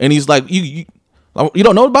 and he's like, you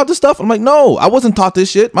don't know about this stuff? I'm like, no, I wasn't taught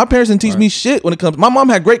this shit. My parents didn't teach me shit when it comes. My mom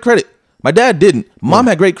had great credit. My dad didn't. Mom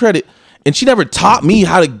had great credit, and she never taught me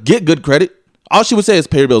how to get good credit. All she would say is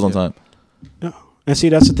pay your bills on time. Yeah. And see,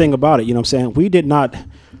 that's the thing about it. You know what I'm saying? We did not.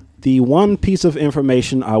 The one piece of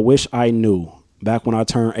information I wish I knew back when I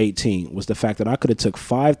turned 18 was the fact that I could have took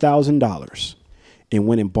 $5,000 and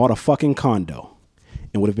went and bought a fucking condo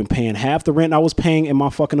and would have been paying half the rent I was paying in my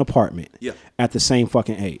fucking apartment at the same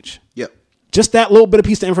fucking age. Yep. Just that little bit of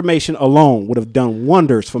piece of information alone would have done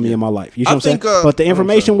wonders for me in my life. You know what I'm saying? But the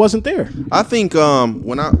information wasn't there. I think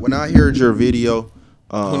when I heard your video,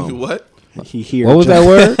 what? He heard. What was that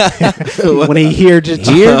word? When he heard just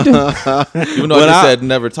Jeered? Even though I said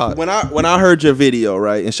never taught. When I heard your video,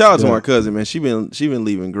 right? And shout out to my cousin, man. She been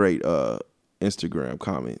leaving great Instagram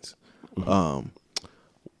comments. I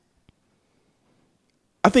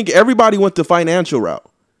think everybody went the financial route.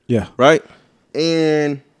 Yeah. Right?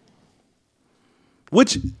 And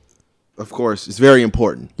which, of course, is very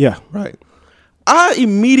important. Yeah. Right. I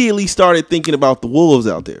immediately started thinking about the wolves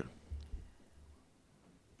out there.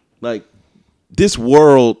 Like, this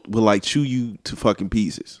world will like chew you to fucking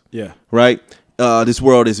pieces. Yeah. Right? This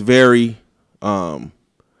world is very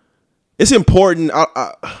it's important.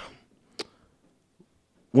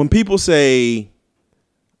 When people say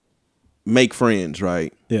make friends,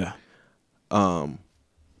 right? Yeah. I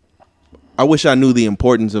wish I knew the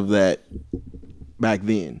importance of that back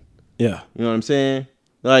then. Yeah. You know what I'm saying?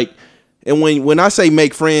 Like, and when I say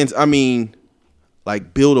make friends, I mean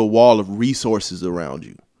like build a wall of resources around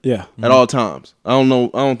you. Yeah. At all times. I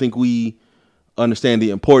don't think we understand the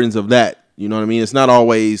importance of that. You know what I mean? It's not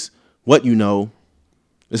always what you know.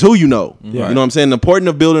 It's who you know. Yeah. You know what I'm saying? The importance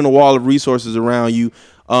of building a wall of resources around you.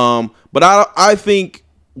 But I think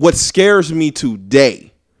what scares me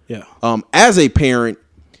today, as a parent,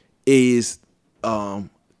 is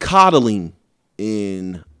coddling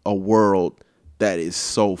in a world that is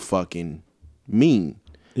so fucking mean.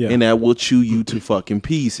 Yeah. And that will chew you to fucking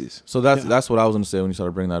pieces. So that's what I was gonna say when you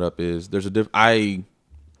started bringing that up. Is there's a I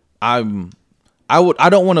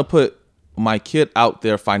don't want to put my kid out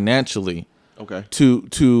there financially. Okay.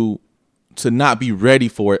 To not be ready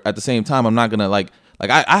for it. At the same time, I'm not gonna like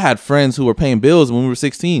I had friends who were paying bills when we were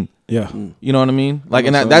 16. Yeah. You know what I mean? Like,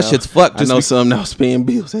 and that shit's fucked. I know some now paying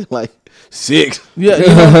bills at like 6. Yeah.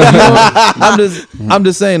 I'm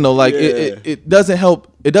just saying though. Like it doesn't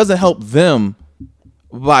help. It doesn't help them.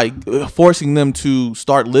 by forcing them to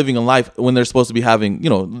start living a life when they're supposed to be having,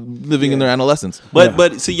 living in their adolescence.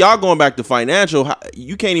 But see, y'all going back to financial,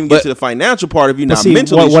 you can't even get to the financial part if you're not See,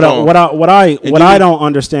 mentally strong. What I don't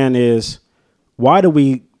understand is, why do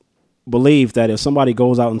we believe that if somebody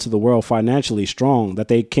goes out into the world financially strong, that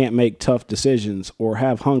they can't make tough decisions or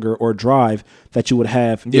have hunger or drive that you would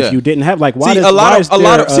have if you didn't have? Like, why? See, a lot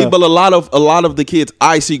of the kids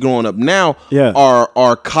I see growing up now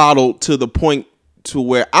are coddled to the point to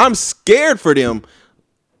where I'm scared for them.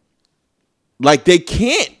 Like, they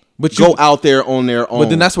can't go out there on their own. But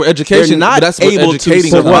then that's where education. They're not able to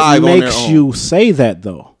survive on their own. What makes you say that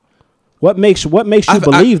though? What makes you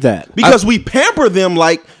believe that? Because we pamper them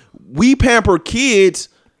like we pamper kids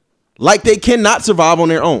like they cannot survive on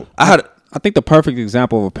their own. I think the perfect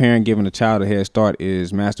example of a parent giving a child a head start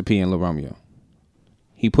is Master P and Lil Romeo.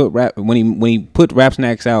 He put when he put Rap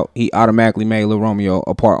Snacks out, he automatically made Lil Romeo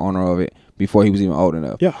a part owner of it before he was even old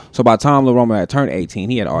enough. Yeah. So by the time Lil Romeo had turned 18,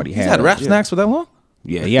 he had already had Rap Snacks for that long?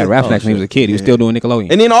 Yeah, he had Rap Snacks when he was a kid. He was still doing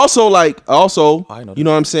Nickelodeon. And then also, you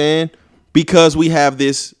know what I'm saying? Because we have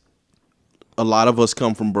this, a lot of us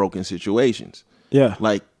come from broken situations. Yeah.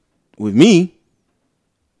 Like with me,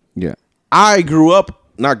 I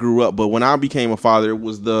not grew up, but when I became a father, it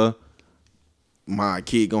was my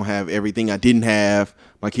kid gonna have everything I didn't have.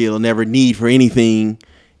 My kid will never need for anything.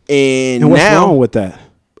 And what's now, wrong with that?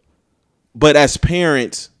 But as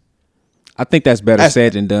parents, I think that's better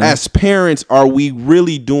said than done. As parents, are we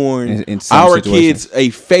really doing in some our situations. kids a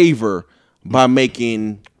favor by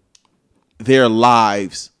making their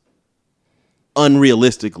lives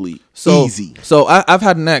unrealistically easy? So I've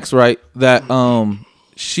had an ex, right, that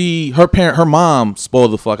her mom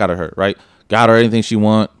spoiled the fuck out of her, right? Got her anything she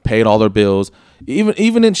want, paid all her bills.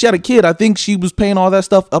 Even when she had a kid, I think she was paying all that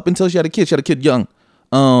stuff up until she had a kid. She had a kid young.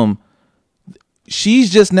 She's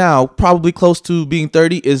just now probably close to being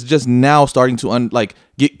 30, is just now starting to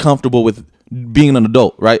get comfortable with being an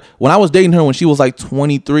adult, right? When I was dating her when she was like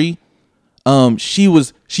 23,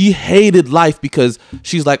 she hated life because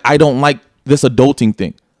she's like, I don't like this adulting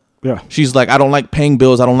thing. Yeah. She's like, I don't like paying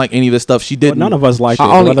bills. I don't like any of this stuff. She didn't. Well, none of us liked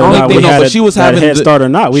it. She was having head start or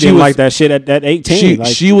not. We didn't like that shit at 18.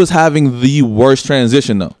 She was having the worst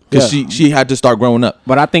transition though, because she had to start growing up.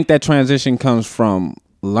 But I think that transition comes from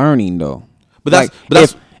learning though. But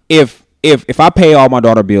if I pay all my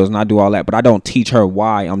daughter bills and I do all that, but I don't teach her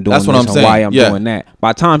why I'm doing why I'm doing that.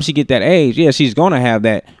 By the time she get that age, she's gonna have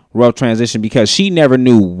that rough transition because she never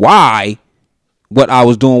knew why what I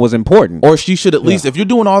was doing was important. Or she should at least, if you're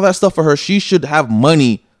doing all that stuff for her, she should have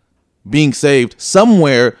money being saved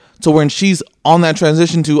somewhere to when she's on that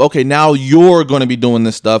transition to, okay, now you're going to be doing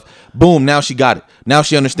this stuff. Boom, now she got it. Now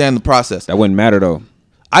she understands the process. That wouldn't matter though.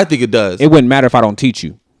 I think it does. It wouldn't matter if I don't teach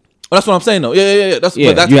you. Well, that's what I'm saying though. Yeah. That's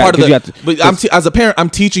part of the. But as a parent, I'm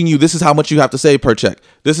teaching you. This is how much you have to save per check.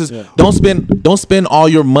 This is don't spend all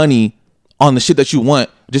your money on the shit that you want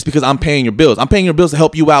just because I'm paying your bills. I'm paying your bills to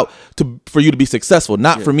help you out for you to be successful,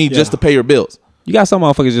 not for me just to pay your bills. You got some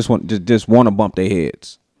motherfuckers just want to bump their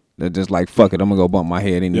heads. They're just like, fuck it, I'm gonna go bump my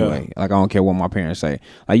head anyway. Like, I don't care what my parents say.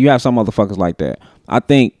 Like, you have some motherfuckers like that. I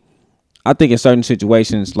think in certain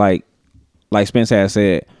situations, like Spence has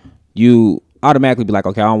said, you automatically be like,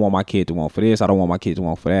 okay, I don't want my kid to want for this. I don't want my kid to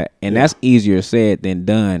want for that. And that's easier said than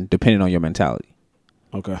done, depending on your mentality.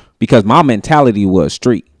 Okay. Because my mentality was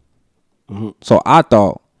street. Mm-hmm. So I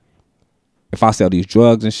thought, if I sell these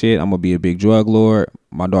drugs and shit, I'm gonna be a big drug lord.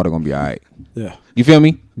 My daughter gonna be all right. Yeah. You feel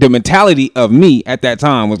me? The mentality of me at that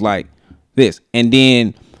time was like this. And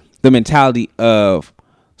then the mentality of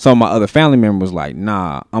some of my other family members was like,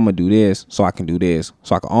 nah, I'm gonna do this so I can do this,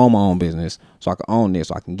 so I can own my own business, so I can own this,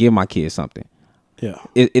 so I can give my kids something. Yeah.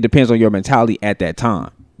 It depends on your mentality at that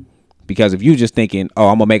time. Because if you just thinking, oh,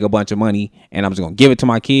 I'm gonna make a bunch of money and I'm just gonna give it to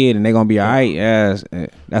my kid and they're gonna be all right,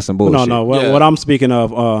 that's some bullshit. No. What I'm speaking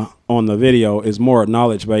of on the video is more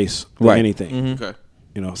knowledge based than anything. Mm-hmm. Okay.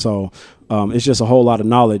 You know, so it's just a whole lot of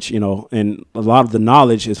knowledge, you know, and a lot of the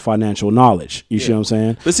knowledge is financial knowledge. You see what I'm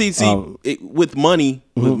saying? But see, with money,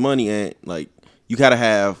 and like you gotta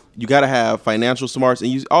have financial smarts,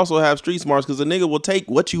 and you also have street smarts, because a nigga will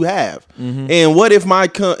take what you have. Mm-hmm. And what if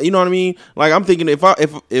you know what I mean? Like, I'm thinking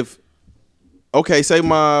if okay, say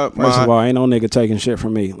my First of all, ain't no nigga taking shit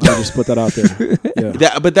from me. Let me just put that out there.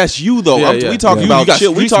 Yeah. But that's you though. Yeah, we talking about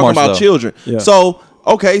we talking about children. Yeah. So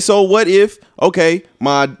okay, so what if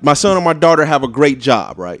my son or my daughter have a great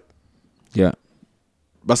job, right? Yeah.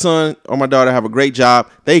 My son or my daughter have a great job.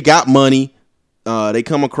 They got money. They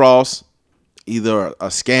come across either a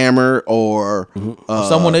scammer or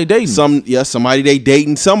someone they dating. Somebody they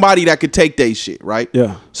dating. Somebody that could take their shit, right?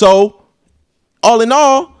 Yeah. So all in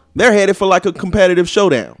all, they're headed for like a competitive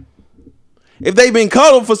showdown. If they've been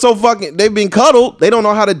cuddled for they don't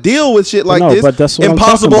know how to deal with shit like No, this. but that's what I'm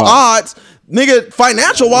Impossible talking about. odds, nigga.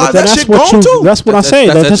 Financial wise, But that shit gone too. That's what I say.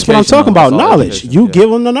 that's That's what I'm educational. talking about. That's all Knowledge. education, You yeah. give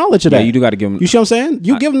them the knowledge of Yeah, that. you do gotta give them- You see what I'm saying?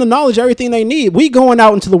 You give them the knowledge, everything they need. We going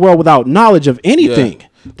out into the world without knowledge of anything.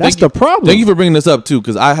 That's the problem. Thank you for bringing this up too,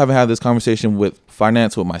 because I haven't had this conversation with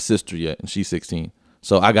finance with my sister yet, and she's 16.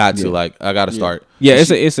 So I got to start. Yeah,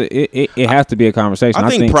 it has to be a conversation. I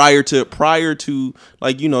think prior to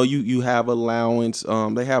like you have allowance.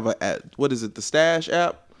 They have what is it? The Stash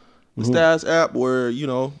app. The Stash app where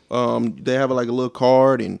they have like a little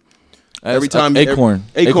card and every time Acorn.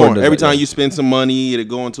 Acorn. Every time yeah. you spend some money, it'll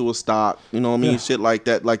go into a stock. You know what I mean? Shit like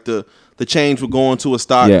that. Like the change will go into a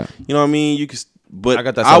stock. Yeah. You know what I mean? You can. But I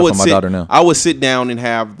got that set up for my daughter now. I would sit down and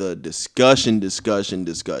have the discussion,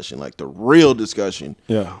 like the real discussion.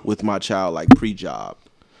 Yeah. With my child, like pre-job.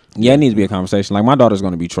 Yeah, it needs to be a conversation. Like my daughter's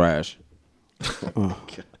going to be trash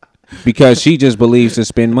because she just believes to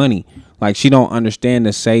spend money. Like she don't understand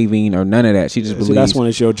the saving or none of that. She just believes. See, that's when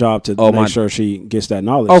it's your job to make sure she gets that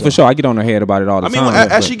knowledge. Oh, for sure. I get on her head about it all the time. As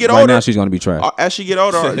but she get right older, now she's going to be trash. As she get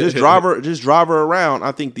older, just drive her around.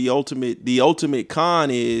 I think the ultimate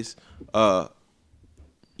con is,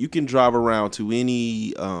 you can drive around to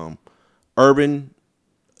any urban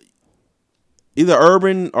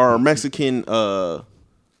or Mexican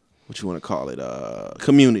what you want to call it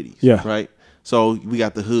communities. Yeah. Right. So we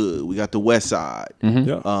got the hood, we got the west side.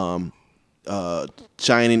 Yeah.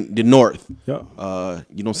 China in the north. Yeah.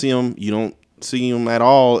 You don't see them. You don't see them at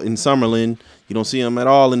all in Summerlin. You don't see them at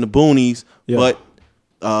all in the boonies. Yeah. But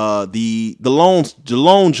the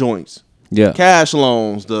loan joints, Yeah. cash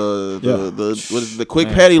loans, the quick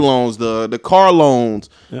petty loans, the car loans,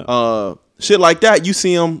 shit like that. You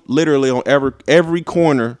see them literally on every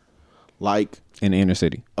corner, like In the inner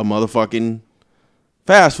city. a motherfucking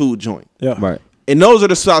fast food joint. Yeah. Right. And those are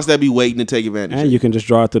the spots that be waiting to take advantage. And of. you can just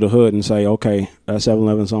drive through the hood and say, okay, that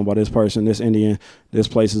 7-Eleven is owned by this person, this Indian, this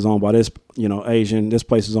place is owned by this, Asian, this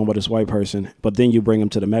place is owned by this white person. But then you bring them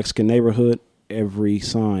to the Mexican neighborhood, every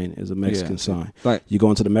sign is a Mexican sign. Like- you go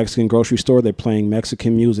into the Mexican grocery store, they're playing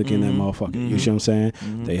Mexican music in that motherfucker. You see what I'm saying?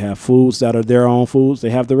 They have foods that are their own foods. They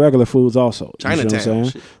have the regular foods also. You see what I'm Chinatown saying?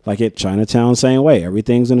 shit. Like at Chinatown, same way.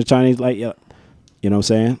 Everything's in the Chinese, like, you know what I'm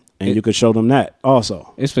saying? And you could show them that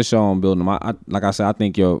also. It's for sure on building them. Like I said, I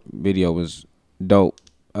think your video was dope.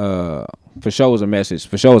 For sure was a message.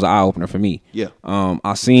 For sure was an eye opener for me. Yeah.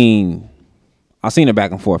 I seen the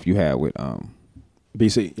back and forth you had with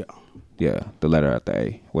BC, the letter at the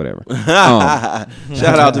A, whatever.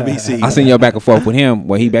 Shout out to BC. I seen your back and forth with him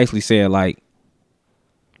where he basically said like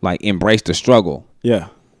embrace the struggle. yeah.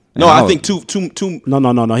 No, And I was- think too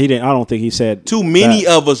No. He didn't. I don't think he said too many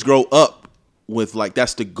that. of us grow up with like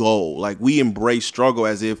that's the goal. Like we embrace struggle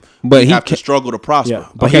as if But we he have to ca- struggle to prosper. Yeah,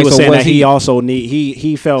 but Okay, he was so saying was that he he- also need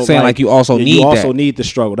he felt Saying like you also you need also that. need the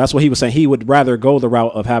struggle. That's what he was saying. He would rather go the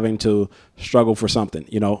route of having to struggle for something.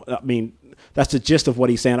 I mean, that's the gist of what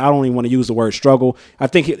he's saying. I don't even want to use the word struggle. I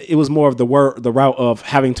think it was more of the route of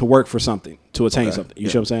having to work for something to attain something. You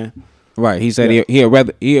see what I'm saying? Right. He said he'd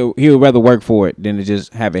rather work for it than to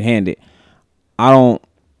just have it handed. I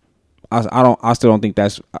still don't think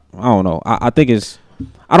that's. I don't know. I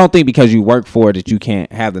don't think because you work for it that you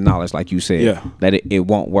can't have the knowledge, like you said. Yeah. That it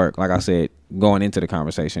won't work. Like I said, going into the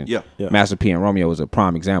conversation. Yeah. Master P and Romeo is a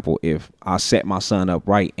prime example. If I set my son up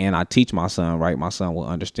right and I teach my son right, my son will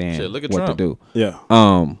understand Shit, look at what Trump. to do. Yeah.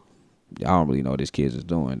 I don't really know what his kids is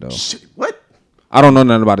doing though. What? I don't know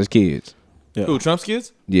nothing about his kids. Yeah. Who, Trump's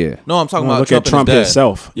kids? Yeah. No, I'm talking No, about look at Trump Trump and his dad.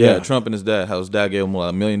 himself. Yeah, Yeah. Trump and his dad. How his dad gave him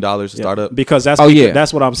 $1 million to start up. Because that's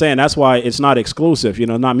that's what I'm saying. That's why it's not exclusive.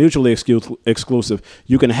 Not mutually exclusive.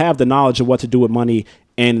 You can have the knowledge of what to do with money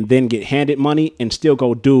and then get handed money and still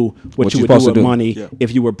go do what you you're would do supposed with to do. money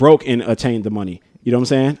if you were broke and attained the money. You know what I'm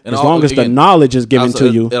saying? And as all- long as the again, knowledge is given to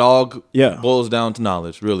you. It all Yeah. boils down to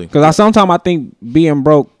knowledge, really. Because sometimes I think being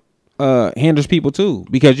broke hinders people too.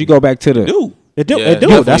 Because you go back to the Dude. It do. Yeah, It do.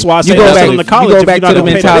 definitely. That's why I say you go that's back, in the college. you go if back you're to not the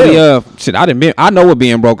gonna pay mentality bill. of shit. I know what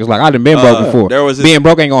being broke is like. I done been broke before. There was this, being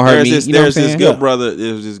broke ain't gonna hurt there's me. This, You know what I'm there's this saying? good brother.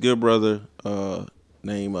 There's this good brother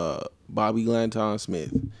named Bobby Glanton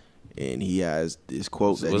Smith, and he has this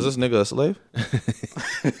quote. That Was this nigga a slave?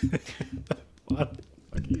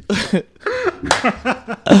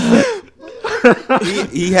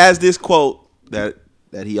 he has this quote that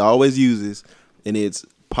he always uses, and it's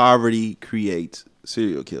poverty creates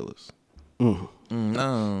serial killers.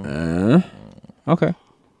 No. Okay.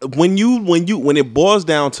 When it boils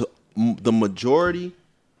down to the majority,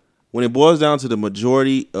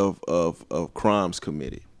 of crimes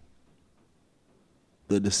committed,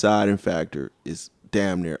 the deciding factor is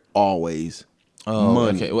damn near always Oh,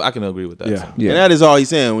 money. okay. Well, I can agree with that. Yeah. And that is all he's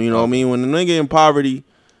saying. You know what I mean? When the nigga in poverty,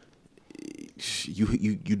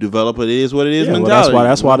 you develop it is what it is Yeah, well,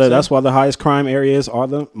 mentality. that's why the highest crime areas are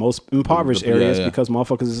the most impoverished areas yeah. because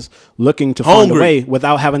motherfuckers is looking to find a Hungry. way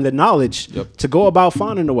without having the knowledge to go about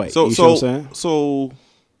finding a way. So you see what I'm saying? So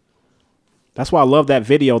That's why I love that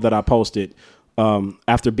video that I posted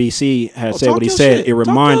after BC had said talk what he your said. shit. It Talk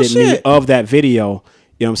reminded your me shit. of that video,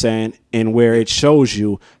 you know what I'm saying? And where it shows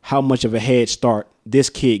you how much of a head start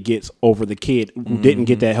this kid gets over the kid who didn't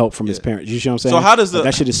get that help from his parents. You see what I'm saying? So how does Like,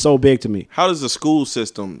 that shit is so big to me. how does the school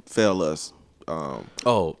system fail us?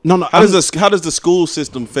 Oh, No, How does the school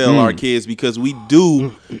system fail our kids? Because we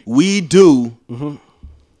do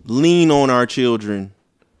lean on our children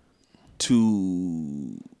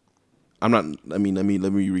to. Let me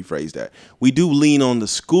rephrase that. We do lean on the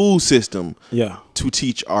school system Yeah. to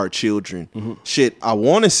teach our children. Shit, I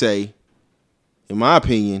want to say, in my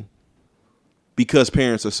opinion, because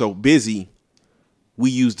parents are so busy, we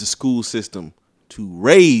use the school system to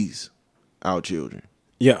raise our children.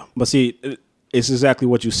 Yeah, but see, it's exactly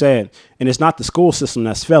what you said, and it's not the school system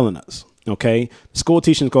that's failing us. Okay, the school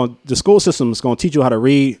system is going to teach you how to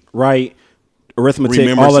read, write, arithmetic,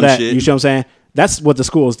 Remember all of some that. shit. You see what I'm saying? That's what the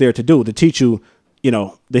school is there to do, to teach you,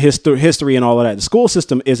 the history and all of that. The school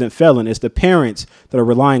system isn't failing; it's the parents that are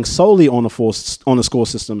relying solely on the school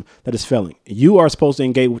system that is failing. You are supposed to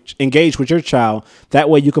engage with your child. That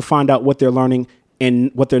way, you can find out what they're learning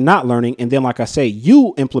and what they're not learning, and then, like I say,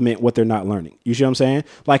 you implement what they're not learning. You see what I'm saying?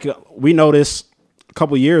 Like we noticed a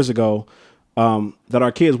couple years ago that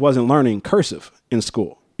our kids wasn't learning cursive in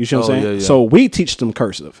school. You see what I'm saying? Yeah, yeah. So we teach them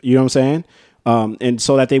cursive. You know what I'm saying? And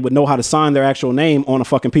so that they would know how to sign their actual name on a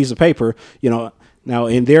fucking piece of paper. Now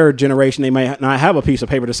in their generation, they may not have a piece of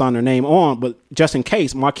paper to sign their name on, but just in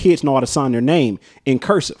case, my kids know how to sign their name in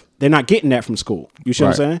cursive. They're not getting that from school. You see what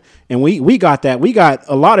I'm saying? And we got that. We got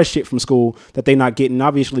a lot of shit from school that they're not getting,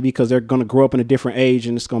 obviously, because they're going to grow up in a different age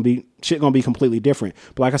and shit going to be completely different.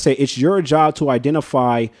 But like I say, it's your job to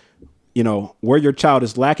identify, where your child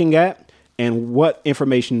is lacking at and what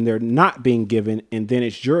information they're not being given. And then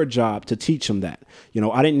it's your job to teach them that.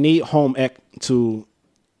 I didn't need home ec to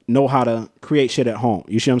know how to create shit at home.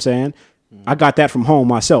 You see what I'm saying? I got that from home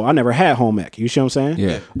myself. I never had home ec. You see what I'm saying?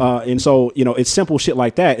 Yeah. And so, it's simple shit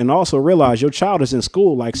like that. And also realize your child is in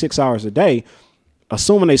school like 6 hours a day.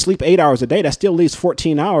 Assuming they sleep 8 hours a day, that still leaves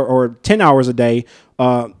 14 hours or 10 hours a day,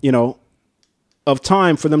 of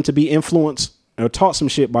time for them to be influenced or taught some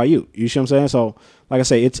shit by you. You see what I'm saying? So, like I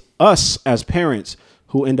say, it's us as parents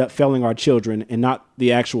who end up failing our children and not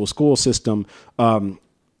the actual school system.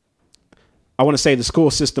 I want to say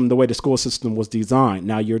the way the school system was designed.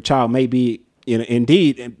 Now, your child may be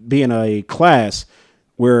indeed be in a class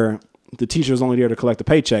where the teacher is only there to collect the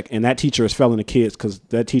paycheck, and that teacher is failing the kids because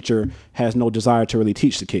that teacher has no desire to really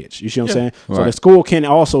teach the kids. You see what I'm saying? So the school can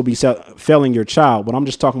also be failing your child, but I'm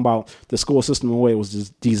just talking about the school system and the way it was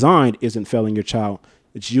designed isn't failing your child.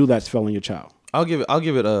 It's you that's failing your child. I'll give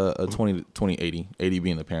it a 20 80 80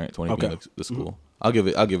 being the parent, 20 being the school. I'll give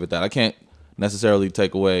it that. I can't necessarily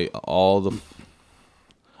take away I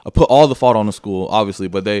put all the fault on the school, obviously,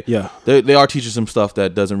 but they are teaching some stuff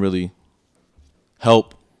that doesn't really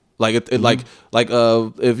help. Like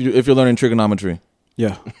if you're learning trigonometry,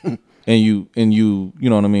 Yeah. and you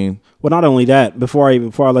know what I mean. Well, not only that, before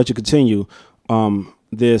I let you continue,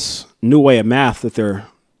 this new way of math that they're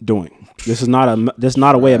doing. This is not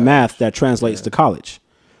a way of math that translates to college.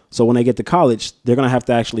 So when they get to college, they're gonna have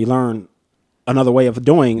to actually learn another way of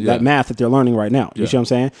doing that math that they're learning right now. You see what I'm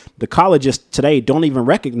saying? The colleges today don't even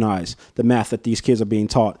recognize the math that these kids are being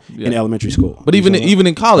taught in elementary school. But even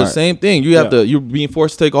in college, same thing. You're being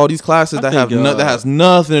forced to take all these classes that has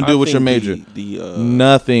nothing to do with your major.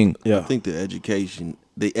 Nothing. Yeah. I think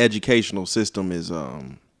the educational system is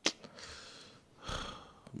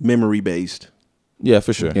memory based. Yeah,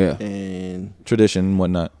 for sure. Yeah. And Tradition and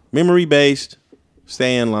whatnot. memory based,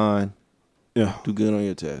 stay in line, Yeah. do good on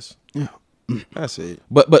your test. Yeah. That's it.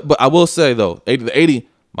 But I will say though, 80,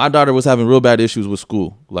 my daughter was having real bad issues with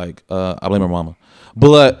school. Like I blame her mama,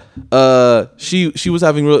 but she was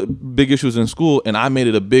having real big issues in school, and I made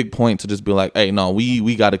it a big point to just be like, hey, no,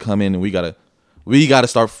 we got to come in and we got to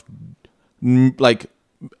start like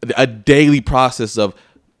a daily process of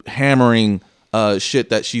hammering shit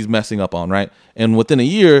that she's messing up on, right? And within a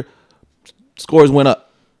year, scores went up.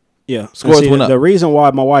 Yeah. Scores went up. The reason why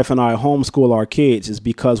my wife and I homeschool our kids is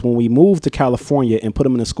because when we moved to California and put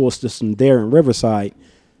them in the school system there in Riverside,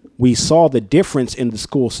 we saw the difference in the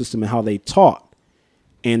school system and how they taught.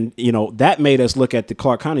 And, that made us look at the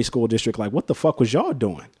Clark County School District like, what the fuck was y'all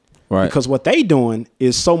doing? Right. Because what they doing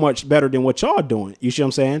is so much better than what y'all doing. You see what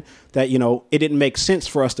I'm saying? That, you know, it didn't make sense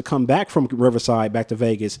for us to come back from Riverside back to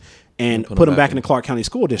Vegas and put them back in the Clark County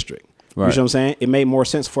School District. Right. You see what I'm saying? It made more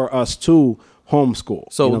sense for us to homeschool.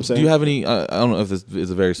 So you know what I'm saying? do you have any, I don't know if this is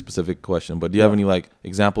a very specific question, but do you have any like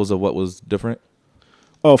examples of what was different?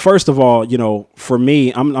 Oh, first of all, you know, for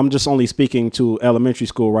me, I'm just only speaking to elementary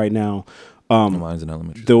school right now. Mine's in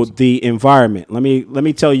elementary school. The environment. Let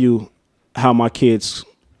me tell you how my kids'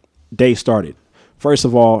 day started. First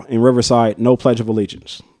of all, in Riverside, no Pledge of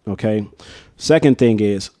Allegiance. Okay. Second thing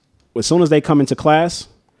is, as soon as they come into class,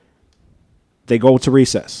 they go to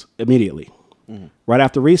recess immediately. Mm-hmm. Right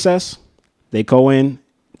after recess, they go in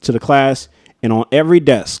to the class, and on every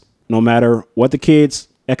desk, no matter what the kid's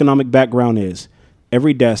economic background is,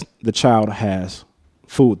 every desk the child has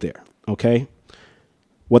food there. Okay.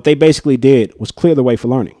 What they basically did was clear the way for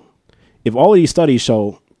learning. If all of these studies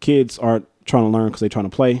show kids aren't trying to learn because they're trying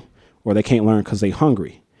to play, or they can't learn because they're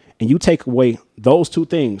hungry, and you take away those two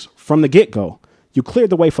things from the get-go, you cleared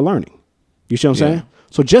the way for learning. You see what I'm saying?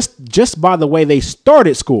 So just by the way they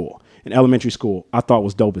started school in elementary school, I thought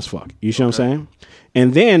was dope as fuck. You see what I'm saying?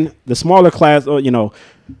 And then the smaller class, you know,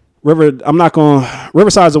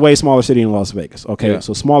 Riverside's a way smaller city than Las Vegas. Okay. Yeah.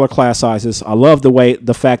 So smaller class sizes. I love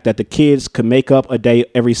the fact that the kids could make up a day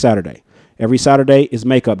every Saturday. Every Saturday is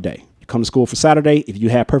makeup day. You come to school for Saturday. If you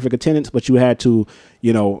had perfect attendance, but you had to,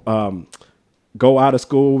 you know, go out of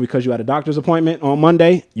school because you had a doctor's appointment on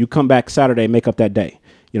Monday, you come back Saturday, make up that day.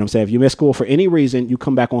 You know what I'm saying? If you miss school for any reason, you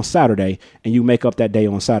come back on Saturday and you make up that day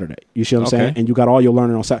on Saturday. You see what I'm saying? And you got all your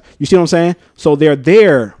learning on Saturday. You see what I'm saying? So they're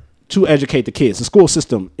there to educate the kids. The school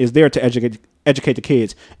system is there to educate the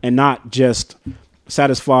kids and not just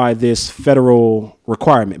satisfy this federal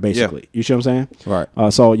requirement, basically. Yeah. You see what I'm saying?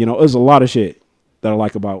 Right. So, you know, there's a lot of shit that I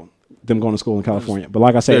like about them going to school in California. But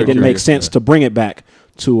like I said, it didn't make sense to bring it back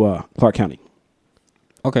to Clark County.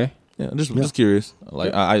 Okay. Yeah, just curious.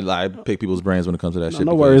 Like I pick people's brains when it comes to that shit.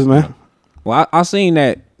 No worries, man. Well, I seen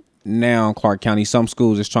that now in Clark County, some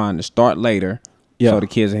schools is trying to start later, so the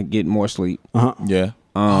kids get more sleep. Yeah.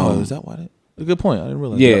 Is that why? A good point. I didn't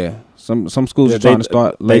realize. Yeah. That. Some schools are trying to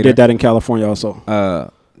start later. They did that in California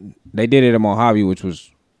also. They did it at Mojave, which was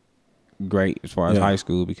great as far as high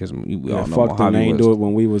school because we all know fuck them. They ain't do it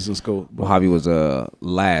when we was in school. Mojave was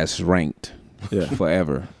last ranked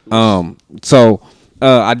forever. So.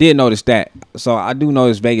 I did notice that. So I do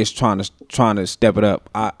notice Vegas trying to step it up.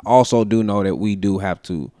 I also do know that we do have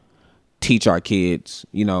to teach our kids,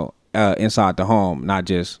 you know, inside the home, not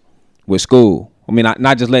just with school. I mean,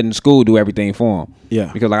 not just letting school do everything for them.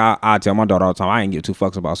 Yeah. Because like I tell my daughter all the time, I ain't give two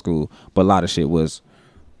fucks about school, but a lot of shit was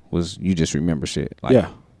you just remember shit. Like,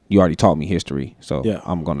 you already taught me history, so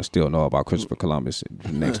I'm gonna still know about Christopher Columbus in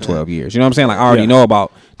the next 12 years. You know what I'm saying? Like I already know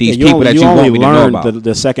about these people that you want me to know about.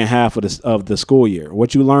 The second half of the school year.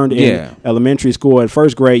 What you learned in elementary school at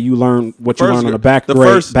first grade, you learned what you learned on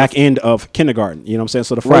the back end of kindergarten. You know what I'm saying?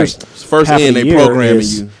 So the first half end of the they programming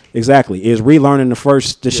is, you. Exactly, is relearning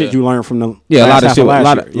the shit you learned from the a lot of shit.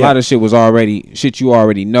 A lot of shit was already shit you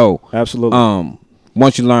already know. Absolutely.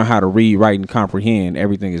 Once you learn how to read, write, and comprehend,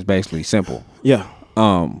 everything is basically simple. Yeah.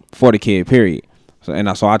 For the kid, period. So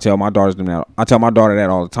I tell my daughters that. I tell my daughter that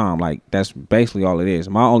all the time. Like that's basically all it is.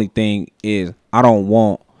 My only thing is I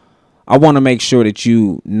want to make sure that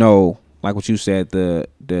you know, like what you said, the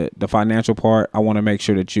financial part. I want to make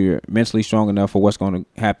sure that you're mentally strong enough for what's going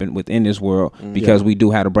to happen within this world because we do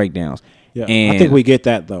have the breakdowns. Yeah, and I think we get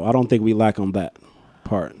that though. I don't think we lack on that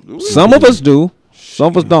part. Some of us do. Some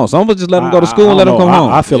of us don't. Some of us just let them go to school and let them come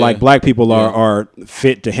home. I feel like black people are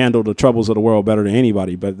fit to handle the troubles of the world better than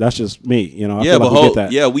anybody, but that's just me. You know, I feel like we get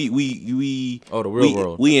that. Yeah, we the real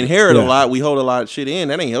world. We inherit a lot. We hold a lot of shit in.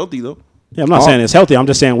 That ain't healthy though. Yeah, I'm not saying it's healthy. I'm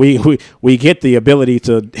just saying we get the ability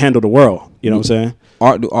to handle the world. You know what I'm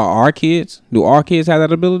saying? Do our kids have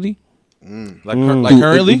that ability? Like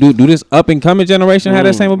currently, do this up and coming generation have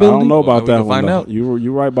that same ability? I don't know about that. Find out.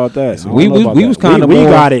 You right about that. We was kind of we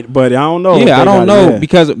got it, but I don't know. Yeah, I don't know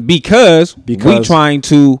because we trying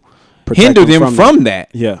to hinder them from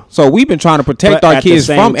that. Yeah. So we've been trying to protect our kids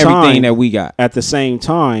from everything that we got. At the same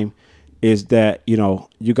time, is that, you know,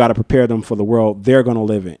 you got to prepare them for the world they're going to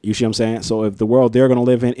live in. You see what I'm saying? So if the world they're going to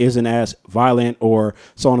live in isn't as violent or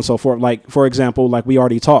so on and so forth, like, for example, like we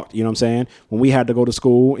already talked, you know what I'm saying? When we had to go to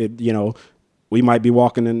school, you know, we might be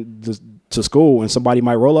walking to school and somebody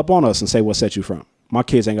might roll up on us and say, what set you from? My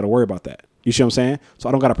kids ain't going to worry about that. You see what I'm saying? So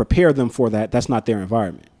I don't got to prepare them for that. That's not their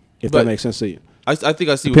environment, if that makes sense to you. I think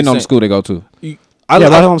I see depending on the school they go to.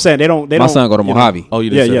 That's what I'm saying. They don't. My son go to Mojave. Oh,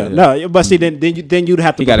 you Yeah, did yeah. say that. No, but see, then you'd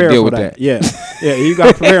have to You gotta prepare deal for with that. that. Yeah, yeah. You got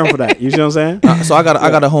to prepare him for that. You see what I'm saying? So I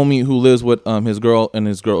got a homie who lives with his girl and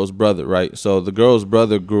his girl's brother, right? So the girl's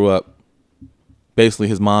brother grew up basically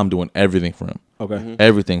his mom doing everything for him. Okay.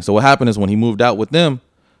 Everything. So what happened is when he moved out with them,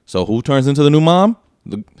 so who turns into the new mom?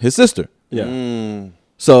 His sister. Yeah.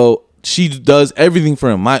 So she does everything for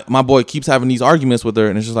him. My boy keeps having these arguments with her,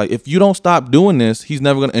 and it's just like, if you don't stop doing this, he's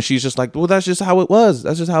never gonna. And she's just like, well, that's just how it was.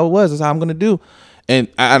 That's just how it was. That's how I'm gonna do. And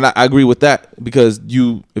I agree with that, because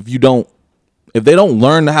if they don't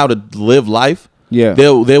learn how to live life, Yeah. they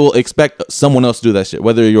will expect someone else to do that shit,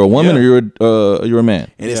 whether you're a woman or you're a man.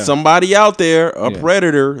 And it's somebody out there, a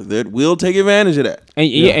predator, that will take advantage of that. And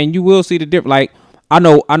and you will see the difference. Like I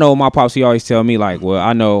know my pops, he always tell me like, well,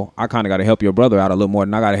 I know I kind of got to help your brother out a little more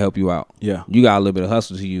than I got to help you out. Yeah. You got a little bit of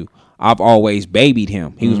hustle to you. I've always babied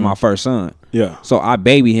him. He was my first son. Yeah. So I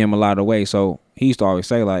babied him a lot of the way. So he used to always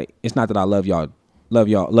say like, it's not that I love you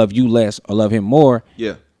less or love him more.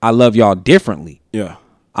 Yeah. I love y'all differently. Yeah.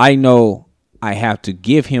 I know I have to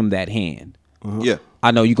give him that hand. Yeah.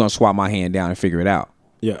 I know you're going to swap my hand down and figure it out.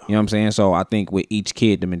 Yeah. You know what I'm saying? So I think with each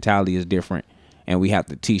kid, the mentality is different, and we have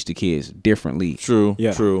to teach the kids differently. True.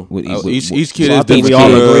 Yeah. True. With Each kid So is I think we different. all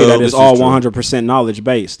kid. agree that This it's is all true. 100% knowledge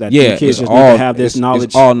based. That Yeah, the kids it's just all, need to have this it's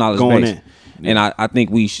knowledge all knowledge going based. in. And I think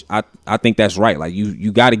I think that's right. Like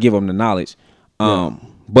you got to give them the knowledge.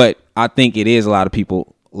 But I think it is a lot of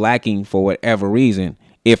people lacking for whatever reason.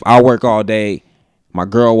 If I work all day, my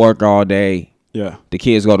girl work all day, Yeah. the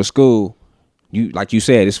kids go to school. You like you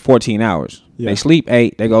said, it's 14 hours. Yeah. They sleep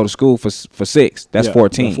 8, they go to school for 6. That's Yeah.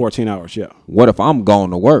 14. 14 hours. Yeah. What if I'm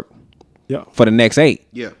going to work Yeah. for the next 8?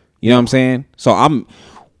 Yeah. You know what I'm saying? So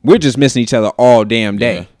we're just missing each other all damn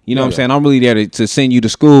day. Yeah. You know what I'm saying? I'm really there to send you to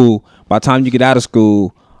school. By the time you get out of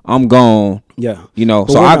school, I'm gone. Yeah. You know,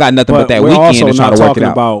 But so we're I not- got nothing but that we're weekend also to try not to work it talking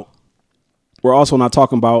out. about. We're also not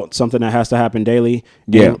talking about something that has to happen daily.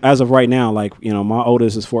 Yeah. And as of right now, like, my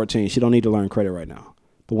oldest is 14. She don't need to learn credit right now.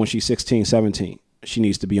 But when she's 16, 17, she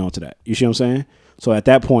needs to be onto that. You see what I'm saying? So at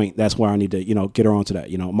that point, that's where I need to, get her onto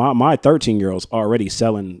that. My 13-year-old's already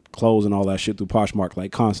selling clothes and all that shit through Poshmark,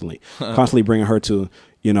 like constantly bringing her to,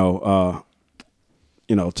 to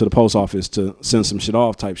the post office to send some shit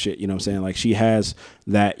off type shit. You know what I'm saying? Like she has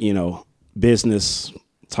that, business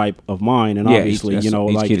type of mind. And Yeah, obviously, each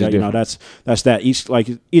kid is different. that's that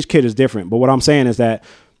each kid is different. But what I'm saying is that,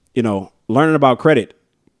 learning about credit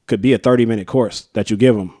could be a 30-minute course that you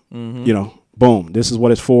give them, boom, this is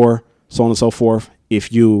what it's for, so on and so forth.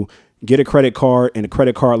 If you get a credit card and the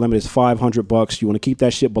credit card limit is $500, you want to keep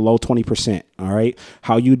that shit below 20%. All right.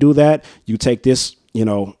 How you do that? You take this,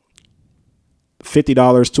 $50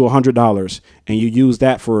 to $100 and you use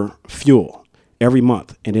that for fuel every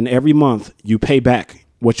month. And then every month you pay back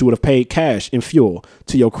what you would have paid cash in fuel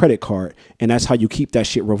to your credit card. And that's how you keep that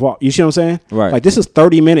shit revolved. You see what I'm saying? Right. Like this is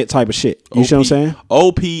 30-minute type of shit. You see what I'm saying?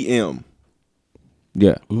 OPM.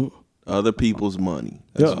 Yeah. Other people's money.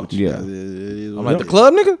 That's Yeah. what you Yeah. guys- I'm at the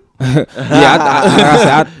club, nigga.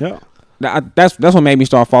 That's what made me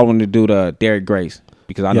start following the dude, Derek Grace,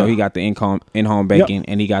 because I know Yeah. he got the in-home baking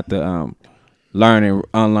and he got the learn and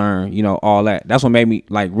unlearn, all that. That's what made me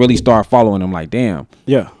like really start following him. Like, damn.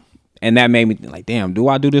 Yeah. And that made me think, like, damn, do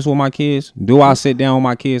I do this with my kids? Do I sit down with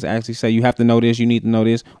my kids, actually say, you have to know this, you need to know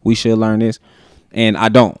this, we should learn this? And I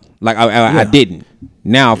don't. Like, I didn't.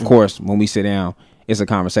 Now, of course, when we sit down, it's a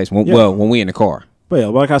conversation. When we in the car. But yeah,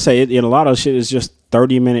 like I say, a lot of shit is just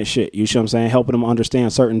 30-minute shit. You see what I'm saying? Helping them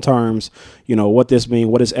understand certain terms, what this means,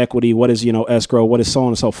 what is equity, what is, escrow, what is so on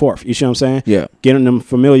and so forth. You see what I'm saying? Yeah. Getting them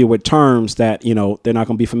familiar with terms that, they're not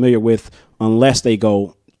going to be familiar with unless they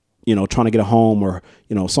go, trying to get a home or,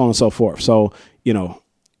 so on and so forth. So,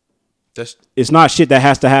 it's not shit that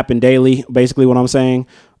has to happen daily, basically what I'm saying.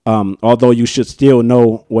 Although you should still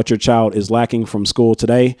know what your child is lacking from school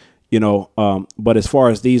today, but as far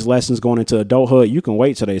as these lessons going into adulthood, you can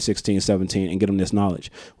wait till they're 16, 17 and get them this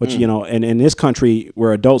knowledge. Which, and in this country,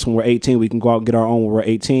 we're adults when we're 18, we can go out and get our own when we're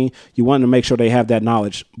 18. You want to make sure they have that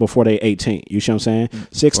knowledge before they're 18. You see what I'm saying?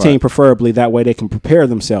 16 preferably, that way they can prepare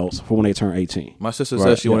themselves for when they turn 18. My sister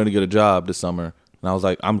said she wanted to get a job this summer, and I was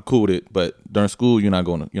like, I'm cool with it, but during school, you're not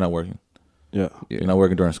working. Yeah. You're not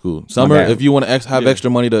working during school. Summer, dad- if you want to have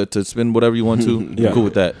extra money to spend whatever you want to, I'm cool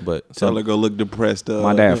with that. But Tell her go look depressed.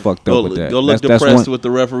 My dad fucked up with that. Go look That's depressed one- with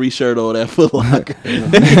the referee shirt on that Foot Locker.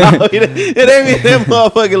 It ain't me that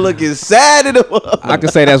motherfucker looking sad in the motherfucker. I can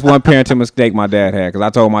say that's one parenting mistake my dad had, because I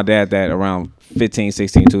told my dad that around 15,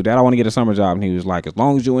 16 too. Dad, I want to get a summer job. And he was like, as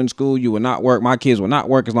long as you're in school, you will not work. My kids will not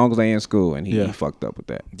work as long as they in school. And he fucked up with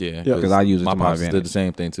that. yeah, Because I use it my to my pops did advantage. the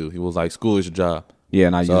same thing too. He was like, school is your job. Yeah,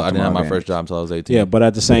 and So I didn't have my first job until I was 18. Yeah, but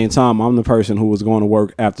at the same time, I'm the person who was going to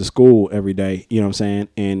work after school every day. You know what I'm saying?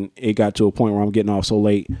 And it got to a point where I'm getting off so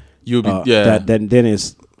late. You would be That then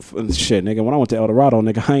it's shit, nigga. When I went to El Dorado,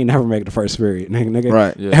 nigga, I ain't never make the first period, nigga.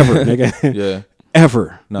 Right. Yeah. Ever, nigga. Yeah.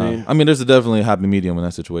 Ever. No, man. I mean, there's definitely a happy medium in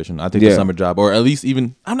that situation. I think the summer job, or at least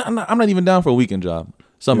even, I'm not even down for a weekend job.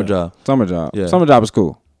 Summer job. Summer job. Yeah. Summer job is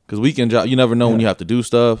cool. Because weekend job, you never know when you have to do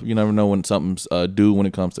stuff. You never know when something's due when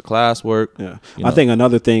it comes to classwork. Yeah. You know. I think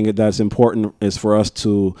another thing that's important is for us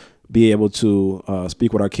to be able to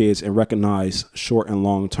speak with our kids and recognize short and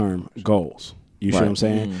long term goals. You see what I'm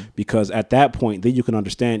saying? Because at that point, then you can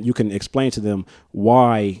understand, you can explain to them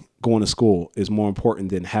why going to school is more important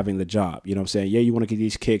than having the job. You know what I'm saying? Yeah, you want to get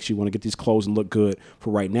these kicks, you want to get these clothes and look good for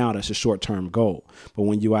right now. That's a short-term goal. But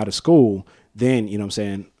when you're out of school, then, you know what I'm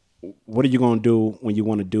saying, what are you going to do when you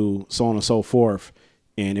want to do so on and so forth?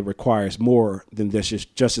 And it requires more than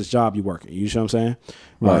just this job you working. You see what I'm saying?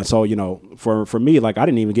 Right. So, you know, for me, like I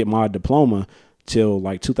didn't even get my diploma till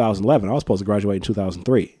like 2011. I was supposed to graduate in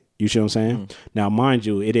 2003. You see what I'm saying? Now, mind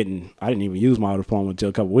you, I didn't even use my diploma until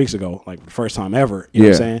a couple weeks ago, like the first time ever. You know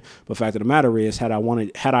what I'm saying? But the fact of the matter is, had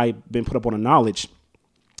I been put up on the knowledge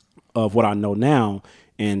of what I know now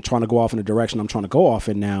and trying to go off in the direction I'm trying to go off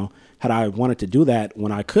in now, had I wanted to do that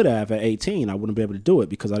when I could have at 18, I wouldn't be able to do it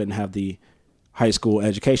because I didn't have the high school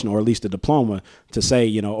education or at least the diploma to say,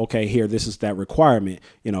 you know, okay, here, this is that requirement,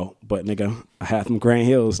 you know, but nigga, I had them Grand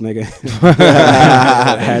Hills, nigga.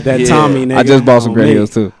 I had that Tommy, nigga. I just bought some Grand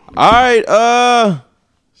Hills too. All right,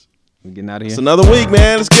 We getting out of it's here. another week,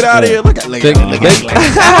 man. Let's get out of here. Look at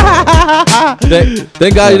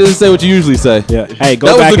Thank God you didn't say what you usually say. Yeah. Hey, go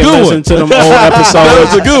That was back a and good listen one. to them old episodes. That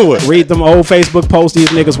was a good one. Read them old Facebook posts. These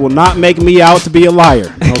niggas will not make me out to be a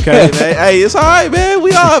liar. Okay. Hey, it's all right, man.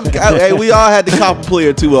 We all had the cop a play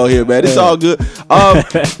or two out here, man. It's all good.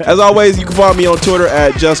 As always, you can follow me on Twitter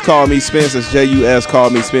at Just Call Me Spence. That's JUS Call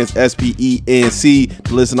Me Spence SPENC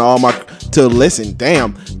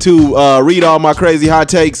to read all my crazy hot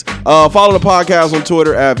takes. Follow the podcast on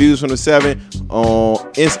Twitter at Views from the 7, on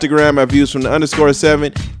Instagram at Views from the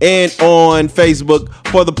 _7, and on Facebook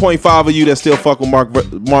for the 0.5 of you that still fuck with Mark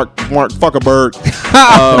Fuckerberg.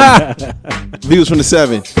 Views from the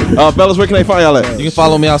 7. Fellas, where can they find y'all at? You can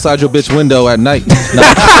follow me outside your bitch window at night.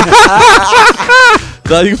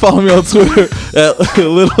 No, you can follow me on Twitter at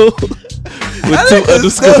little with 2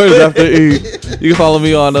 underscores after E. You can follow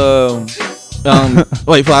me on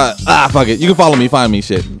fuck it. You can follow me, find me,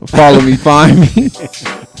 shit. Follow me, find me.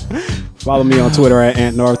 Follow me on Twitter at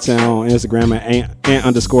Ant Northtown, Instagram at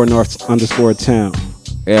Ant_North_town.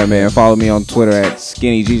 Yeah, man. Follow me on Twitter at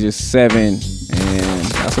SkinnyJesus7, and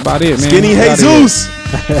that's about it, man. Skinny Get outta here. Jesus.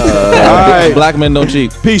 All right. Black men don't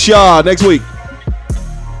cheat. Peace, y'all. Next week.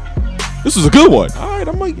 This was a good one. All right,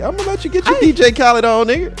 I'm gonna let you get your DJ Khaled on,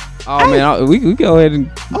 nigga. Oh man, we go ahead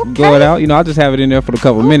and go it out. You know, I just have it in there for a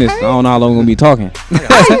couple minutes. I don't know how long we're gonna be talking.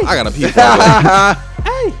 I gotta pee.